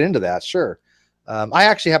stuff we can get into that, sure. I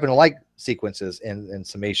actually happen to like sequences and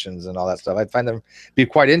summations and all that stuff. I find them be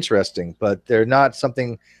quite interesting, but they're not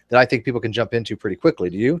something that I think people can jump into pretty quickly.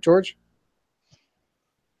 Do you, George?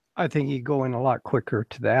 I think you go in a lot quicker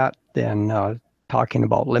to that than talking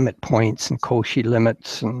about limit points and Cauchy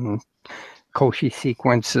limits and Cauchy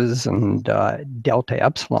sequences and delta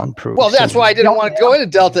epsilon proofs. Well, that's why I didn't want to go into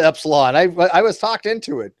delta epsilon. I was talked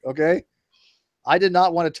into it. Okay, I did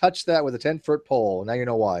not want to touch that with a 10-foot pole. Now you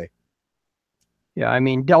know why. Yeah, I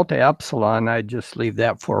mean, delta epsilon, I just leave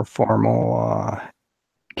that for a formal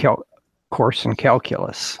course in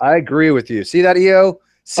calculus. I agree with you. See that, EO?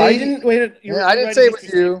 See? I didn't I didn't say it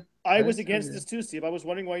with you. I was against this too, Steve. I was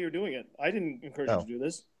wondering why you're doing it. I didn't encourage you to do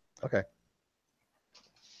this. Okay.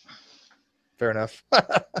 Fair enough.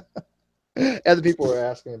 Other people were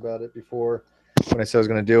asking about it before when I said I was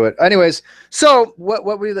going to do it. Anyways, so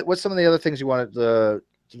what's some of the other things you wanted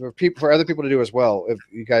for other people to do as well? If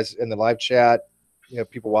you guys in the live chat, you know,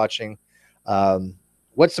 people watching,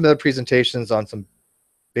 what's some other presentations on some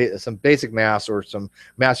basic math or some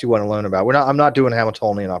math you want to learn about? I'm not doing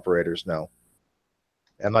Hamiltonian operators. No.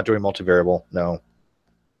 I'm not doing multivariable. No.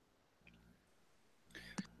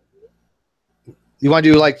 You want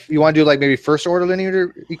to do like maybe first order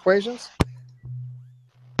linear equations?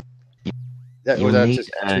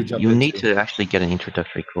 You need to actually get an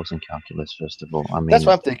introductory course in calculus first of all. I mean, that's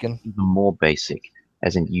what I'm thinking. Even more basic,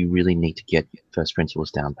 as in you really need to get first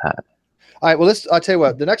principles down pat. All right. Well, I'll tell you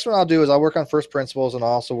what. The next one I'll do is I'll work on first principles and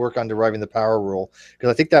I'll also work on deriving the power rule,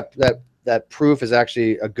 because I think that proof is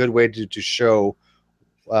actually a good way to show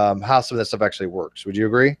how some of this stuff actually works. Would you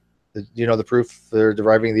agree? You know the proof for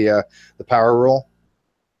deriving the power rule?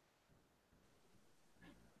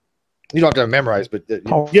 You don't have to memorize, but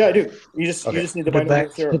yeah, I do. You just need to find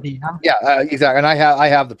out theorem. Yeah, exactly. And I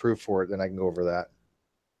have the proof for it, and I can go over that.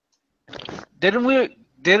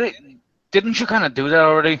 Didn't you kind of do that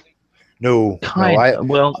already? No.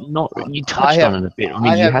 You touched on it a bit. I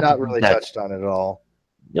mean, I have not really touched on it at all.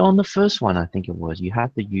 On the first one, I think it was. You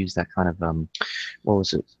have to use that kind of what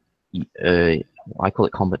was it? I call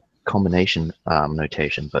it combination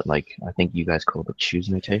notation, but like I think you guys call it choose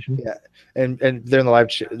notation. Yeah, and they're in the live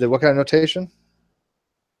chat. What kind of notation?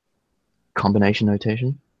 Combination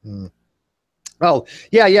notation. Oh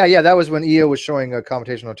yeah. That was when EO was showing a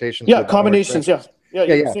combination notation. Yeah, combinations. Yeah.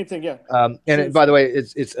 Same thing. Yeah. And by the way,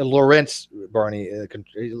 it's a Lorentz, Barney.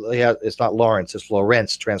 It's not Lawrence. It's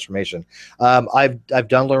Lorentz transformation. I've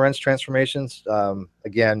done Lorentz transformations.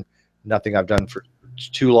 Again, nothing I've done for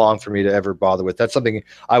too long for me to ever bother with. That's something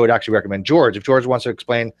I would actually recommend George. If George wants to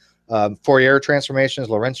explain Fourier transformations,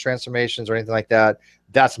 Lorentz transformations, or anything like that,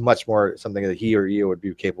 that's much more something that he or you would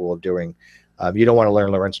be capable of doing. You don't want to learn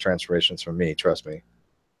Lorentz transformations from me, trust me.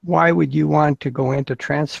 Why would you want to go into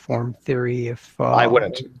transform theory if I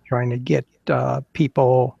wouldn't trying to get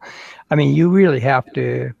people? I mean, you really have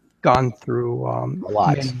to gone through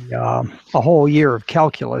a whole year of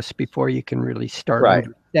calculus before you can really start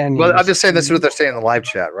understanding. Well, I'm just saying that's what they're saying in the live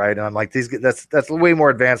chat, right? And I'm like, that's way more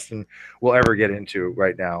advanced than we'll ever get into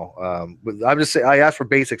right now. I'm just saying, I asked for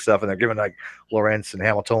basic stuff, and they're giving like Lorentz and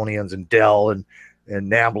Hamiltonians and Dell and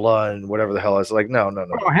Nambla and whatever the hell. It's like, no.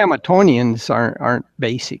 Well, Hamiltonians aren't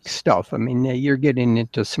basic stuff. I mean, you're getting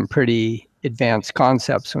into some pretty advanced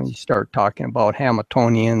concepts when you start talking about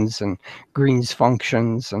Hamiltonians and Green's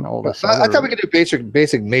functions and all this. I thought we could do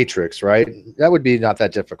basic matrix, right? That would be not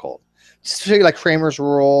that difficult. specifically like Kramer's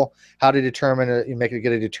rule, how to determine it, you make it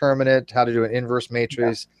get a determinant, how to do an inverse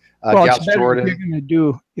matrix. Well, it's better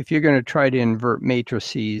Gauss-Jordan. if you're going to try to invert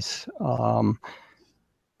matrices.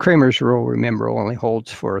 Kramer's rule, remember, only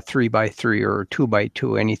holds for a 3x3 or a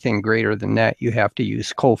 2x2. Anything greater than that, you have to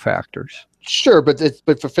use cofactors. Sure, but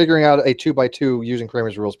for figuring out a 2x2 using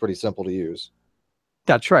Kramer's rule is pretty simple to use.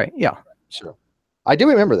 That's right. Yeah. Sure. I do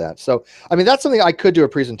remember that. So, I mean, that's something I could do a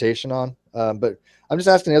presentation on, but I'm just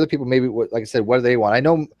asking the other people, maybe, what, like I said, what do they want? I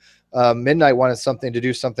know Midnight wanted something to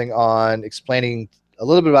do something on explaining a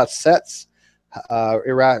little bit about sets,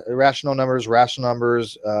 irrational numbers, rational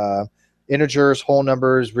numbers, integers, whole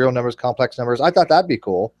numbers, real numbers, complex numbers. I thought that'd be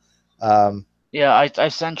cool. Yeah, I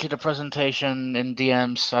sent you the presentation in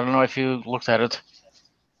DMs. I don't know if you looked at it.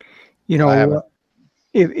 You know,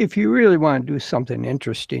 if you really want to do something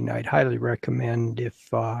interesting, I'd highly recommend, if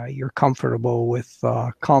you're comfortable with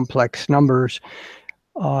complex numbers,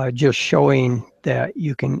 just showing that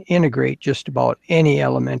you can integrate just about any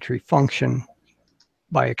elementary function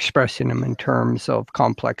by expressing them in terms of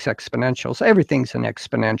complex exponentials. Everything's an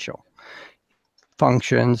exponential.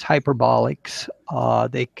 Functions, hyperbolics,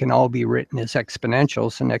 they can all be written as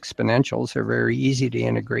exponentials, and exponentials are very easy to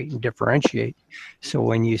integrate and differentiate. So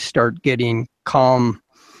when you start getting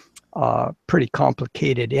pretty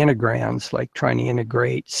complicated integrands, like trying to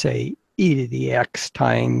integrate, say, e to the x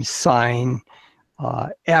times sine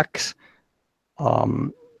x,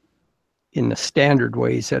 in the standard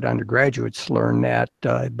ways that undergraduates learn that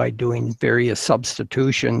by doing various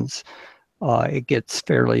substitutions, it gets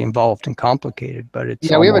fairly involved and complicated, but it's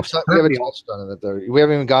we haven't touched on it though. We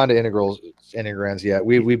haven't even gone to integrands yet.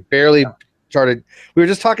 We barely started. We were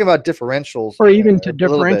just talking about differentials, or even to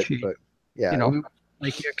differentiate. But yeah, you know,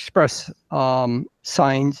 like you express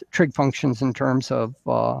sines, trig functions in terms of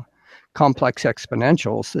complex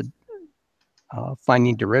exponentials. That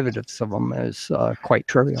finding derivatives of them is quite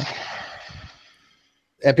trivial.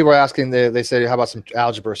 And people are asking, they say, how about some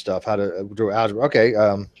algebra stuff? How to do algebra? Okay.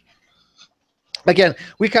 Again,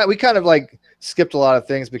 we kind of like skipped a lot of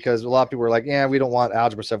things because a lot of people were like, yeah, we don't want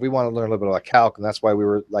algebra stuff. We want to learn a little bit about calc, and that's why we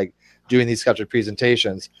were like doing these types of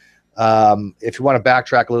presentations. If you want to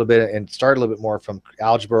backtrack a little bit and start a little bit more from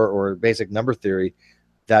algebra or basic number theory,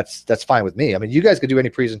 that's fine with me. I mean, you guys could do any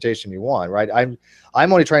presentation you want, right? I'm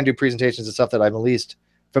only trying to do presentations of stuff that I'm at least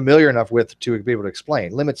familiar enough with to be able to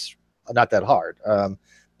explain. Limits are not that hard.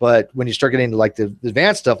 But when you start getting into like the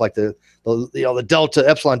advanced stuff, like the delta,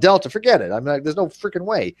 epsilon, delta, forget it. I'm like, there's no freaking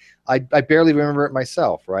way. I barely remember it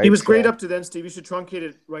myself, right? He was great up to then, Steve. You should truncate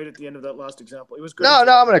it right at the end of that last example. It was good. No,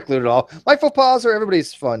 I'm going to include it all. My faux pas are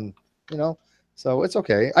everybody's fun, you know? So it's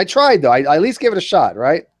okay. I tried, though. I at least gave it a shot,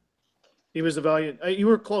 right? He was a valiant. You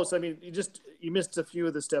were close. I mean, you missed a few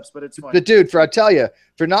of the steps, but it's fine. But dude, I tell you,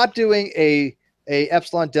 for not doing a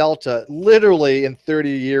epsilon delta literally in 30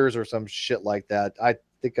 years or some shit like that, I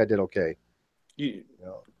think I did okay.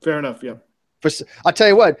 Fair enough, yeah. I'll tell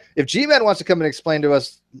you what, if G-Man wants to come and explain to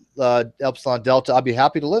us epsilon delta, I'll be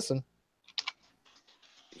happy to listen.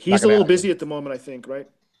 He's a little busy at the moment, I think, right?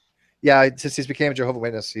 Yeah, since he's became a Jehovah's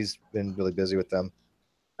Witness, he's been really busy with them.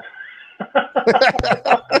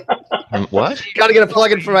 What? Got to get a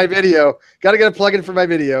plug-in for my video.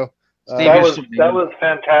 That was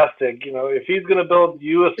fantastic. You know, if he's going to build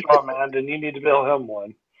you a straw man, then you need to build him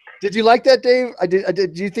one. Did you like that, Dave? I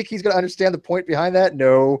did. Do you think he's going to understand the point behind that?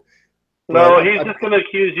 No. No, he's just going to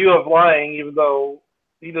accuse you of lying, even though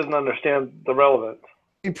he doesn't understand the relevance.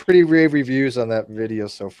 Pretty rave reviews on that video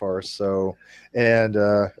so far. So, and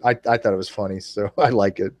I thought it was funny. So I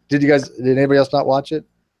like it. Did anybody else not watch it?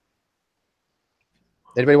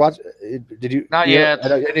 Anybody watch it? Did you? Not yet.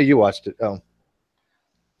 I knew you watched it. Oh.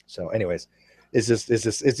 So, anyways,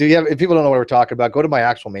 if people don't know what we're talking about, go to my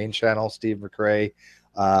actual main channel, Steve McRae.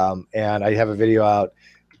 And I have a video out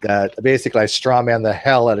that basically I strawman the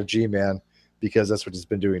hell out of G-Man because that's what he's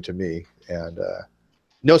been doing to me. And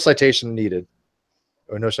no citation needed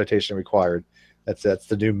or no citation required. That's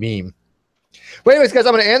the new meme. But anyways, guys,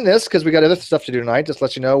 I'm going to end this because we got other stuff to do tonight. Just to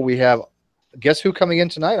let you know, we have guess who coming in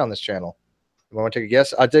tonight on this channel. You want to take a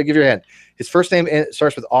guess? I'll give you a hint. His first name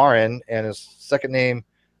starts with RN and his second name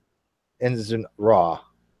ends in Raw.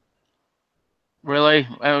 Really?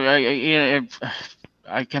 I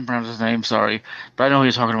can't pronounce his name, sorry. But I know who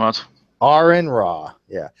you're talking about. RN Raw.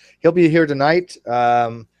 Yeah. He'll be here tonight,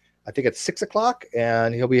 I think at 6 o'clock,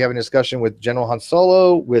 and he'll be having a discussion with General Han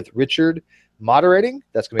Solo, with Richard moderating.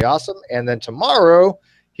 That's going to be awesome. And then tomorrow,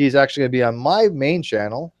 he's actually going to be on my main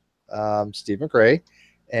channel, Steve McRae,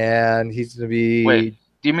 and he's going to be... Wait,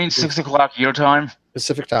 do you mean 6 o'clock your time?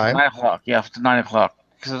 Pacific time. 9 o'clock, yeah, 9 o'clock.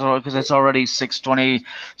 Because it's already 6:26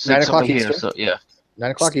 9 o'clock here, Eastern. so yeah.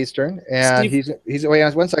 9 o'clock Eastern, and Steve- he's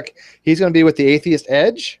wait one sec. He's going to be with the Atheist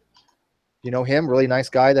Edge. You know him, really nice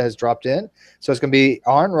guy that has dropped in. So it's going to be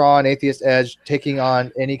on Raw and Atheist Edge taking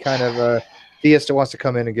on any kind of theist that wants to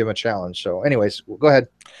come in and give him a challenge. So, anyways, go ahead.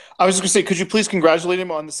 I was just going to say, could you please congratulate him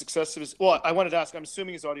on the success of his? Well, I wanted to ask. I'm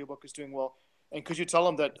assuming his audiobook is doing well, and could you tell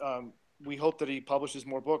him that we hope that he publishes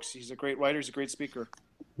more books? He's a great writer. He's a great speaker.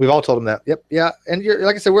 We've all told him that. Yep. Yeah. And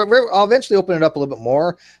like I said, I'll eventually open it up a little bit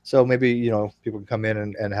more. So maybe, people can come in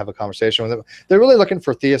and have a conversation with them. They're really looking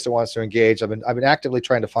for theists that wants to engage. I've been actively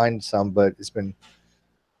trying to find some, but it's been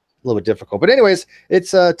a little bit difficult. But anyways,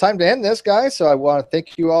 it's time to end this, guys. So I want to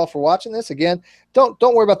thank you all for watching this. Again, don't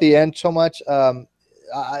worry about the end so much.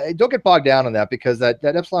 I don't get bogged down on that, because that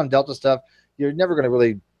epsilon delta stuff, you're never going to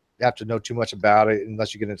really have to know too much about it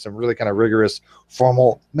unless you get into some really kind of rigorous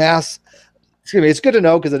formal math. Excuse me, it's good to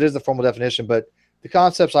know because it is the formal definition, but the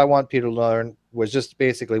concepts I want people to learn was just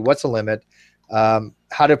basically what's a limit,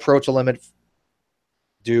 how to approach a limit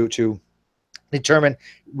due to determine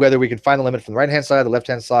whether we can find the limit from the right-hand side, the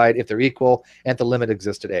left-hand side, if they're equal, and the limit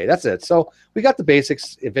exists at A. That's it. So we got the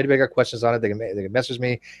basics. If anybody got questions on it, they can message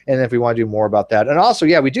me, and then if we want to do more about that. And also,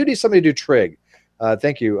 yeah, we do need somebody to do trig.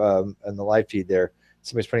 Thank you in the live feed there.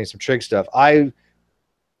 Somebody's putting some trig stuff. I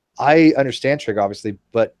understand trig, obviously,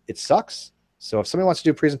 but it sucks. So if somebody wants to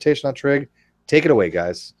do a presentation on trig, take it away,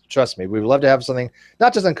 guys. Trust me, we would love to have something,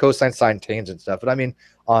 not just on cosine, sine, tangent stuff, but I mean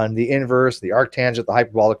on the inverse, the arctangent, the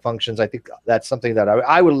hyperbolic functions. I think that's something that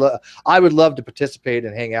I would love to participate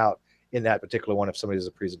and hang out in that particular one if somebody does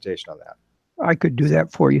a presentation on that. I could do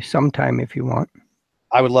that for you sometime if you want.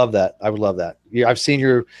 I would love that. I would love that. Yeah, I've seen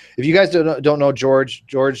your. If you guys don't know George,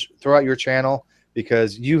 throw out your channel,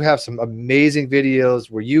 because you have some amazing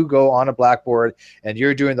videos where you go on a blackboard and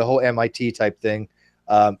you're doing the whole MIT type thing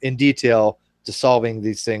in detail to solving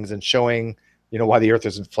these things and showing, why the Earth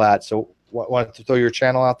isn't flat. So, want to throw your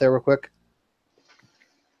channel out there real quick?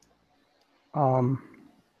 Don't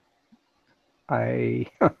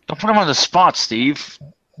put him on the spot, Steve.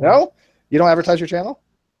 No, you don't advertise your channel?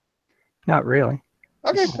 Not really.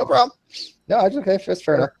 Okay, no problem. No, it's okay. That's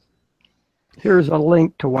fair enough. Here's a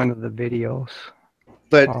link to one of the videos.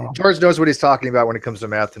 But George knows what he's talking about when it comes to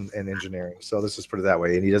math and engineering. So let's just put it that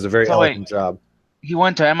way. And he does a very elegant job. He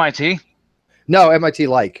went to MIT? No, MIT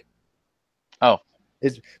like. Oh.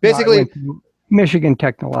 It's basically I went to Michigan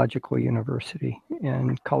Technological University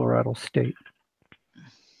in Colorado State.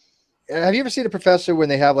 Have you ever seen a professor when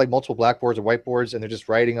they have like multiple blackboards or whiteboards and they're just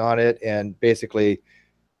writing on it, and basically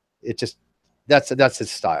it just that's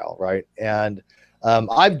his style, right? And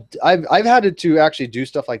I've had to actually do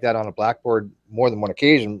stuff like that on a blackboard more than one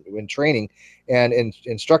occasion in training and in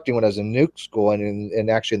instructing when I was in nuke school and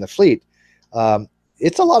actually in the fleet.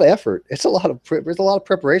 It's a lot of effort. There's a lot of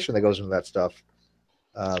preparation that goes into that stuff.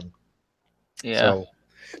 Yeah. So,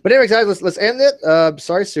 but anyways, guys, let's end it.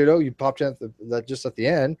 Sorry, Pseudo, you popped in just at the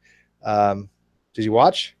end. Did you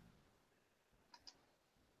watch?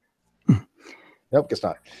 Nope, guess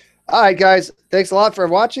not. All right, guys. Thanks a lot for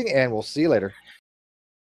watching, and we'll see you later.